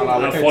grytan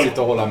och att folk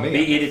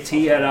blir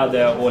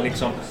irriterade och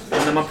liksom, och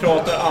när man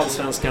pratar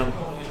allsvenskan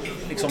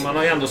liksom, man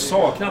har ju ändå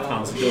saknat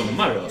hans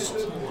dumma röst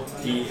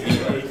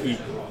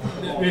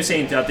nu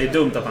säger inte jag att det är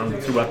dumt att han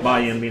tror att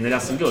Bayern vinner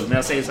SM-guld, men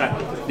jag säger så här,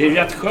 det är ju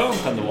rätt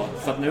skönt ändå,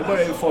 för att nu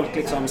börjar ju folk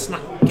liksom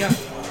snacka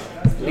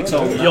liksom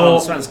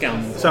allsvenskan.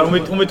 Så här,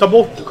 om vi tar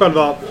bort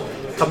själva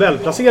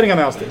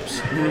tabellplaceringarna i hans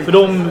tips, för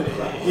de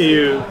är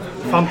ju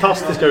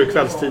fantastiska ur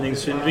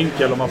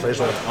kvällstidningssynvinkel om man säger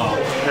så.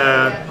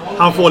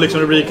 Han får liksom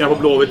rubrikerna på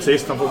Blåvitt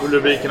sist, han får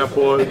rubrikerna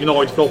på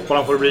Gnaget floppar,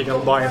 han får rubrikerna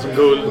på Bayern som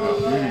guld.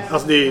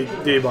 Alltså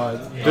det är bara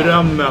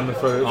drömmen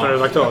för en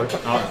redaktör.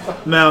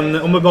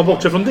 Men om vi bara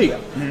bortser från det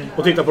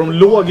och tittar på de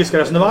logiska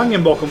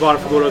resonemangen bakom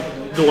varför går det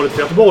dåligt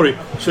för Göteborg,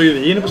 så är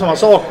vi inne på samma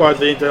sak, bara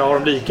att vi inte har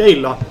dem lika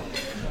illa.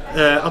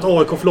 Att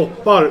AIK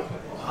floppar,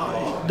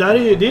 det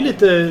är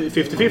lite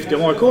 50-50.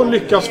 Om AIK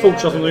lyckas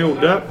fortsätta som de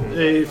gjorde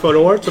i förra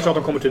året så tror jag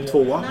att de kommer typ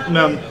 2.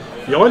 Men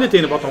jag är lite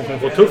inne på att de kommer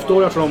få ett tufft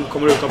år. Jag tror de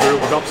kommer utanför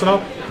Europaplatserna.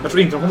 Jag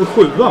tror inte de kommer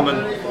 7, men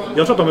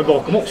jag tror att de är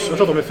bakom oss. Jag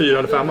tror att de är 4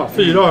 eller 5.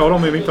 4 har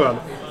de i min tabell.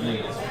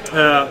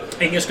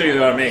 Ingen skulle ju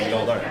göra mig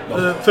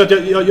gladare. För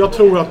att jag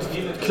tror att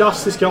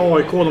klassiska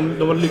AIK,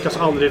 de lyckas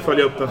aldrig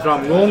följa upp en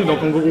framgång. De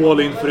kommer gå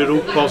all in för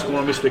Europa och så kommer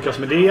de misslyckas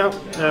med det.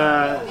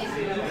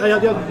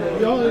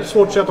 Jag har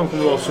svårt att säga att de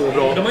kommer vara så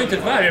bra. De har inte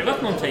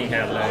värvat någonting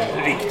heller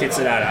riktigt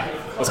sådär.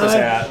 Vad ska jag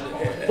säga?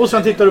 Och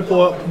sen tittar du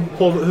på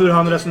hur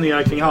han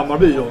resonerar kring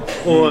Hammarby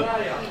och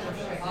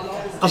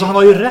alltså han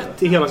har ju rätt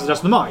i hela sitt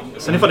resonemang.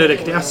 Sen ifall det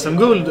räcker till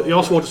SM-guld, jag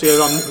har svårt att se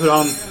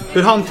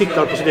hur han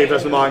tittar på sitt eget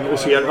resonemang och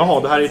ser,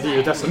 jaha, det här är ett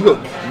givet SM-guld.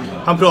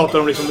 Han pratar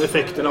om liksom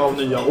effekterna av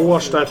nya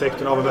Årsta,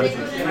 effekterna av en väldigt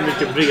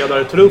mycket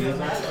bredare trupp,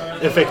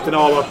 effekterna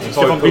av att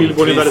Stefan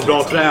Billborn är en väldigt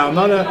bra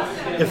tränare,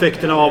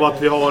 effekterna av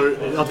att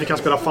vi kan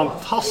spela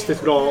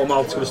fantastiskt bra om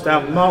allt skulle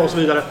stämma och så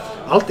vidare.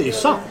 Allt är ju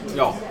sant.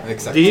 Ja,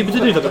 exakt. Det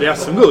betyder inte att det är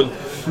SM-guld.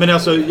 Men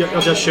alltså,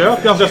 jag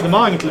köper hans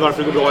resonemang till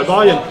varför det går bra i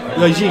Bayern.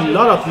 Jag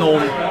gillar att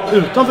någon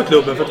utanför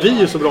klubben, för att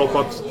vi är så bra på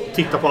att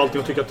titta på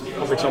allting och tycka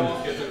att liksom,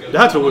 det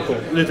här tror vi på.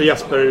 Lite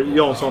Jesper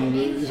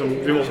Jansson, liksom,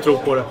 vi måste tro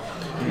på det.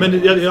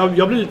 Men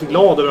jag blir lite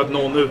glad över att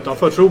någon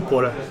utanför tror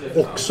på det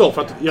också.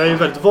 För att jag är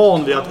väldigt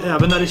van vid att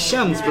även när det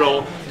känns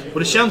bra och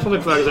det känns som det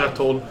är på väg åt rätt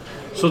håll,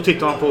 så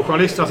tittar man på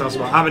journalisterna sen så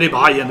bara, men det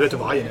är Bayern, du vet hur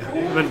Bayern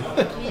är.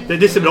 Men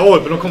det ser bra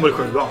ut, men de kommer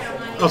 7.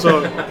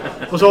 Alltså,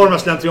 och så har de här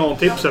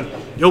slentrian-tipsen.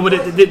 Jo, men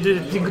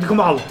det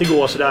kommer alltid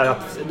gå sådär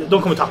att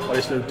de kommer tappa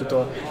i slutet.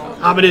 Och,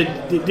 ja, men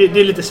det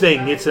är lite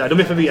svängigt sådär. De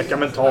är för veka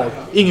mentalt.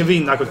 Ingen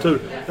vinnarkultur.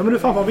 Ja, men du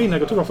fan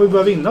vinnarkultur. Man får ju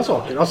börja vinna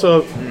saker.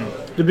 Alltså,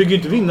 du bygger ju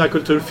inte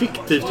vinnarkultur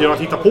fiktivt genom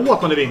att hitta på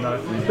att man är vinnare.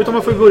 Utan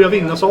man får ju börja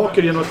vinna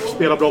saker genom att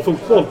spela bra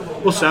fotboll.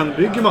 Och sen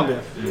bygger man det.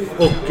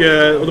 Och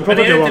då men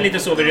det är inte lite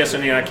så vi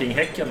resonerar kring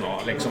Häcken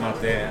då? Liksom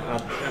att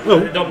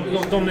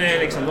de är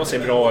liksom, de ser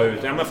bra ut.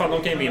 Ja, men fan,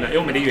 de kan ju vinna.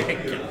 Jo, men det är ju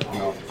Häcken.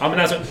 Ja, men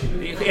alltså,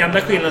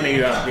 enda skillnaden är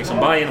ju att liksom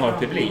Bayern har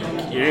publik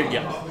i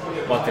ryggen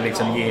och att det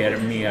liksom ger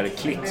mer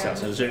klicks.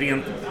 Alltså. Så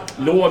rent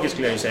logiskt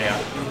skulle jag ju säga,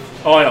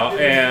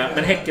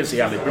 men Häcken ser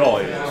jävligt bra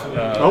ut.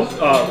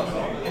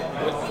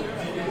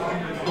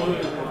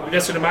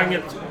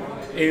 Resonemanget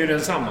är ju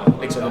densamma.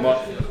 Liksom, de har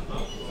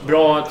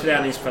bra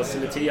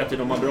träningsfaciliteter,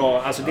 de har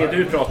bra, alltså det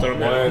du pratar om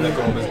nu. En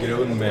ekonomisk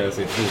grund med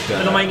sitt fotboll.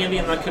 Men de har ingen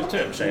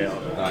vinnarkultur, säger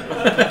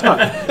jag.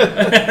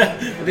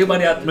 Det är bara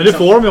det att, men det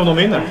får de ju om de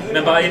vinner.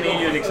 Men Bayern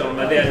är ju liksom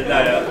det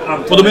där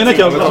antalet. Och då menar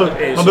jag alltså,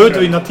 man behöver inte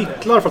vinna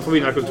titlar för att få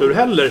vinnarkultur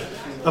heller.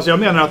 Alltså jag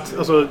menar att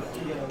alltså,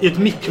 i ett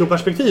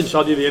mikroperspektiv så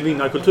hade vi en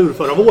vinnarkultur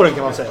förra våren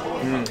kan man säga.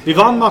 Vi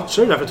vann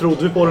matcher, därför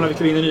trodde vi på det när vi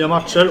klev in i nya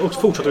matcher och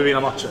fortsatte vi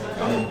vinna matcher.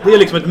 Det är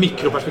liksom ett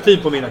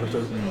mikroperspektiv på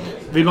vinnarkultur.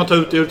 Vill man ta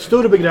ut det ur ett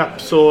större begrepp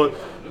så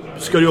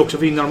ska du också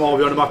vinna de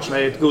avgörande matcherna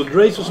i ett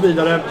guldrace och så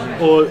vidare.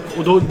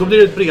 Och då blir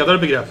det ett bredare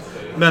begrepp.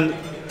 Men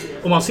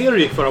om man ser hur det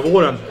gick förra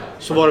våren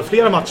så var det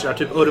flera matcher där,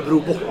 typ Örebro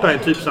borta, en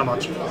typ sån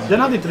match. Den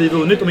hade inte vi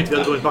vunnit om inte vi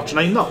hade vunnit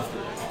matcherna innan.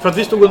 För att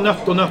vi stod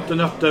och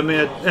nötte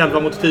med 11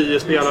 mot 10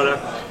 spelare.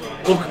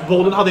 Och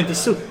bollen hade inte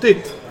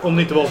suttit om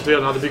det inte var att vi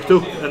redan hade byggt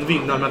upp en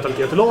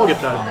vinnarmentalitet i laget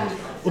där.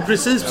 Och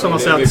precis på samma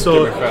sätt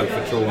så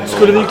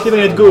skulle vi kliva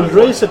in i ett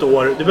guldrace ett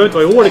år. Det behöver inte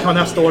vara i år, det kan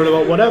vara nästa år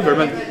eller whatever.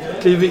 Men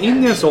kliver vi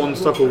in i en sån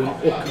station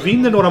och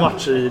vinner några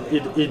matcher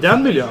i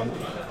den miljön,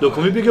 då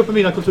kommer vi bygga upp en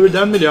vinnarkultur i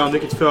den miljön,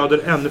 vilket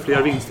föder ännu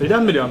fler vinster i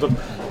den miljön. Så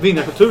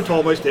vinnarkultur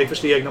tar man ju steg för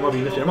steg när man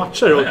vinner fler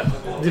matcher. Och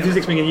det finns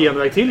liksom ingen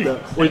genväg till det.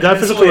 Och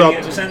därför så tror jag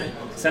att...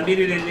 Sen blir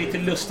det lite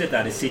lustigt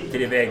där, det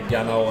sitter i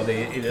väggarna och det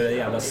är det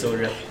jävla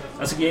surret.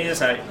 Alltså grejen är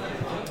så här,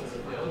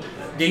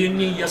 det är ju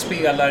nya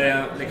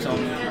spelare liksom,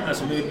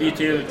 alltså vi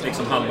byter ut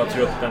liksom halva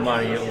truppen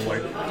varje år.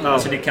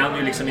 Alltså det kan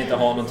ju liksom inte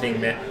ha någonting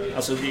med,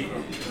 alltså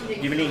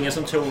det är väl ingen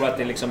som tror att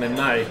det liksom är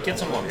märket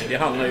som har det.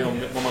 Det handlar ju om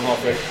vad man har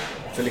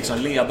för liksom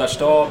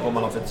ledarstab, vad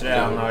man har för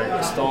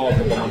tränarstab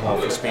och vad man har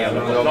för spelare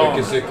på plan. Det är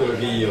mycket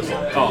psykologi och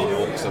sånt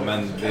också,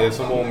 men det är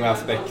så många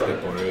aspekter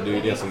på det och det är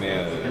ju det som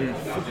är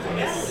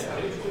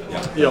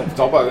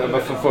Ta bara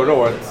från förra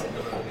året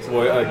så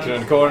var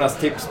krönikörernas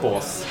tips på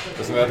oss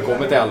som vi hade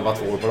kommit till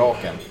 11-2 år på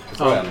raken.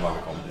 Så 11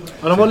 kom.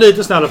 Ja, de var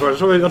lite snälla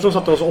för det. Jag tror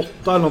satte oss 8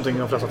 eller någonting i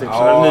de flesta tipsen.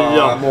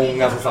 Ja,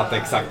 många som satte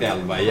exakt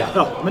 11 igen.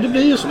 Ja, men det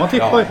blir ju så. Man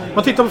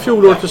tittar på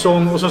fjolårets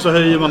säsong och sen så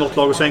höjer man något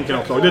lag och sänker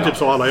något lag. Det är typ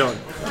så alla gör.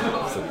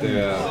 Så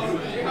det...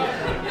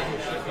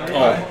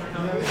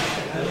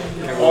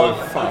 kan gå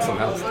fan som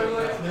helst.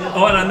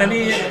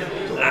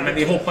 Ja, men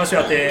vi hoppas ju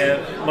att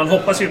man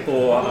hoppas ju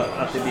på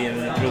att det blir en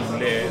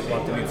rolig och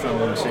att det blir en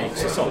framgångsrik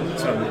säsong.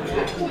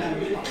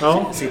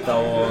 Sen sitta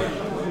och...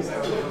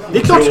 Det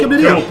är klart det ska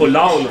bli det. Tro på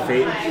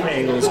Laulfi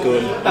en gångs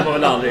skull. Det har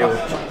väl aldrig gjort.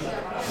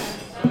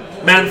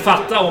 Men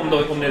fatta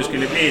om det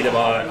skulle bli det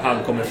var han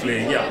kommer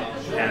flyga.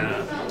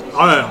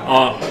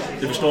 Ja,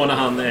 du förstår när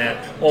han...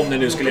 om det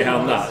nu skulle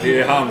hända. Det är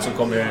ju han som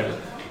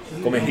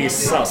kommer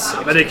hissas.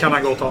 Men det kan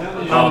han gott ha.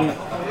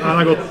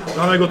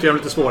 Han har gått igenom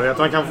lite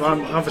svårigheter.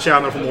 Han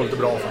förtjänar att få mål lite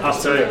bra.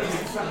 Absolut.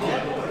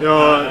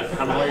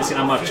 Han har ju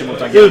sina matcher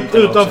mot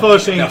agenten utanför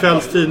sin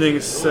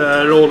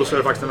kvällstidningsroll så är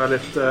det faktiskt en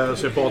väldigt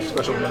sympatisk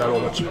person i det här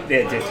Robert.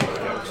 Det tycker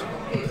jag också.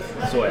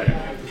 Så är det.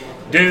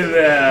 Du,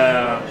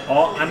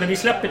 men vi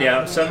släpper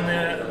det. Sen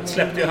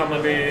släppte ju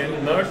Hammarby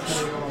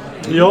merch.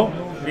 Ja.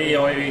 Vi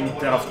har ju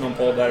inte haft någon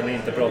podd där vi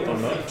inte pratar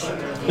om merch.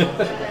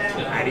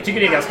 Nej, vi tycker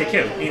det är ganska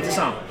kul.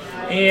 Intressant.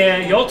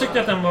 Jag tyckte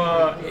att den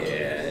var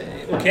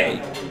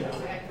okej.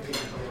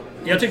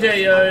 Jag tyckte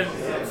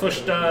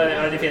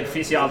det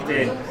finns ju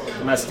alltid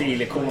de här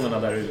stilikonerna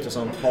där ute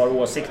som har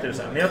åsikter och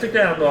så. Men jag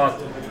tyckte ändå att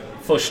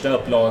första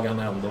upplagan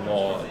ändå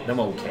var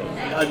okej.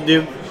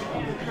 Ja,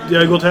 det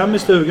har gått hem i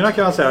stugorna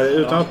kan jag säga.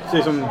 Utan att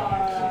liksom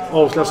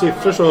avslöja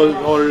siffror så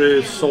har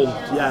det sålt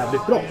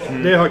jävligt bra.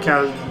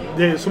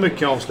 Det är så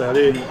mycket jag avslöjar.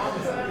 Det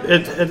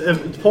är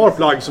ett par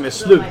plagg som är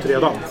slut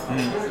redan.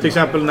 Till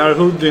exempel den här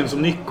hoodien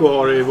som Nico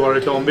har i våra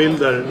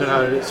reklambilder. Den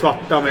här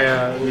svarta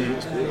med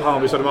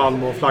Hammarby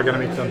Södermalm och flaggan i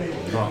mitten.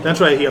 Den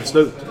tror jag är helt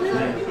slut.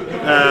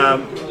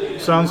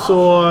 Sen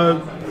så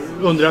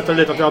underrättade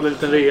lite att vi hade en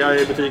liten rea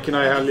i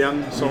butikerna i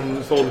helgen som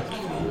folk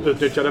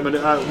utnyttjade.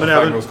 Men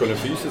även skulle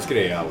fysisk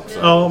rea också.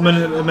 Ja,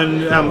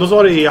 men ändå så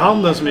var det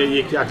e-handeln som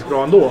gick jäkligt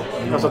bra ändå.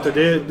 Alltså att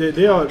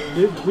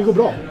det går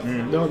bra.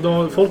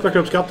 Folk verkar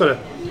uppskatta det.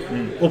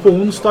 Och på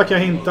onsdag kan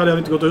jag hinta, det har vi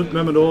inte gått ut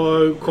med, men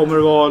då kommer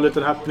det vara en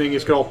liten happening i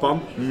skrapan.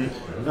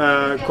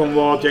 Kommer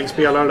vara ett gäng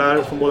spelare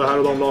där från både här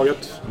och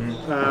damlaget.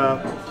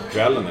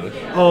 Kvällen eller?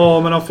 Ja,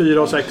 mellan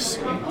 4 och 6.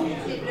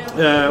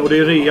 Och det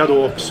är rea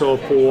då också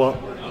på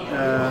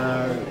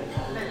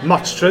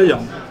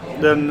matchtröjan.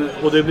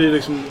 Och det blir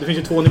liksom, det finns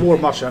ju 2 nivåer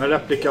på matchen, en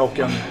replika och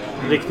en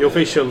riktig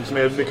official som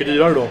är mycket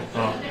dyrare då.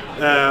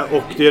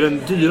 Och det är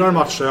den dyrare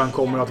matchen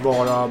kommer att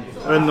vara,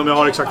 jag vet inte om jag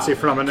har exakt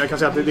siffrorna, men jag kan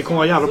säga att det kommer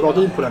vara jävla bra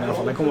deal på den i alla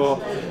fall.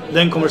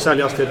 Den kommer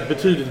säljas till ett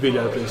betydligt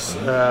billigare pris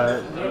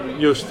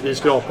just i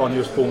skrapan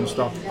just på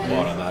onsdag.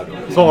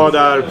 Bara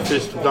där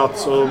precis på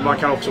plats, och man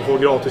kan också få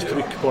gratis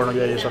tryck på den och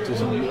grejer, så att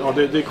liksom,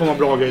 det kommer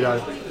vara bra grejer där.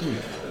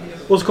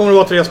 Och så kommer det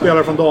vara 3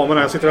 spelare från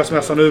damerna. Jag sitter och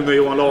smsar nu med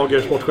Johan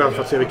Lager, sportchef,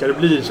 för att se vilka det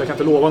blir. Så jag kan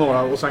inte lova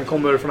några. Och sen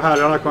kommer från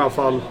herrarna i alla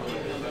fall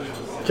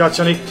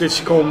Katja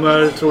Niklic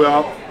kommer, tror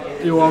jag.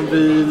 Johan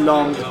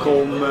Wieland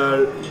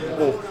kommer.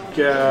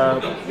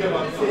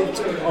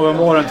 Och vem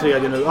var den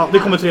tredje nu? Det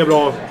kommer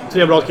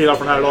 3 bra killar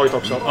från herrlaget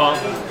också.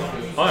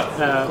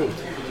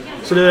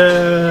 Så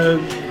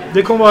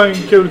det kommer vara en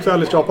kul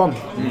kväll i skrapan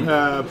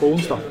på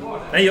onsdag.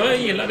 Nej, jag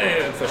gillade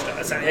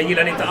första. Jag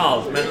gillade inte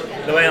allt, men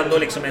det var ändå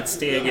liksom ett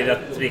steg i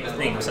rätt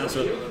riktning.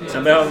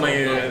 Sen behöver man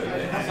ju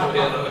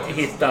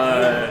hitta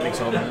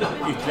liksom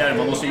ytterligare.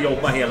 Man måste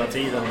jobba hela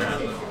tiden med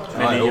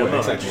nya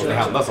exakt, det måste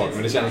hända saker.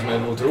 Men det kändes som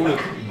en otroligt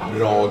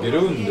bra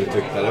grund,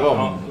 tyckte jag. Det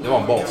var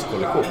en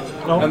baskollektion.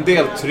 Ja. En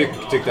del tryck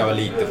tyckte jag var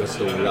lite för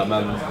stora,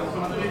 men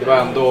det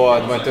var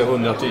inte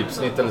 100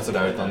 typsnitt eller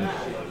sådär, utan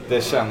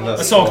det kändes...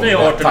 Jag saknar ju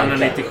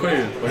 1897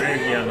 på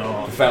ryggen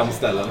och... På 5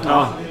 ställen.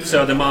 Ja,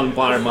 Södermalm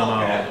på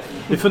armarna.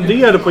 Vi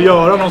funderade på att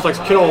göra någon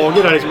slags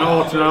krage där liksom,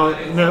 med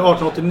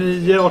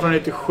 1889,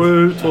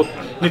 1897,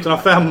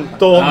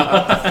 1915.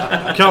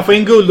 Kan man få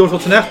in guldår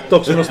 2001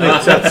 också på något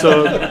snyggt sätt,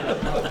 så...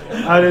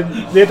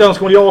 Det är ett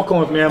önskemål jag har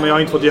kommit med, men jag har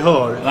inte fått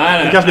gehör.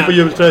 Nej, det kanske blir på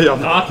jultröjan.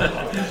 Ja.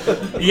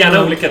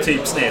 Gärna olika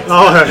typsnitt.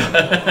 Ja,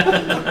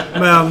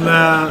 men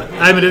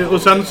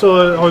och sen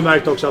så har vi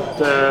märkt också att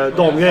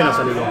damgrejerna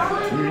säljer bra.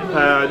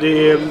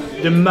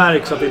 Det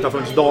märks att det inte har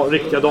funnits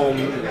riktiga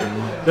dam.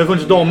 Det har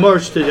funnits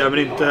dam-merch tidigare, men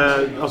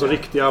inte alltså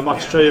riktiga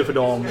matchtröjor för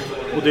dam.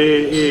 Och det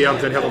är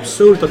egentligen helt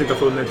absurt att det inte har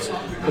funnits.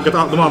 Och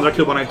att de andra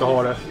klubbarna inte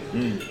har det.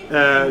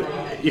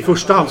 I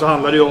första hand så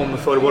handlar det ju om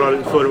för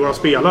våra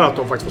spelare att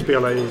de faktiskt får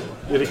spela i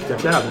riktiga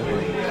kläder.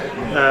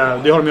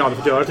 Det har de ju aldrig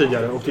fått göra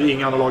tidigare, och det är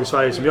inga andra lag i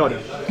Sverige som gör det.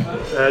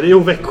 Det är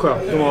ju Växjö.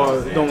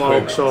 De har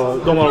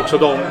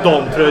också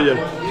damtröjor.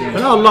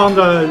 Men alla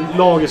andra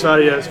lag i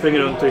Sverige springer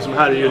runt i liksom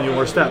här i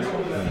juniorställ.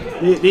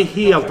 Det är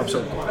helt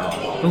absurt.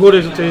 De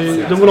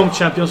går långt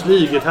Champions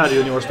League ett här i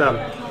juniorställ.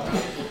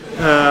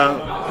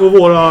 Och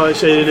våra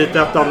tjejer i lite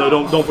ettan nu,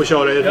 de får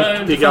köra i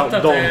riktiga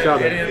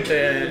damkläder. Är det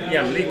inte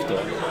jämlikt då?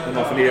 Om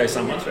man får lira i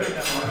samma tröja?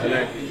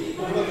 Eller?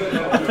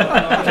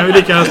 Kan vi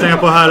lika gärna stänga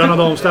på herrarna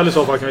damställ i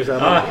så fall, kan vi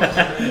säga.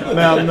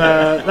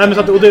 Men så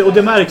att, och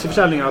det märks i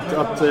försäljningen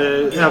att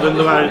även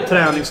de här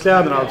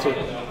träningskläderna, alltså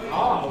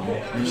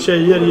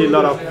tjejer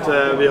gillar att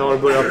vi har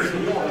börjat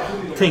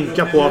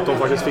tänka på att de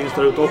faktiskt finns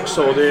där ute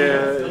också, och det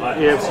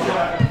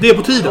är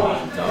på tiden.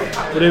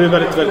 Och det är vi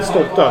väldigt, väldigt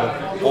stolta över.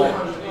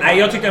 Nej,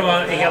 jag tyckte det var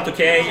helt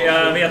okej.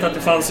 Jag vet att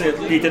det fanns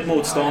ett litet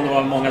motstånd. Det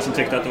var många som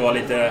tyckte att det var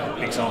lite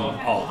liksom,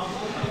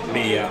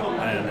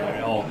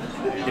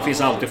 det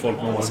finns alltid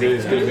folk med åsikter.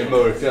 Det skulle bli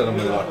mörkare om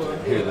det var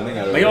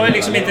hyllningar. Men jag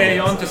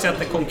har inte sett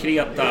det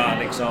konkreta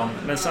liksom.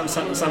 Men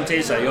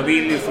samtidigt så här, jag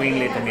vill ju få in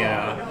lite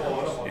mer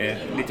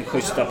lite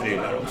schyssta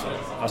prylar också.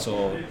 Alltså,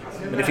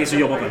 men det finns att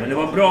jobba med. Men det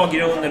var en bra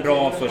grund, en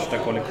bra första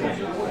kollektion.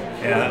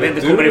 Jag vet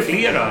inte, kommer det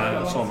flera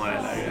sådana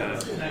eller?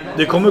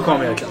 Det kommer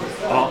komma egentligen.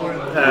 Ja.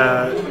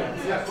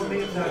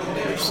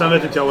 Sen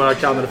vet inte jag vad jag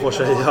kan eller får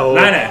säga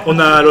och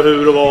när och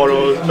hur och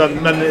var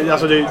men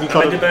alltså det är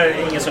klart, men det är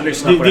ingen som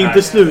lyssnar på det är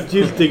inte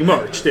slutgiltig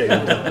merch, det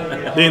är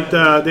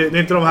inte. Det är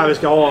inte de här vi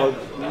ska ha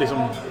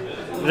liksom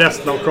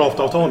resten av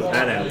craft-avtalet.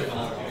 Nej.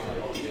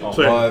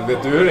 Ja,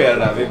 vet du hur det är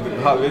där?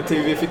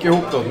 Vi fick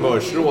ihop något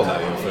merch-råd där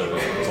inför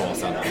ett tag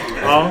sedan.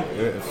 Ja.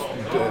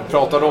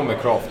 Pratar de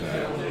med craft nu?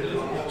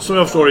 Som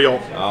jag förstår det, ja.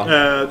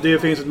 Det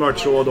finns ett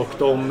merch-råd och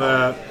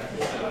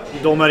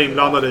de är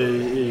inblandade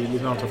i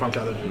lite andra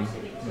framkläder.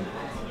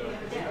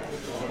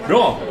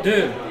 Bra,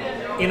 du,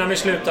 innan vi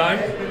slutar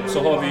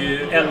så har vi ju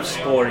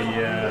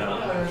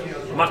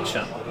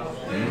Elfsborg-matchen.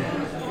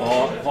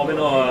 Ja, har vi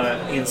några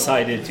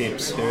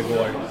insider-tips hur det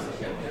går?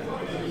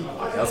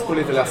 Jag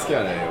skulle lite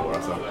läskigare i år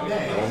alltså.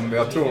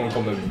 Jag tror de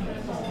kommer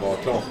vara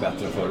klart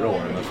bättre än förra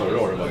året, men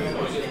förra året var ju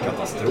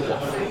katastrof.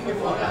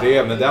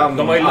 Det med den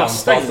de har ju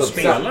lastat in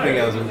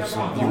spelare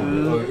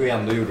och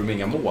ändå gjorde de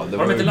inga mål.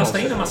 Har de inte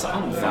lastat in en massa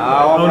anfall?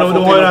 Ja,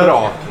 de har ju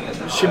bra.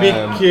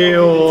 Cibicki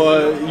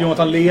och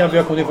Jonathan Levi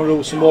har kommit in från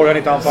Rosenborg, han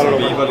inte anfallar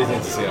dem. Vi var lite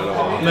intresserade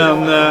av.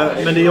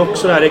 Men det är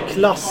också det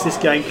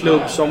klassiska, en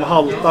klubb som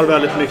haltar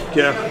väldigt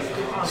mycket,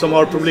 som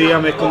har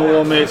problem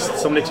ekonomiskt,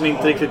 som liksom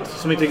inte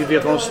riktigt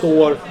vet var de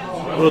står.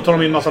 Och då tar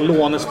de in en massa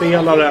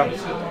lånespelare.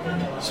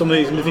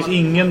 Det finns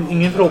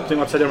ingen förhoppning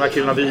om att sälja de här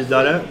killarna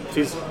vidare. Det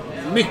finns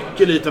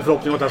mycket liten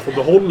förhoppning om att få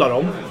behålla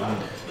dem.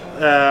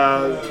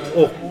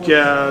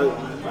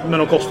 Men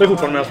de kostar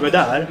fortfarande medan de är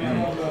där.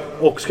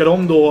 Och ska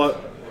de då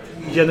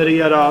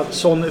generera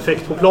sån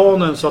effekt på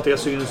planen så att det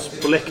syns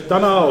på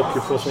läktarna och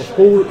få som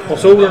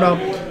sponsorerna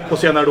och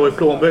senare då i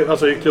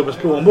klubbens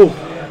plånbok,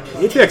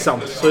 det är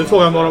tveksamt. Så det är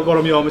frågan vad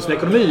de gör med sin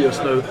ekonomi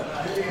just nu.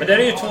 Men det är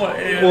ju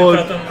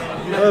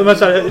men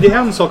så här, det är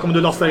en sak om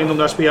du lastar in de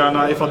där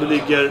spelarna ifall du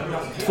ligger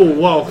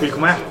 2:a och vill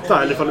komma 1:a,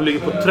 eller ifall du ligger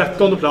på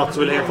 13:e plats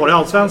och vill hänga kvar i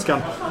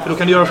Allsvenskan. För då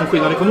kan det göra som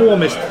skillnad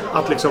ekonomiskt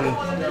att liksom,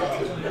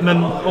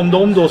 men om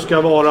de då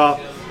ska vara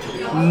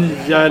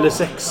 9 eller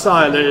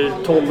 6:a eller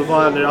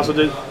 12:a eller alltså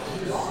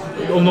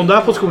om de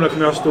där positionerna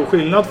kommer göra stor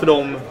skillnad för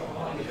dem,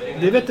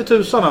 det vet inte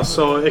tusan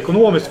alltså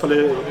ekonomiskt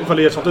ifall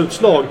det är ett sånt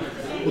utslag.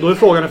 Och då är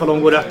frågan ifall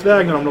de går rätt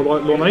väg när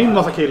de lånar in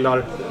massa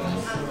killar.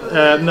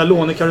 Den här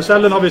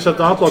lånekarusellen har vi sett ett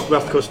annat lag på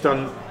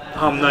västkusten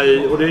hamna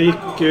i, och det gick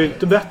ju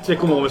inte bättre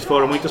ekonomiskt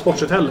för dem och inte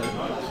sportsligt heller.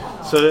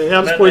 Så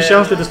Elfsborg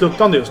känns lite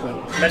sluttande just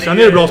nu. Sen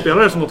är det bra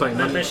spelare som tar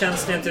in. Men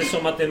känns det inte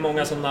som att det är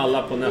många som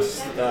nallar på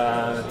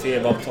nästa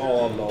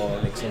TV-avtal och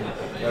liksom...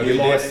 Ja,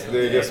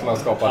 det är det som har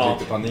skapat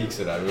lite panik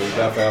sådär. Och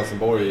det är därför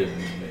Helsingborg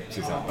till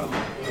exempel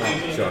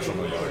kör som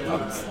de gör.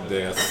 Att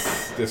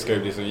det ska ju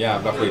bli så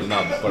jävla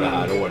skillnad på det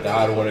här året. Det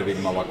här året vill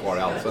man vara kvar i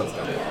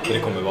Allsvenskan. För det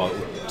kommer vara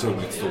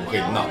otroligt stor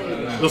skillnad.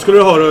 Då skulle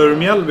du höra hur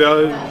Mjällby,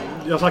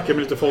 jag snackade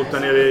med lite folk där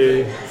nere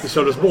i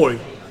Sölvesborg.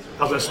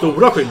 Alltså den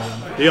stora skillnaden,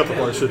 det är att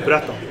vara i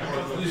Superettan.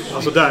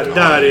 Alltså där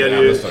är det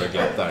ju...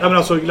 Ja, men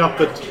alltså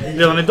glappet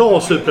redan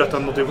idag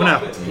Superettan mot division 1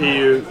 är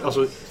ju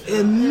alltså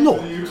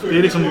enormt. Det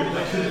är liksom...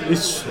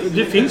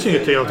 Det finns ju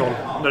inget TV-avtal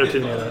när du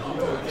kliver ner där.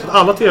 Så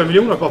alla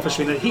TV-miljoner bara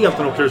försvinner helt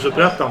när de åker ur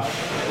Superettan.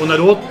 Och när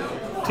då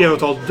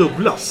TV-avtal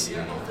dubblas,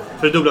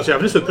 för det dubblas ju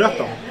även i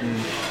Superettan,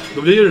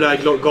 då blir ju det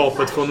där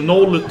gapet från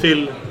 0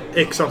 till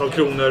x antal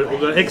kronor,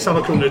 och när x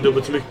antal kronor är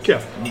dubbelt så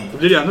mycket, då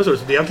blir det ännu större.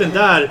 Så det är egentligen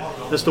där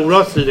den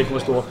stora striden kommer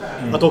att stå.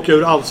 Att åka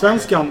ur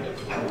Allsvenskan,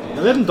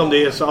 jag vet inte om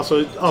det är så,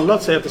 alltså alla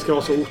säger att det ska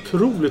vara så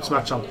otroligt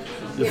smärtsamt.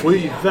 Du får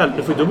ju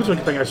dubbelt så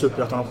mycket pengar i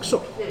Superettan också.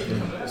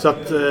 Så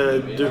att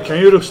du kan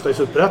ju rusta i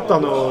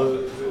Superettan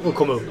och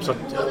komma upp. Så att,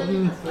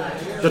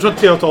 jag tror att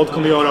TV-avtalet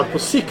kommer göra att på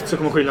sikt så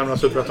kommer skillnaden mellan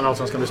Superettan och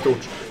Allsvenskan bli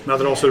stort. Men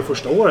att rasa ur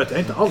första året, jag är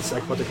inte alls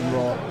säker på att det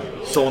kommer vara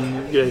sån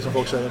grej som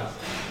folk säger.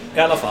 I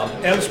alla fall,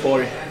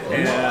 Elfsborg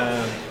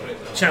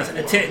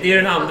det är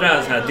den andra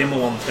så här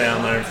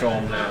demontränaren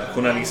från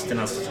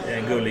journalisternas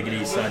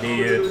gullegrisar. Det är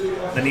ju,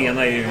 den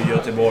ena är ju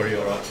Göteborg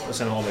och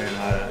sen har vi den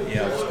här i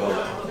Elfsborg.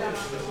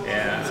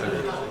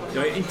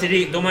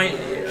 De har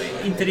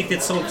inte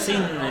riktigt sålts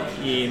in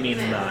i min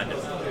värld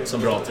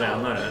som bra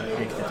tränare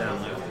riktigt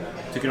ännu.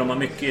 Tycker de har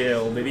mycket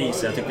att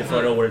bevisa. Jag tyckte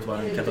förra året var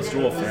en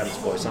katastrof för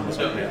Elfsborg, samma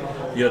sak med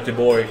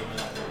Göteborg.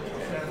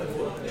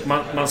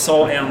 Man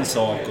sa en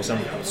sak och sen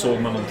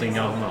såg man någonting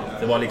annat.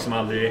 Det var liksom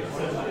aldrig...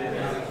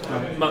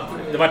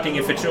 det var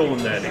inget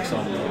förtroende liksom.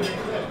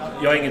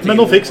 Men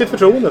de fick sitt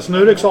förtroende, så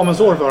nu är det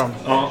examensår för dem.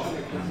 Ja.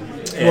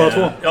 Båda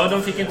två. Ja,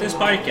 de fick inte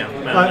sparken.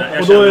 Men nej,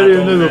 och då är det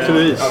ju nu upp till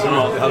bevis.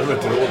 Ja, det hade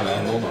varit råd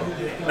med någon.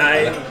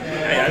 Nej,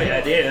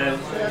 det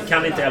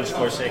kan inte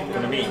Elfsborgs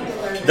ekonomi.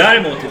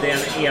 Däremot är det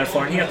en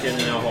erfarenhet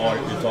jag har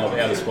utav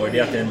Elfsborg, det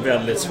är att det är en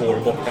väldigt svår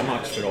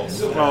bortamatch för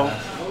oss. Ja.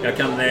 Jag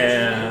kan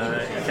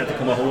inte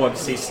komma ihåg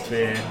sist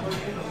vi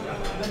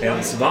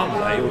ens vann.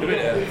 Gjorde vi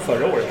det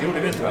förra året? Gjorde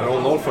vi inte?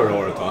 0-0 förra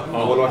året, va?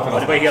 Ja,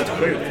 det var helt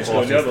sjukt. Vi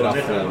skulle ha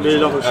vunnit.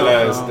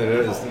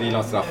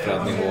 Vilans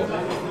straffräddning,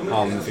 och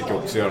han fick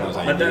också göra någon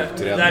sån här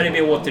utredning. Där är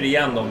vi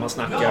återigen då. Man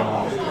snackar om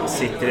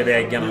sitter i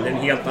väggarna. Det är en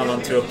helt annan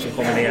trupp som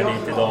kommer ner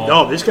dit idag.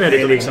 Ja, vi ska ner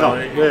dit och vinna.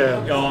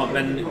 Ja,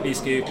 men vi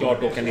ska ju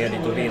klart åka ner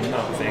dit och vinna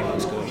för en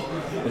gångs skull.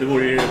 Och det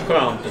vore ju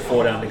skönt att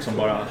få den liksom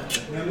bara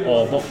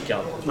avbockad.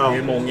 Ja. Det är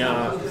ju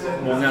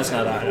många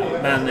sådana där.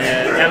 Men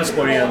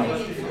Elfsborg är en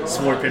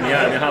svår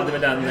premiär. Vi hade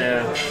väl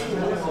den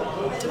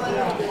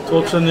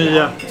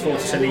 2009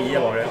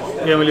 var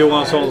det. Emil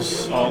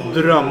Johanssons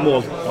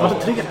drömmål. Var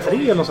det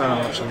 3-3 eller så här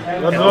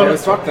matchen? Det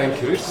svart en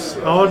kryss.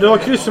 Ja, det var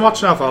kryss i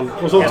matchen i alla fall.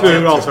 Och så tog vi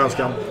ur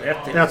Allsvenskan.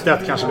 1-1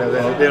 kanske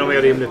det är nog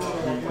mer rimligt.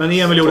 Men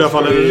Emil gjorde i alla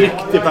fall en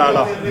riktig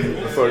pärla.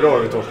 Förra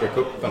året torskade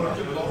cupen.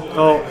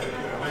 Ja.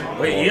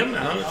 Vad är Emil?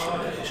 Han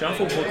kör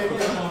fotboll.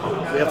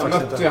 Jag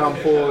mötte han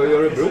på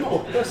Örebro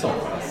borta som.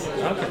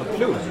 Han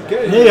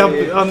pluggar.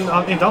 Nej,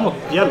 han inte han något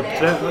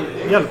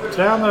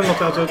hjälptränare eller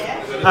något. Alltså,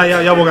 nej,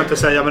 jag vågar inte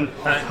säga, men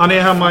han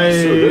är hemma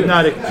i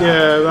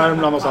Närke,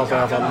 Värmland någonstans i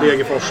alla fall.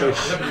 Degerfors.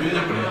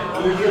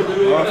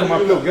 Ja, får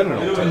man plugga nu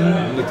då?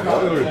 Lite var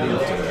Örebro.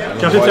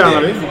 Kanske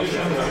tränar vi.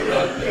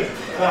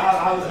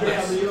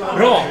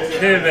 Bra,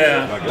 du,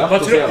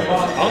 vad tror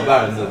du?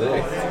 Värmde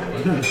direkt.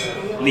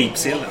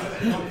 Lipsillen.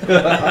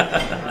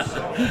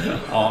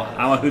 Ja,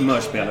 han var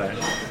humörspelare.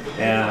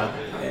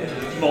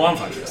 Var han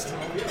faktiskt.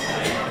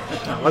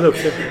 Han var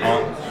duktig. Ja,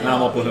 när han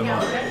var på humör.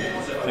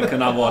 Sen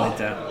kunde han vara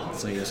lite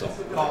så i USA.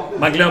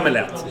 Man glömmer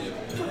lätt.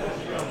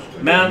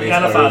 Men i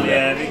alla fall,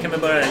 vi kan väl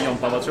börja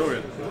Jompa, vad tror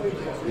du?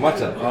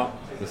 Matchen? Ja.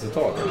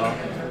 Resultat? Ja.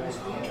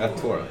 1-2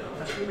 då?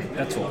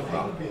 1-2.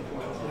 Ja.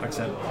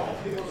 Axel?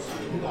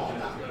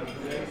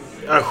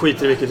 Jag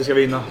skiter i vilket vi ska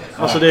vinna.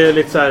 Alltså det är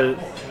lite så här...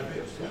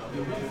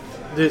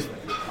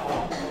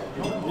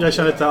 Jag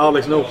känner lite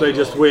Alex, no play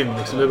just win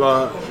liksom. Det är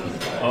bara...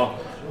 Ja.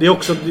 Det är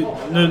också,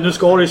 nu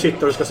ska det ju sitta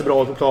och det ska se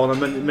bra ut på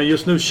planen, men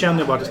just nu känner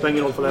jag bara att det spelar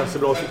ingen roll för att det ser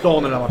bra ut på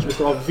planen den här matchen. Vi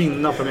ska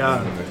vinna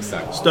premiären.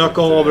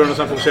 Stöka av den och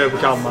sen fokusera på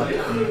Kalmar.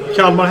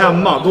 Kalmar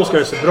hemma, då ska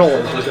det se bra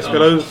ut. Vi ska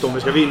spela ut dem,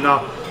 vi ska vinna.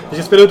 Vi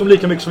ska spela ut dem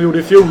lika mycket som vi gjorde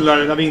i fjol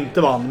när vi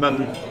inte vann,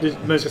 men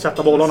vi ska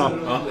sätta bollarna.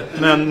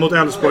 Men mot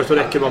Elfsborg så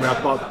räcker det bara med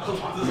att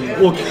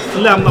och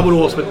lämna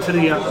Borås med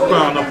 3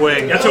 sköna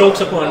poäng. Jag tror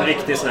också på en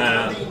riktig sån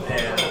här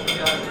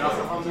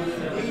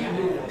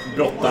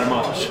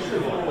brottarmatch.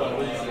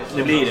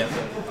 Det blir det.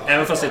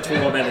 Även fast det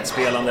är 2 väldigt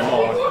spelande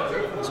lag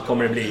så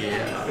kommer det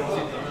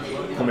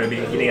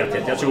bli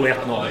gnetigt. Jag tror 1-0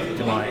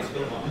 till Maj.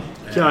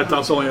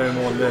 Kjartansson gör ju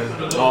mål.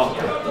 Ja,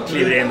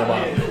 kliver in och bara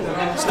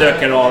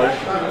stökar av.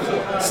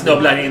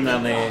 Snubblar in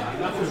den i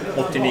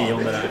 89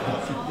 där.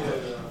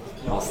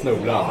 Han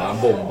snurrar,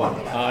 han bombar.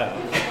 Ja,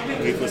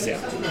 vi får se.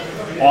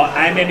 Ja,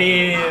 nej, men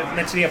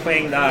med 3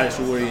 poäng där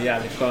så vore det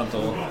jävligt skönt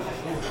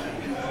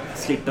att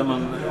slipper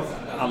man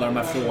alla de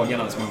här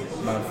frågorna som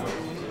man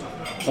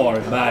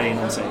har bär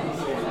inom sig.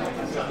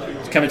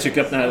 Så kan vi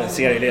trycka upp den här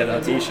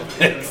serieledare-t-shirt.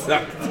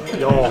 Exakt.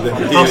 Ja, det är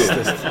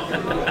fantastiskt.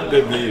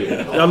 Det blir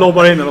det. Jag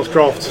lobbar in den hos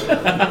Craft.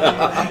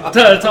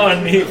 Ta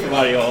en ny för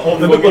varje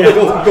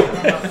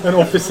En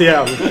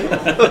officiell.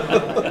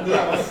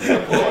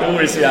 Det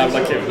vore så jävla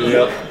kul.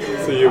 Ja,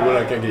 så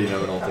Johan kan grina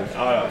över någonting.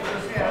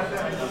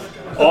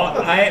 Ja,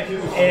 nej.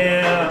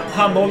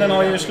 Handbollen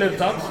har ju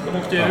slutat. De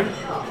åkte ur.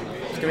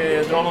 Ska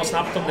vi dra något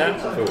snabbt om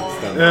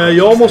det?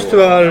 Jag måste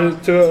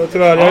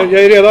tyvärr.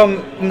 Jag är redan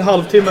en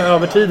halvtimme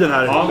över tiden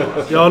här. Ja.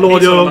 Jag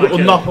låg ju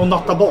och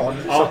natta barn.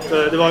 Ja. Så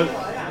att,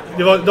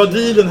 det var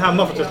dealen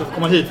hemma för att jag skulle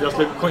komma hit. Jag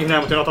skulle komma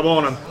hem till natta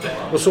barnen.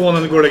 Och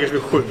sonen går och lägger sig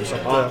vid 7. Så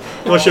att,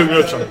 det var 20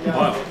 minuter sedan.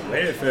 Ja. Vad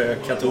är det för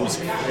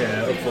katolsk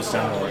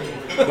uppfostran?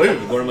 7?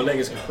 Går de och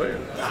lägger sig vid 7?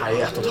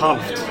 Nej, 1,5.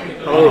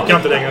 Jag orkar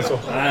inte längre än så.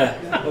 Nej,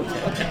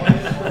 okay.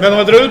 Men om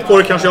jag drar ut på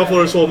det kanske jag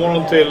får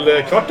sovmorgon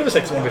till 6:15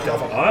 i alla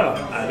fall. Ja,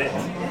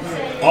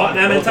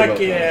 nej, nej, men tack.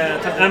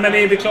 Nej, men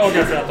vi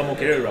beklagar för att de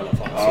åker ur i alla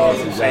fall.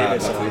 Så säger vi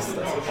så.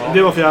 Ja.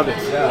 Det var för jävligt.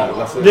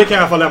 Det kan jag i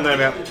alla fall lämna er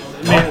med.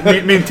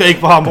 Min take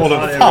på handbollen.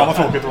 Fan vad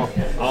tråkigt det var.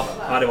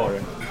 Ja, det var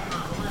det.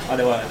 Ja,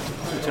 det var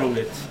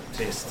otroligt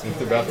trist.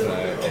 Inte bättre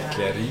när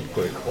äckliga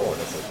Rico är kvar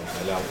dessutom.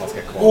 Eller att man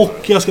ska kvar.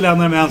 Och jag ska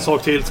lämna er med en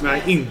sak till som jag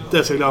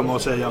inte ska glömma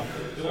att säga.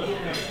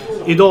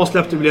 Idag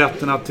släppte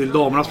biljetterna till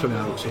damernas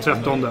premiär också,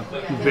 13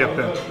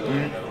 BP.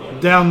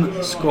 Den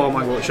ska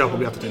man gå och köpa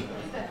biljetter till.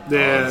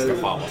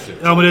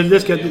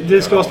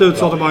 Det ska vara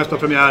slutsålt om man ska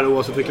premiär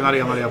oavsett vilken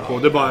arena det är på.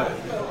 Det är bara,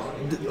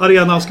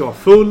 arenan ska vara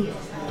full.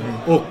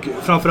 Och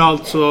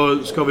framförallt så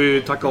ska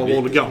vi tacka av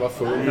Olga.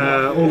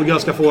 Olga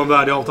ska få en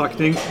värdig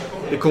avtackning.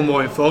 Det kommer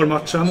vara inför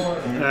matchen.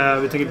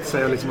 Vi tänker inte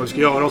säga liksom vad vi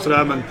ska göra och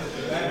sådär, men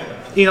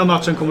innan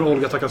matchen kommer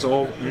Olga tackas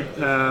av.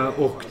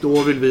 Och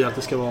då vill vi att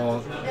det ska vara...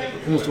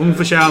 Hon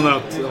förtjänar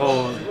att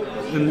ha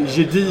en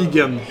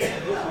gedigen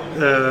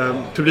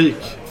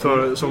publik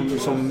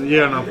som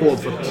ger en applåd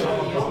för att...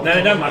 När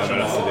är den matchen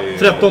då?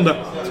 13.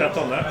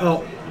 13?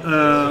 Ja.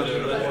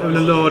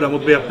 En lördag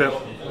mot BP.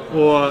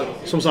 Och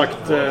som sagt...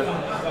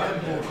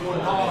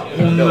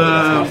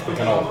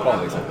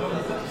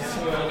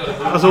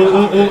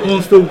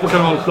 Hon stod på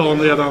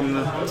kanalplan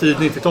redan tid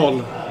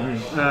 90-tal.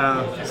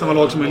 Samma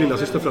lag som min lilla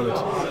syster förut.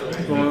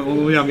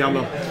 Hon var jämngamla.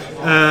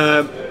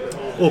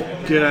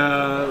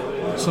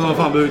 Så har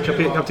fan blivit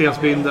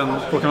kaptensbinden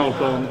på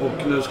kanalplan.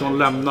 Och nu ska hon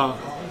lämna.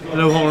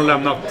 Nu har hon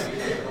lämnat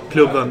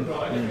klubben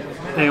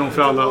en gång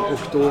för alla. Och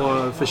då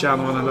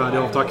förtjänar hon en värdig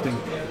avtackning.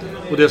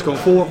 Och det ska hon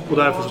få. Och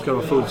därför så ska det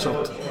vara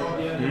fullsatt.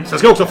 Sen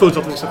ska det också vara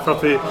fullsatt för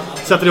att vi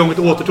sätter igång ett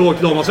återtåg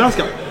till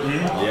damallsvenskan.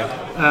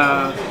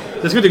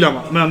 Det ska vi inte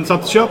glömma. Men så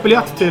att köp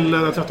biljett till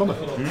den 13.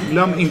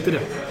 Glöm inte det.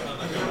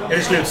 Är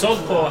det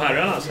slutsålt på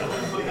herrarna sen?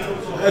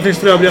 Det finns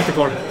 3 biljetter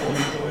kvar.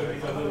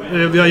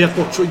 Vi har gett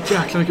bort så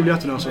jäkla mycket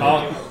biljetter nu. Alltså.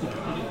 Ja,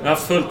 jag har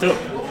fullt upp.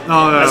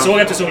 Ja. Jag såg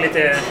att du såg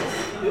lite...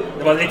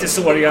 Det var lite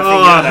såriga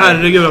fingrar där.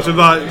 Herregud. Alltså,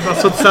 bara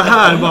så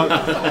här.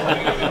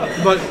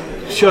 bara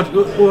kört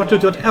och varit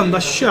ute i ett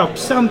enda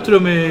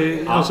köpcentrum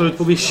alltså ute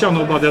på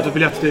Vischan och bara delat upp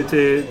biljetter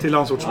till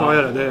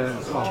landsortsbajare. Det är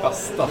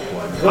kastat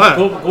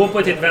på. Gå på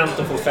ett event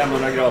och få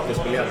 500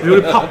 gratis biljetter. Vi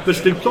gjorde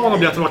pappersflygplan och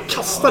biljetter och bara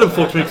kastade på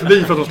folk som gick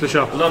förbi för att de skulle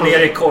köpa. Och la ner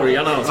i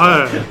korgarna.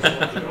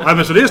 Nej,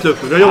 men så det är slut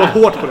nu. Vi har jobbat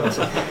hårt på det.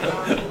 Alltså.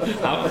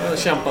 Ja, vi har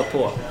kämpat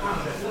på.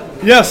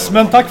 Yes,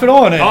 men tack för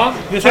idag. Ja,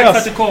 tack för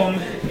att du kom.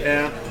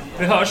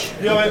 Vi hörs.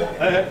 Ja,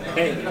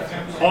 hej.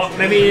 Ja,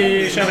 men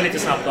vi kör väl lite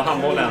snabbt då,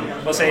 handbollen.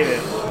 Vad säger vi?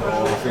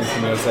 Ja, det finns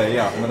det mer att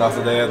säga. Men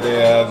alltså jag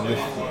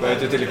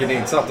vet inte vilken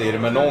insatt i det,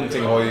 men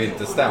någonting har ju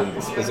inte stämt.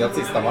 Speciellt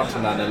sista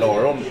matchen när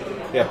Laron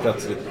helt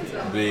plötsligt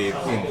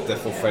inte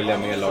får följa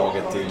med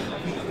laget till...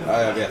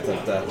 Ja, jag vet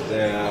inte.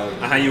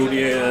 Han gjorde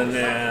ju en...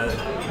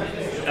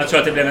 Jag tror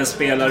att det blev en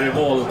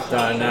spelarrevolt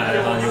där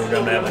när han gjorde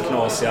de där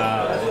knasiga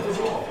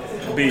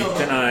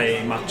bytena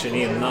i matchen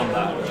innan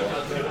där.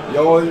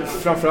 Ja,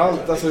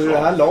 framförallt alltså hur det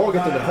här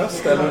laget under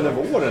hösten eller under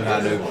våren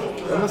här nu.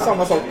 De är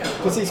samma sak,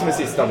 precis som i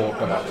sista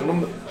matchen.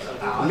 De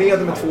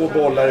leder med 2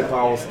 bollar i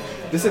paus.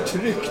 Det ser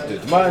tryggt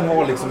ut. Man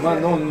har liksom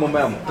någon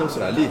momentum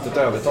sådär, litet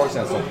övertag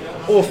känns som.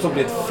 Och så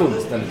blir det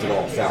fullständigt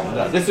ras i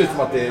andra. Det ser ut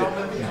som att det är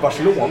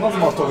Barcelona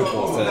som har tagit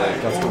på sig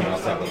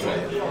Karlskronas jävla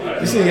tröja.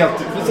 Det ser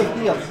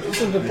helt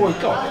som en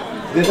pojklag.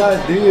 Det är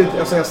ju,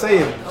 alltså jag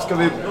säger, ska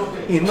vi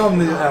innan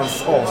vi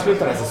ens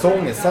avslutar den här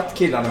säsongen sätt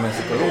killarna med en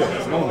psykolog,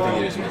 så någonting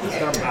är det som inte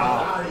stämmer.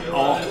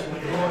 Ja.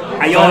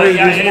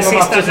 Den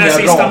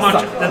sista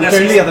matchen... Du kan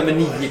ju leda med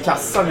 9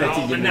 kassar med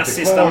 10 minuter kvar.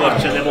 Sista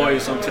matchen, det var ju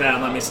som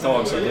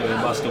tränarmisstag så det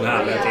bara stod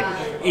här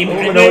till.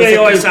 Nu är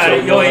jag så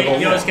här,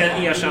 jag ska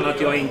erkänna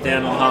att jag inte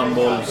är någon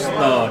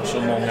handbollsnörd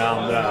som många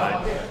andra är.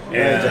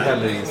 Jag är inte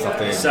heller insatt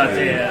det. Så att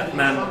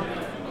men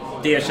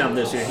det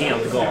kändes ju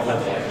helt galet.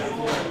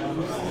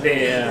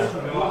 Det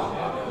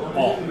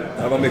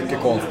var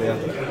mycket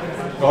konstigheter.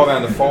 Då har vi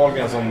ändå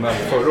Fahlgren som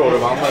förra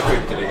året vann med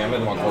skytteligan,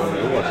 men man kommer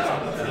i år.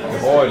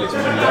 Det var ju liksom,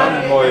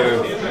 den var ju...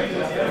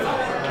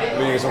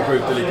 Det är ingen som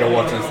skjuter lika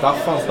hårt som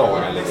Staffans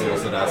dagar liksom och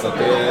sådär. Så att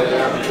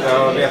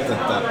jag vet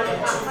inte.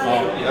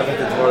 Jag vet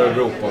inte vad det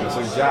beror på, men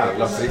så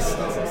jävla trist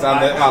alltså. Sen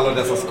alla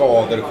dessa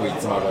skador och skit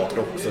som har varit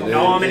också.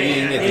 Men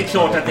det är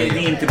klart att det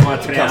är inte bara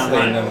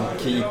tränar.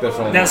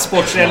 Den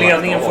sportsliga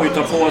ledningen får ju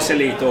ta på sig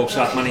lite också,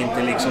 att man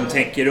inte liksom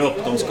täcker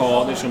upp de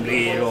skador som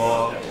blir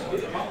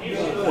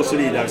och så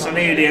vidare. Sen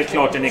är ju det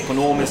klart en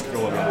ekonomisk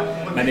fråga.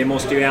 Men det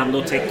måste ju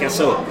ändå täckas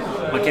upp.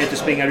 Man kan ju inte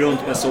springa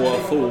runt med så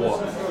få.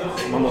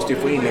 Man måste ju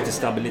få in lite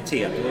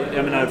stabilitet.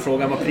 Jag menar,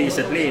 frågan vad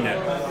priset blir nu.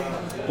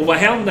 Och vad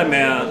händer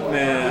med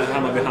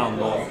Hammarby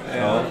handboll?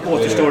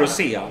 Återstår att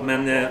se.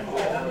 Men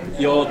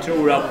jag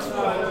tror att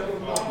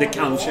det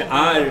kanske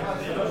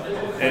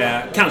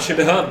kanske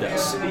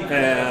behövdes.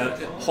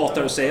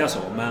 Hatar att säga så,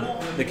 men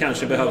det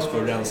kanske behövs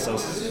för att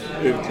rensas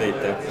ut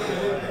lite.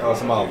 Ja,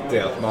 som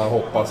alltid, att man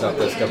hoppas att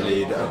det ska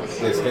bli,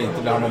 det ska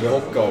inte bli Hammarby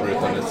hockey av,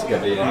 utan det ska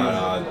bli den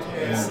här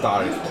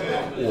stark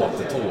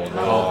återtåg.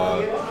 Ja.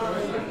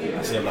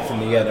 Så jävla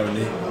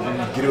förnedrande.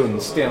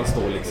 Grundsten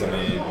står liksom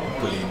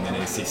på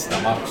linjen i sista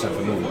matchen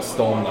för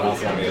motståndaren. Han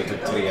som var med och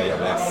tog 3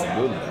 jävla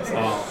SM-guld.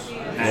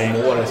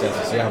 De åren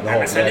känns så jävla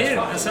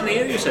avlägsna. Sen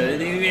är det ju så. Det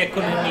är ju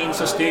ekonomin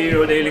som styr,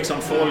 och det är liksom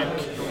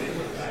folk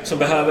som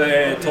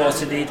behöver ta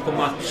sig dit på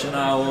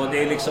matcherna. Och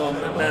det är liksom...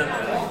 Men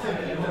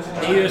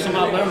det är ju som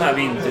alla de här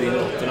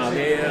vinteridrotterna.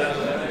 Det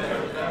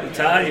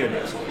tär ju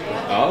liksom.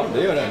 Ja,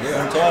 det gör det.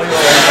 De tar ju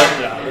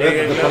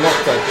det på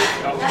något sätt.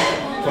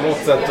 På något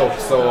sätt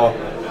också...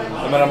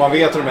 Men man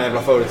vet hur de här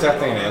jävla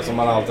förutsättningarna är, som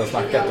man alltid har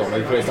snackat om.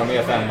 Vi pröjsar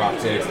med 5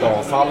 matcher i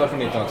Eriksdalshallen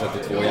från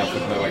 1932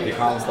 jämfört med vad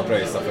Kristianstad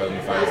pröjsar för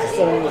ungefär en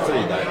säsong och så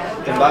vidare.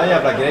 De där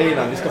jävla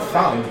grejerna, vi ska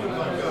fan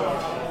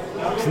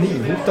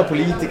knivhota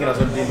politikerna så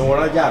det blir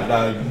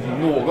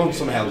någon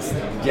som helst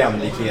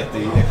jämlikhet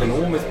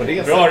ekonomiskt på det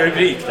sättet. Bra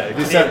rubrik där.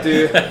 Vi sätter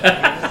ju...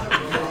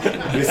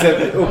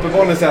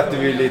 Uppenbarligen sätter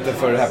vi lite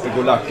för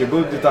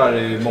happy-go-lucky-budgetar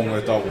i många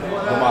av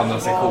de andra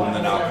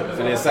sektionerna.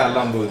 För det är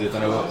sällan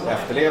budgetarna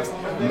efterlevs.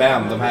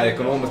 Men de här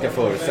ekonomiska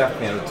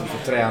förutsättningarna, att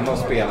få träna och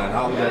spela en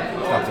halvdel,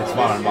 knappt finns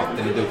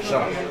varmvatten i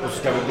duscharna. Och så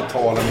ska vi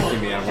betala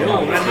mycket mer än vad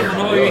andra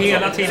men har ju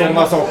hela tiden...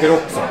 Sådana saker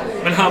också.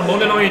 Men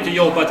handbollen har ju inte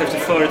jobbat efter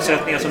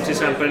förutsättningar som till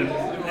exempel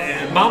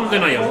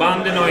banderna gör.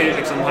 Banden har ju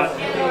liksom...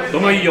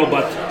 De har ju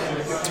jobbat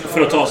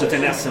för att ta sig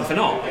till en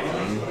SM-final.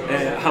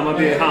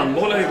 Hammarby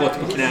handboll har ju gått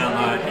på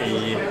knäna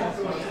i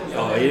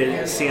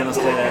de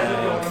senaste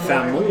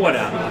 5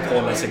 åren att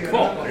hålla sig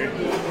kvar.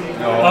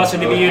 Ja, alltså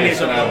det blir ju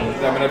liksom...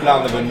 men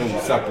ibland är det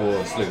nosa på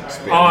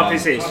slutspel. Ja,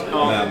 precis.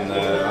 Ja.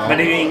 Men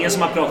det är ju ingen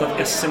som har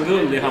pratat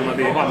SM-guld i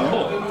Hammarby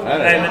handboll.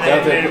 Nej,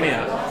 men är det med?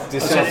 Det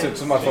känns ut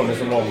som att det är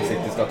en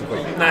långsiktig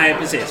strategi. Nej,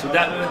 precis. Och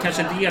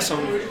kanske det som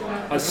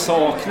har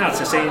saknats.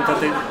 Jag säger inte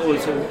att det... Och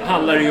så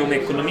handlar det ju om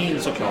ekonomin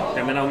såklart.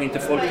 Jag menar om inte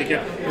folk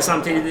tycker... Men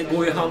samtidigt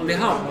går ju hand i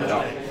hand.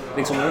 Ja.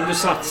 Liksom, om du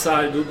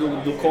satsar,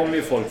 då kommer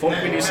ju folk. Folk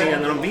vill ju se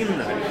när de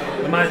vinner.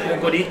 När man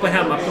går dit på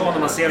hemmaplan och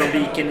man ser dem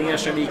viker ner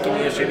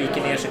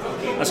sig.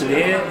 Alltså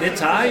det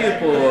tär ju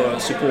på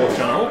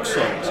supportrarna också.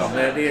 Liksom.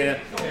 Det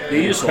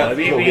är ju så.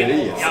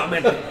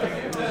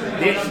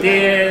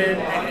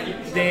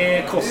 Det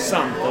är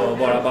kostsamt att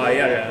vara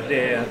bajare.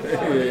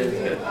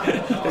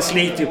 Det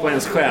sliter ju på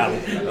ens själ.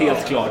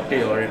 Helt klart, det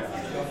gör det.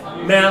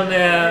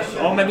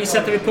 Men vi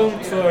sätter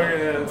punkt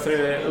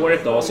för året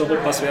då, så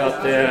hoppas vi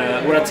att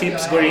våra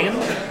tips går in,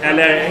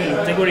 eller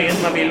inte går in.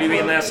 Man vill ju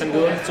vinna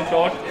SM-guld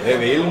såklart. Det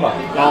vill man.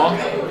 Ja,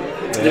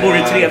 det vore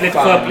ju trevligt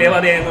att få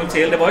uppleva det en gång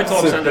till. Det var ju ett tag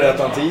sedan.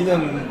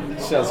 Superettan-tiden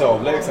känns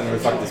avlägsen när vi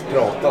faktiskt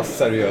pratar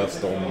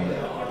seriöst om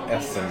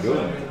SM-guld.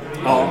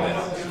 Ja.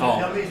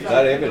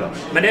 Där är vi då.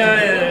 Men det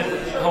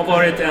har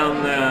varit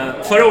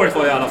förra året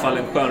var i alla fall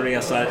en skön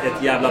resa,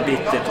 ett jävla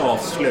bittert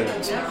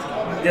avslut.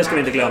 Det ska vi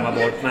inte glömma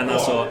bort, men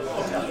alltså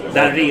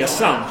den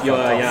resan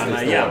gör jag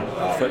gärna igen.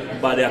 För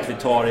bara det att vi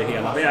tar det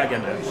hela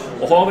vägen nu.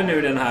 Och har vi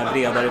nu den här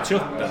bredare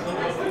truppen,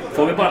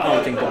 får vi bara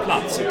allting på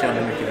plats så kan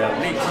det mycket väl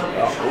bli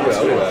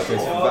så.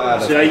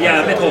 Så jag är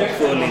jävligt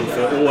hoppfull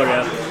inför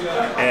året.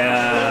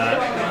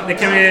 Det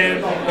kan vi,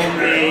 om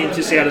ni är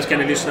intresserade så kan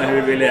ni lyssna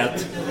hur vi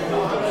lät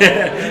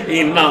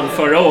innan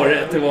förra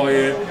året. Det var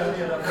ju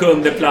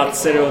 7:e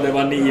platser och det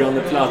var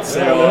 9:e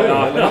platser och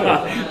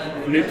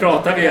nu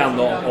pratar vi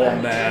ändå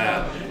om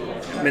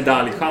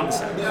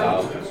medaljchanser.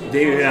 Ja. Det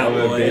är ju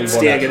ändå ett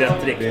steg i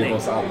rätt riktning. Det är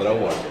oss andra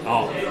år.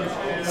 Ja.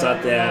 Så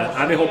att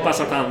vi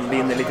hoppas att han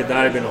vinner lite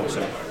derbyn också.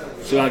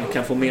 Så han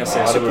kan få med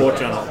sig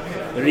supportrarna.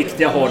 De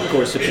riktiga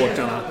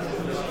hardcore-supportrarna.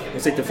 De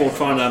sitter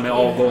fortfarande med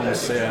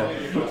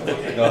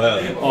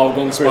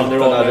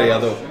avgångsbanderoller.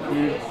 redo.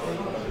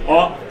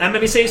 Ja, men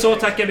vi säger så.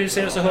 Tackar vi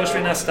så hörs vi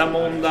nästa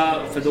måndag.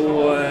 För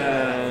då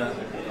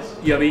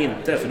gör vi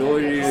inte. För då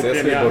är det ju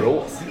premiär.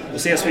 Då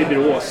ses vi i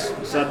Borås.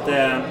 Så att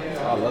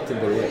alla till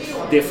Borås.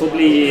 Det får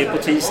bli på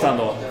tisdagen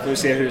då. Får vi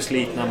se hur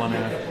slitna man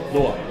är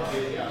då.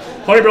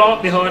 Ha det bra,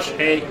 vi hörs.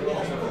 Hej!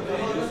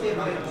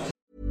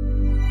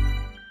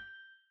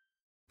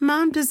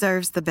 Mom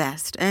deserves the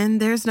best,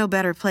 and there's no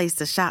better place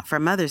to shop for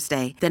Mother's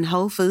Day than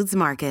Whole Foods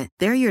Market.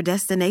 They're your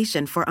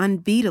destination for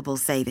unbeatable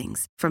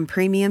savings, from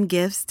premium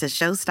gifts to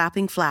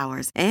show-stopping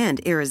flowers and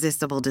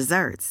irresistible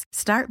desserts.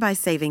 Start by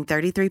saving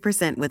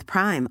 33% with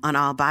Prime on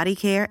all body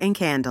care and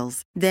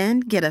candles. Then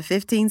get a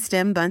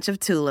 15-stem bunch of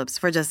tulips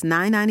for just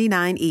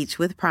 $9.99 each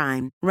with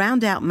Prime.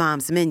 Round out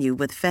Mom's menu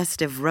with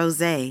festive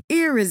rosé,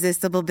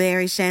 irresistible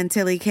berry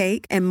chantilly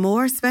cake, and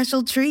more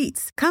special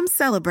treats. Come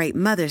celebrate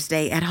Mother's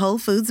Day at Whole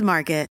Foods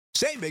Market.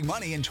 Save big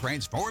money and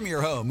transform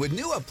your home with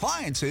new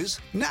appliances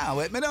now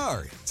at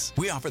Menards.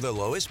 We offer the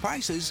lowest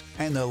prices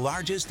and the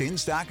largest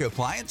in-stock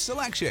appliance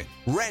selection.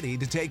 Ready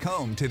to take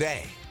home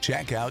today.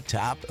 Check out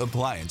top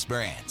appliance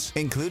brands,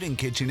 including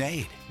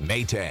KitchenAid,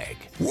 Maytag,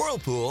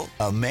 Whirlpool,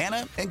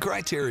 Amana, and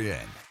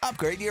Criterion.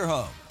 Upgrade your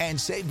home and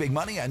save big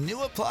money on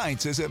new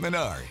appliances at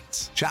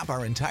Menards. Shop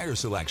our entire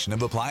selection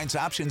of appliance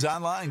options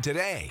online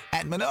today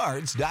at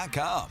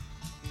Menards.com.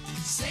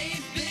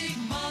 Save big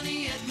money